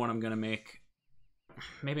 I don't know what I'm going to make.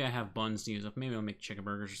 Maybe I have buns to use up. Maybe I'll make chicken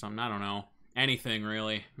burgers or something. I don't know. Anything,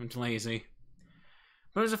 really. I'm lazy.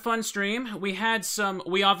 But it was a fun stream. We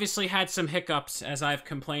obviously had some hiccups, as I've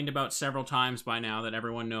complained about several times by now that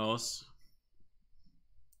everyone knows.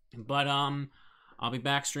 But, I'll be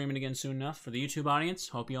back streaming again soon enough for the YouTube audience.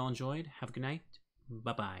 Hope you all enjoyed. Have a good night.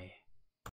 Bye-bye.